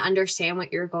explain and understand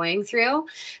what you're going through.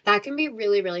 That can be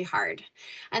really, really hard.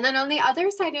 And then on the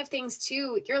other side of things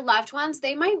too, your loved ones,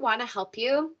 they might want to help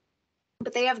you,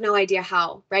 but they have no idea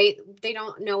how, right? They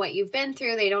don't know what you've been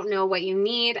through. They don't know what you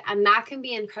need. And that can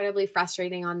be incredibly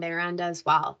frustrating on their end as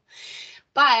well.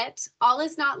 But all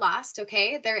is not lost,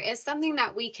 okay? There is something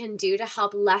that we can do to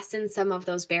help lessen some of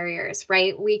those barriers,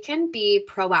 right? We can be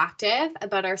proactive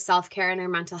about our self-care and our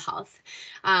mental health.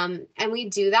 And we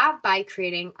do that by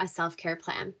creating a self-care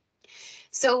plan.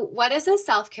 So what is a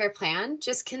self-care plan?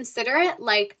 Just consider it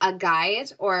like a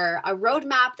guide or a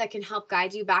roadmap that can help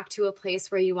guide you back to a place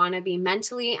where you want to be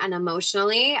mentally and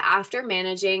emotionally after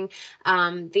managing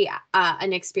an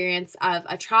experience of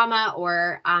a trauma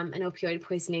or an opioid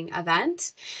poisoning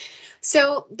event.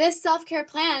 So this self-care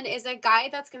plan is a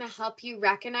guide that's going to help you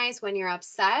recognize when you're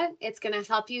upset. It's going to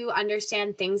help you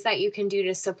understand things that you can do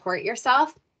to support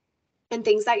yourself and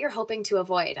things that you're hoping to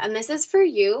avoid. And this is for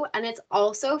you, and it's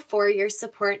also for your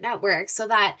support network so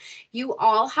that you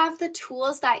all have the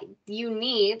tools that you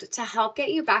need to help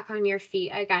get you back on your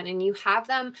feet again, and you have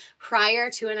them prior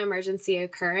to an emergency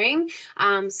occurring,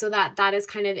 so that is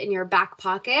kind of in your back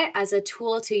pocket as a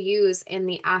tool to use in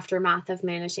the aftermath of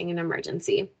managing an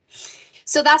emergency.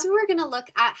 So that's what we're going to look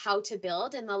at how to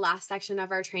build in the last section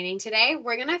of our training today.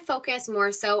 We're going to focus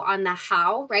more so on the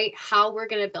how, right? How we're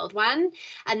going to build one.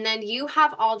 And then you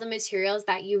have all the materials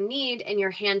that you need in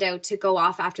your handout to go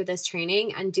off after this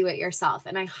training and do it yourself.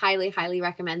 And I highly, highly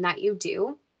recommend that you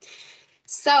do.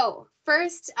 So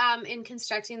first, in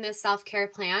constructing this self-care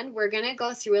plan, we're going to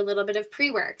go through a little bit of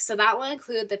pre-work. So that will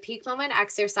include the peak moment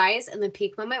exercise and the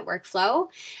peak moment workflow.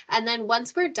 And then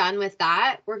once we're done with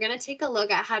that, we're going to take a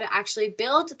look at how to actually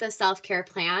build the self-care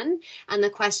plan and the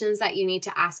questions that you need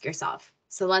to ask yourself.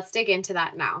 So let's dig into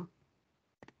that now.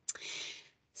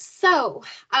 So,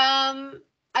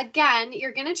 again,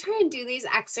 you're going to try and do these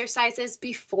exercises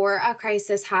before a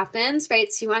crisis happens,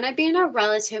 right? So you want to be in a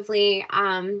relatively,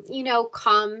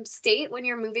 calm state when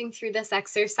you're moving through this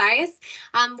exercise.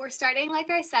 We're starting, like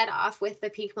I said, off with the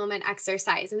peak moment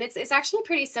exercise, and it's actually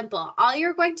pretty simple. All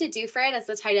you're going to do for it, as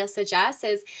the title suggests,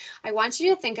 is I want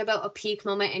you to think about a peak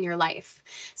moment in your life.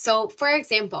 So, for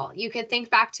example, you could think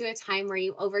back to a time where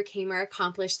you overcame or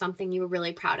accomplished something you were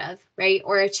really proud of, right?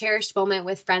 Or a cherished moment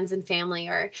with friends and family,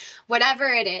 or whatever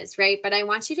it is, right? But I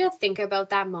want you to think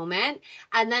about that moment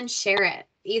and then share it,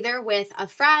 either with a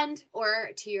friend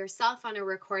or to yourself on a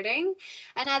recording.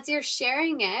 And as you're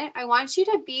sharing it, I want you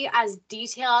to be as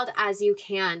detailed as you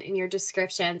can in your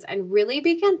descriptions and really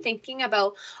begin thinking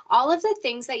about all of the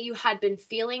things that you had been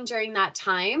feeling during that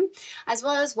time, as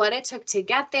well as what it took to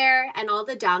get there and all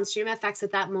the downstream effects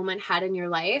that that moment had in your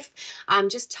life.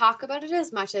 Just talk about it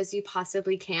as much as you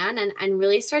possibly can and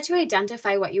really start to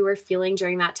identify what you were feeling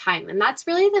during that time. And that's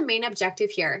really the main objective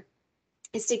here,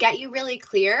 is to get you really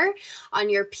clear on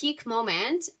your peak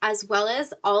moment, as well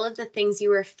as all of the things you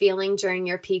were feeling during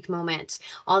your peak moment,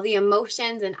 all the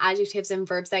emotions and adjectives and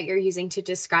verbs that you're using to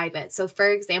describe it. So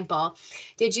for example,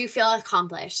 did you feel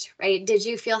accomplished, right? Did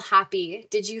you feel happy?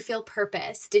 Did you feel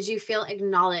purpose? Did you feel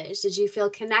acknowledged? Did you feel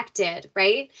connected,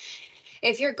 right?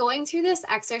 If you're going through this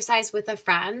exercise with a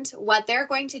friend, what they're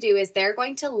going to do is they're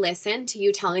going to listen to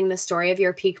you telling the story of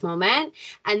your peak moment,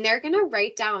 and they're going to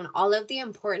write down all of the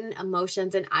important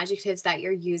emotions and adjectives that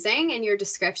you're using in your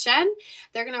description.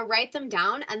 They're going to write them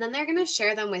down, and then they're going to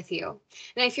share them with you.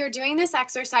 And if you're doing this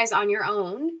exercise on your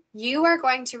own, you are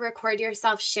going to record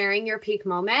yourself sharing your peak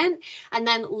moment and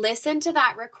then listen to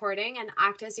that recording and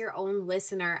act as your own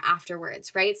listener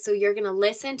afterwards, right? So you're going to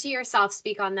listen to yourself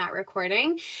speak on that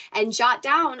recording and jot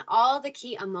down all the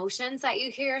key emotions that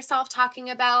you hear yourself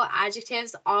talking about,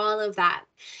 adjectives, all of that.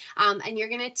 And you're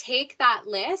going to take that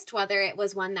list, whether it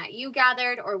was one that you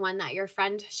gathered or one that your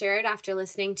friend shared after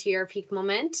listening to your peak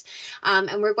moment.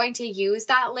 And we're going to use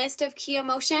that list of key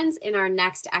emotions in our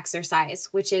next exercise,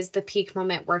 which is the peak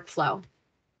moment workflow.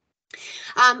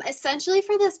 Essentially,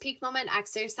 for this peak moment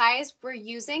exercise, we're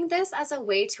using this as a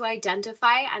way to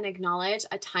identify and acknowledge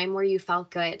a time where you felt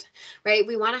good, right?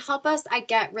 We want to help us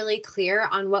get really clear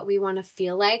on what we want to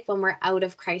feel like when we're out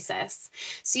of crisis.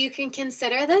 So you can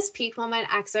consider this peak moment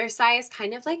exercise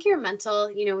kind of like your mental,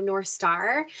 North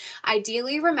Star.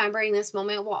 Ideally, remembering this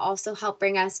moment will also help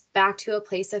bring us back to a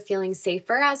place of feeling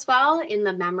safer as well in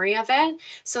the memory of it,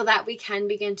 so that we can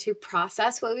begin to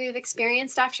process what we've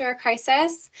experienced after a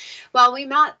crisis. While we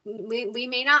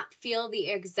may not feel the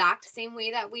exact same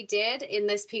way that we did in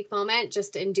this peak moment,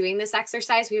 just in doing this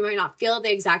exercise, we might not feel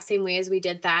the exact same way as we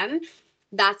did then.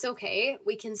 That's okay.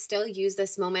 We can still use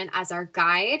this moment as our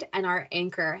guide and our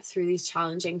anchor through these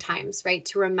challenging times, right?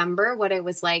 To remember what it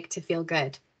was like to feel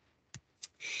good.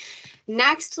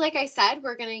 Next, like I said,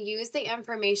 we're going to use the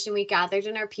information we gathered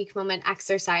in our peak moment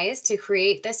exercise to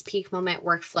create this peak moment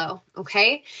workflow,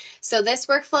 okay? So this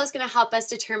workflow is going to help us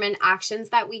determine actions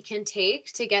that we can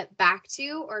take to get back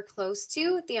to or close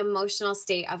to the emotional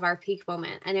state of our peak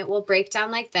moment, and it will break down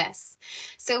like this.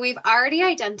 So we've already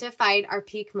identified our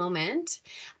peak moment.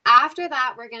 After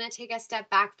that, we're going to take a step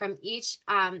back from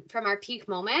our peak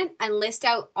moment and list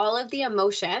out all of the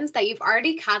emotions that you've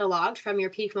already cataloged from your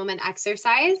peak moment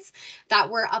exercise that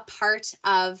were a part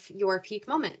of your peak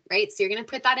moment, right? So you're going to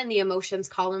put that in the emotions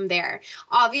column there.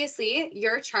 Obviously,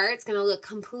 your chart's going to look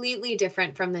completely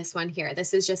different from this one here.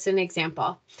 This is just an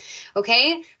example.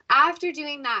 Okay. After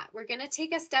doing that, we're going to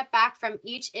take a step back from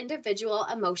each individual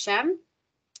emotion.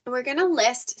 We're going to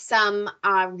list some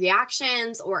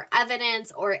reactions or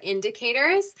evidence or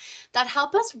indicators that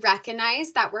help us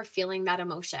recognize that we're feeling that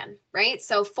emotion, right?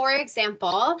 So for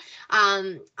example,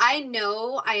 I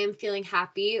know I am feeling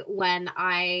happy when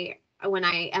I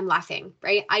am laughing,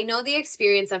 right? I know the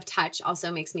experience of touch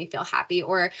also makes me feel happy,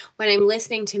 or when I'm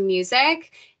listening to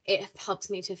music, it helps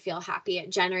me to feel happy.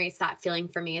 It generates that feeling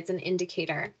for me. It's an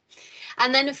indicator.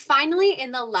 And then finally,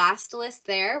 in the last list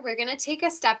there, we're going to take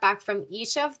a step back from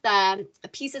each of the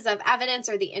pieces of evidence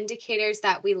or the indicators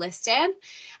that we listed.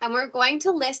 And we're going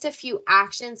to list a few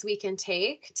actions we can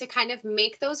take to kind of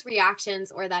make those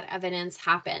reactions or that evidence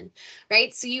happen,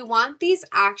 right? So you want these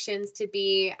actions to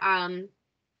be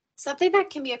something that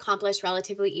can be accomplished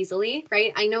relatively easily,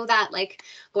 right? I know that like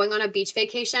going on a beach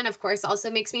vacation, of course,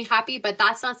 also makes me happy, but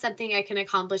that's not something I can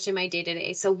accomplish in my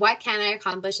day-to-day. So what can I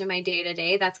accomplish in my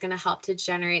day-to-day that's going to help to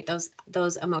generate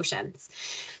those emotions?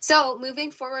 So moving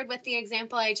forward with the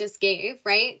example I just gave,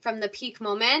 right? From the peak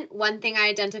moment, one thing I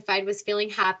identified was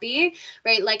feeling happy,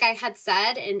 right? Like I had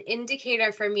said, an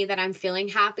indicator for me that I'm feeling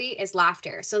happy is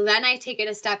laughter. So then I take it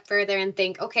a step further and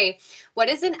think, okay, what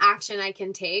is an action I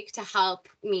can take to help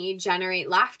me generate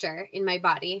laughter in my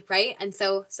body, right? And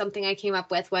so something I came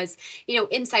up with was,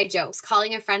 inside jokes,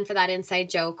 calling a friend for that inside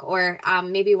joke, or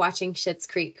maybe watching Schitt's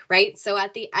Creek, right? So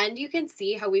at the end, you can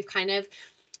see how we've kind of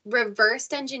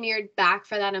reversed engineered back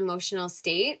for that emotional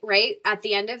state, right? At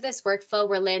the end of this workflow,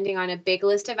 we're landing on a big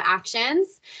list of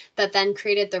actions that then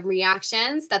created the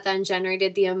reactions that then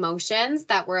generated the emotions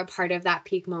that were a part of that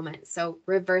peak moment. So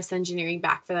reverse engineering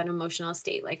back for that emotional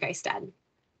state, like I said.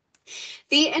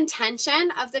 The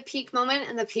intention of the peak moment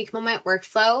and the peak moment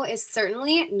workflow is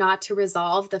certainly not to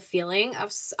resolve the feeling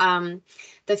of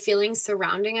the feelings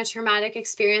surrounding a traumatic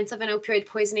experience of an opioid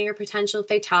poisoning or potential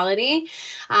fatality.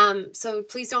 So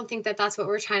please don't think that that's what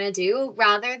we're trying to do.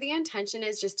 Rather, the intention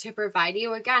is just to provide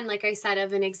you, again, like I said,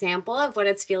 of an example of what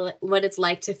it's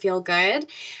like to feel good,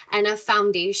 and a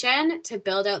foundation to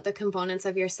build out the components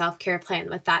of your self-care plan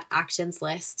with that actions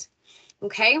list.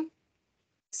 Okay.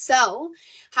 So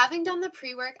having done the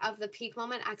pre-work of the peak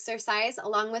moment exercise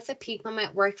along with the peak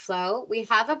moment workflow, we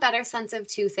have a better sense of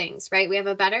two things, right? We have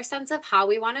a better sense of how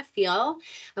we want to feel,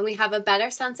 and we have a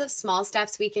better sense of small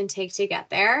steps we can take to get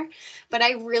there. But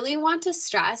I really want to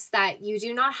stress that you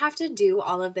do not have to do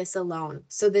all of this alone.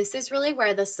 So this is really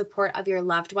where the support of your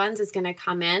loved ones is going to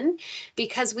come in,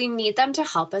 because we need them to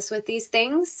help us with these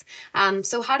things.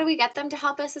 So how do we get them to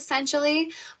help us?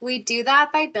 Essentially, we do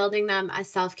that by building them a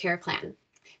self-care plan.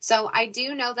 So I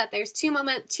do know that there's 2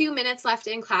 minutes left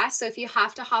in class. So if you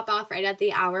have to hop off right at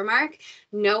the hour mark,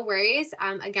 no worries.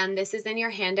 Again, this is in your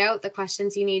handout, the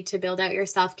questions you need to build out your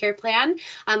self-care plan.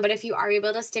 But if you are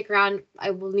able to stick around,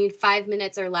 I will need 5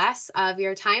 minutes or less of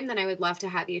your time, then I would love to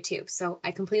have you too. So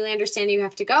I completely understand you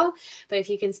have to go, but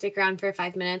if you can stick around for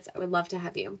 5 minutes, I would love to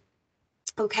have you.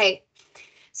 Okay.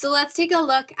 So let's take a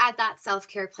look at that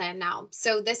self-care plan now.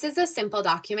 So this is a simple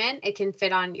document. It can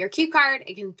fit on your cue card.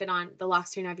 It can fit on the lock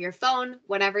screen of your phone,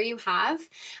 whatever you have.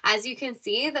 As you can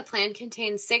see, the plan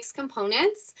contains 6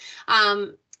 components,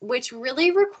 which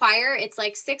really require, it's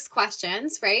like 6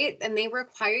 questions, right? And they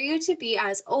require you to be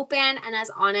as open and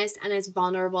as honest and as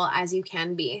vulnerable as you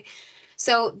can be.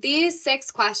 So these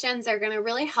 6 questions are going to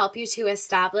really help you to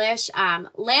establish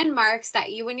landmarks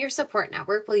that you and your support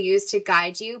network will use to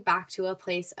guide you back to a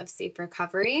place of safe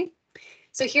recovery.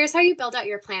 So here's how you build out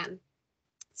your plan.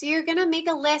 So you're going to make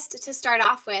a list to start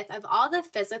off with of all the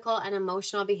physical and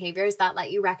emotional behaviors that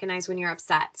let you recognize when you're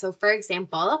upset. So for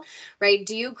example, right,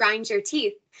 do you grind your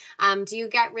teeth? Do you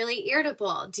get really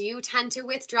irritable? Do you tend to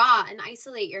withdraw and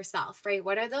isolate yourself, right?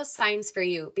 What are those signs for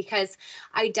you? Because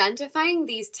identifying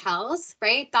these tells,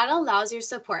 right, that allows your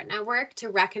support network to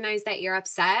recognize that you're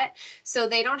upset. So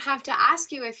they don't have to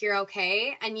ask you if you're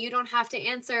okay, and you don't have to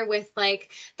answer with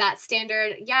like that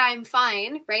standard, yeah, I'm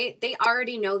fine, right? They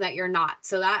already know that you're not.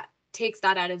 So that takes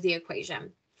that out of the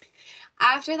equation.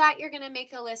 After that, you're going to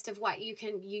make a list of what you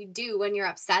do when you're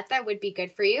upset that would be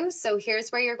good for you. So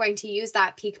here's where you're going to use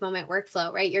that peak moment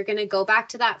workflow, right? You're going to go back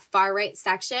to that far right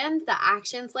section, the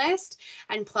actions list,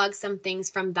 and plug some things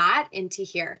from that into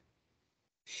here.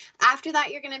 After that,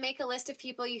 you're going to make a list of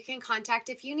people you can contact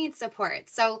if you need support.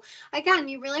 So again,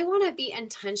 you really want to be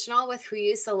intentional with who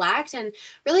you select and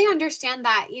really understand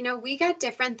that, we get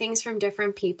different things from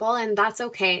different people, and that's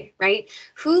okay, right?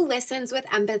 Who listens with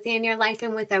empathy in your life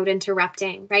and without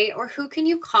interrupting, right? Or who can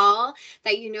you call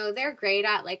that they're great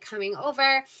at like coming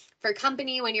over for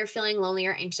company when you're feeling lonely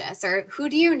or anxious? Or who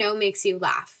do you know makes you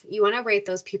laugh? You want to rate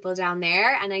those people down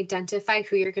there and identify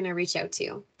who you're going to reach out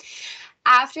to.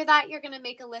 After that, you're going to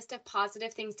make a list of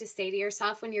positive things to say to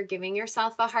yourself when you're giving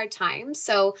yourself a hard time.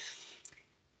 So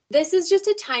this is just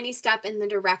a tiny step in the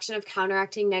direction of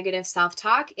counteracting negative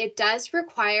self-talk. It does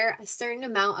require a certain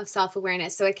amount of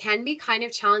self-awareness. So it can be kind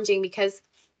of challenging because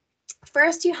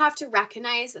first you have to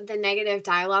recognize the negative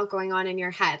dialogue going on in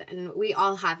your head, and we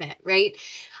all have it, right?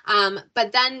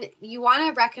 But then you want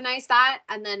to recognize that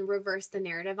and then reverse the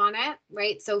narrative on it,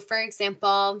 right? So for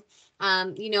example,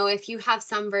 if you have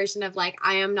some version of like,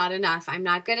 I am not enough, I'm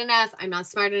not good enough, I'm not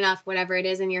smart enough, whatever it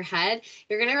is in your head,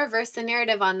 you're going to reverse the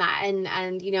narrative on that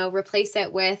and replace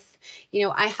it with,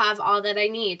 I have all that I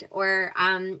need, or,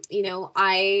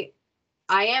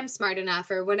 I am smart enough,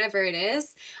 or whatever it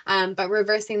is, but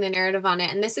reversing the narrative on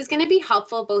it. And this is going to be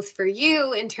helpful both for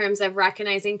you in terms of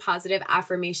recognizing positive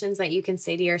affirmations that you can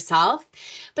say to yourself,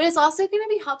 but it's also going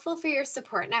to be helpful for your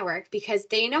support network because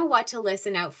they know what to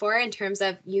listen out for in terms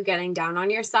of you getting down on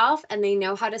yourself, and they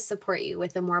know how to support you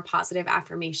with a more positive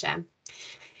affirmation.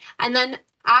 And then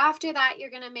after that, you're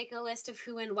going to make a list of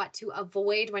who and what to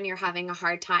avoid when you're having a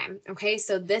hard time. Okay,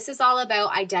 so this is all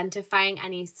about identifying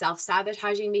any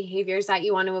self-sabotaging behaviors that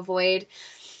you want to avoid,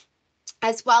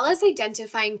 as well as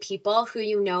identifying people who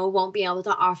won't be able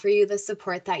to offer you the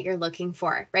support that you're looking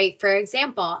for, right? For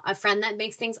example, a friend that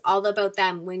makes things all about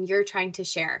them when you're trying to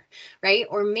share, right?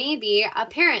 Or maybe a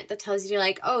parent that tells you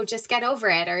like, oh, just get over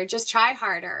it, or just try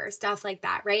harder, or stuff like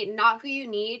that, right? Not who you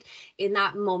need in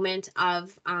that moment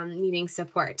of needing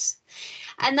support.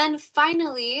 And then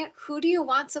finally, who do you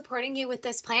want supporting you with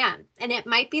this plan? And it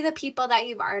might be the people that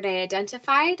you've already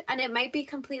identified, and it might be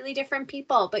completely different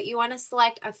people, but you want to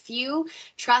select a few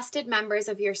trusted members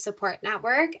of your support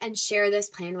network and share this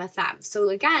plan with them. So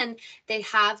again, they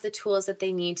have the tools that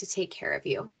they need to take care of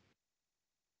you.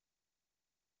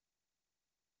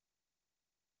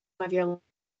 Of your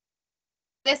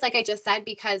this, like I just said,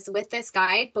 because with this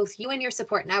guide, both you and your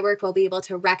support network will be able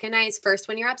to recognize first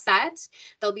when you're upset.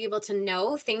 They'll be able to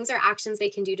know things or actions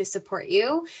they can do to support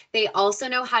you. They also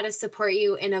know how to support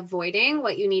you in avoiding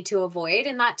what you need to avoid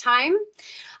in that time.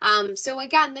 So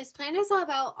again, this plan is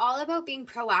all about being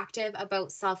proactive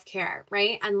about self-care,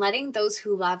 right? And letting those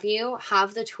who love you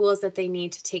have the tools that they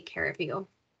need to take care of you.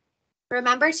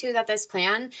 Remember too that this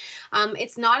plan,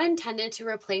 it's not intended to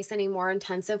replace any more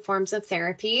intensive forms of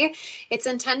therapy. It's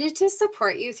intended to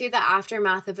support you through the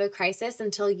aftermath of a crisis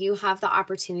until you have the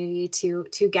opportunity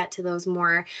to get to those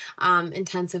more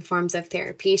intensive forms of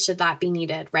therapy, should that be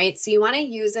needed, right? So you want to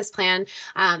use this plan,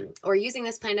 or using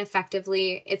this plan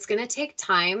effectively. It's going to take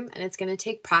time and it's going to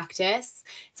take practice.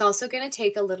 It's also going to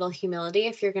take a little humility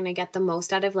if you're going to get the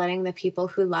most out of letting the people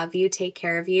who love you take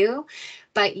care of you.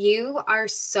 But you are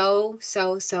so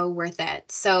worth it.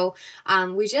 So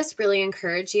we just really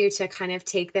encourage you to kind of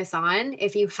take this on.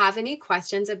 If you have any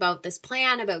questions about this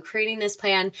plan, about creating this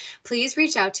plan, please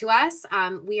reach out to us.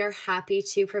 We are happy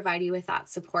to provide you with that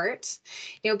support.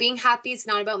 Being happy is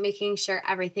not about making sure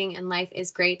everything in life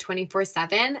is great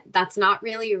 24/7. That's not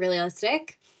really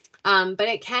realistic. But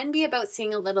it can be about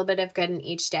seeing a little bit of good in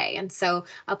each day. And so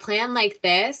a plan like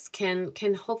this can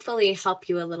hopefully help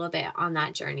you a little bit on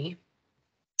that journey.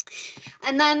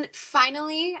 And then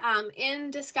finally, in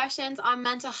discussions on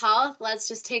mental health, let's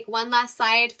just take one last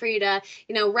slide for you to,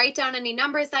 write down any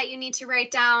numbers that you need to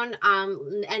write down,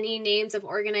 any names of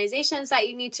organizations that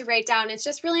you need to write down. It's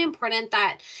just really important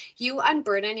that you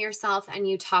unburden yourself and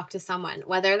you talk to someone,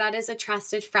 whether that is a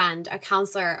trusted friend, a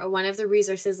counselor, or one of the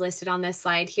resources listed on this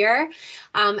slide here.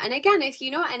 And again, if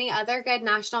you know any other good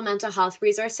national mental health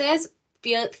resources,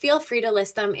 feel free to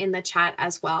list them in the chat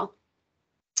as well.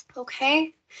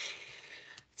 Okay.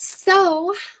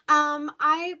 So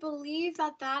I believe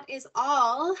that is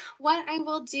all. What I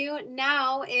will do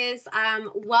now is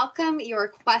welcome your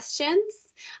questions.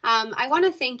 I want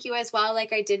to thank you as well,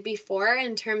 like I did before,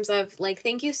 in terms of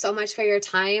thank you so much for your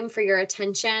time, for your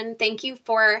attention. Thank you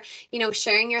for,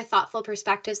 sharing your thoughtful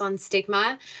perspectives on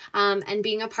stigma and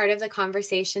being a part of the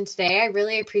conversation today. I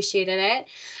really appreciated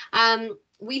it.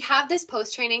 We have this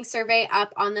post-training survey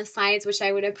up on the slides, which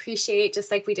I would appreciate,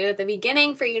 just like we did at the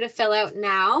beginning, for you to fill out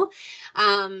now.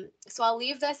 So I'll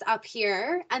leave this up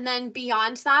here. And then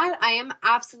beyond that, I am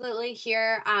absolutely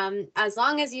here as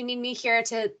long as you need me here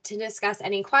to discuss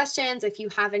any questions. If you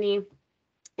have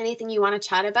anything you want to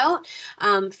chat about,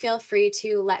 feel free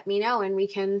to let me know and we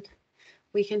can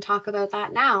talk about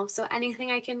that now. So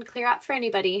anything I can clear up for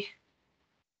anybody?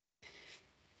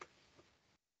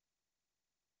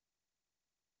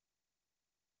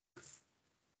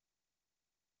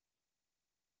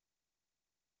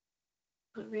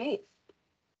 All right.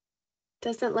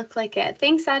 Doesn't look like it.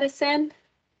 Thanks, Addison.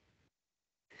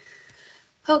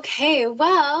 Okay,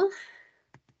 well,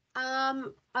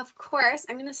 of course,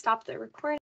 I'm going to stop the recording.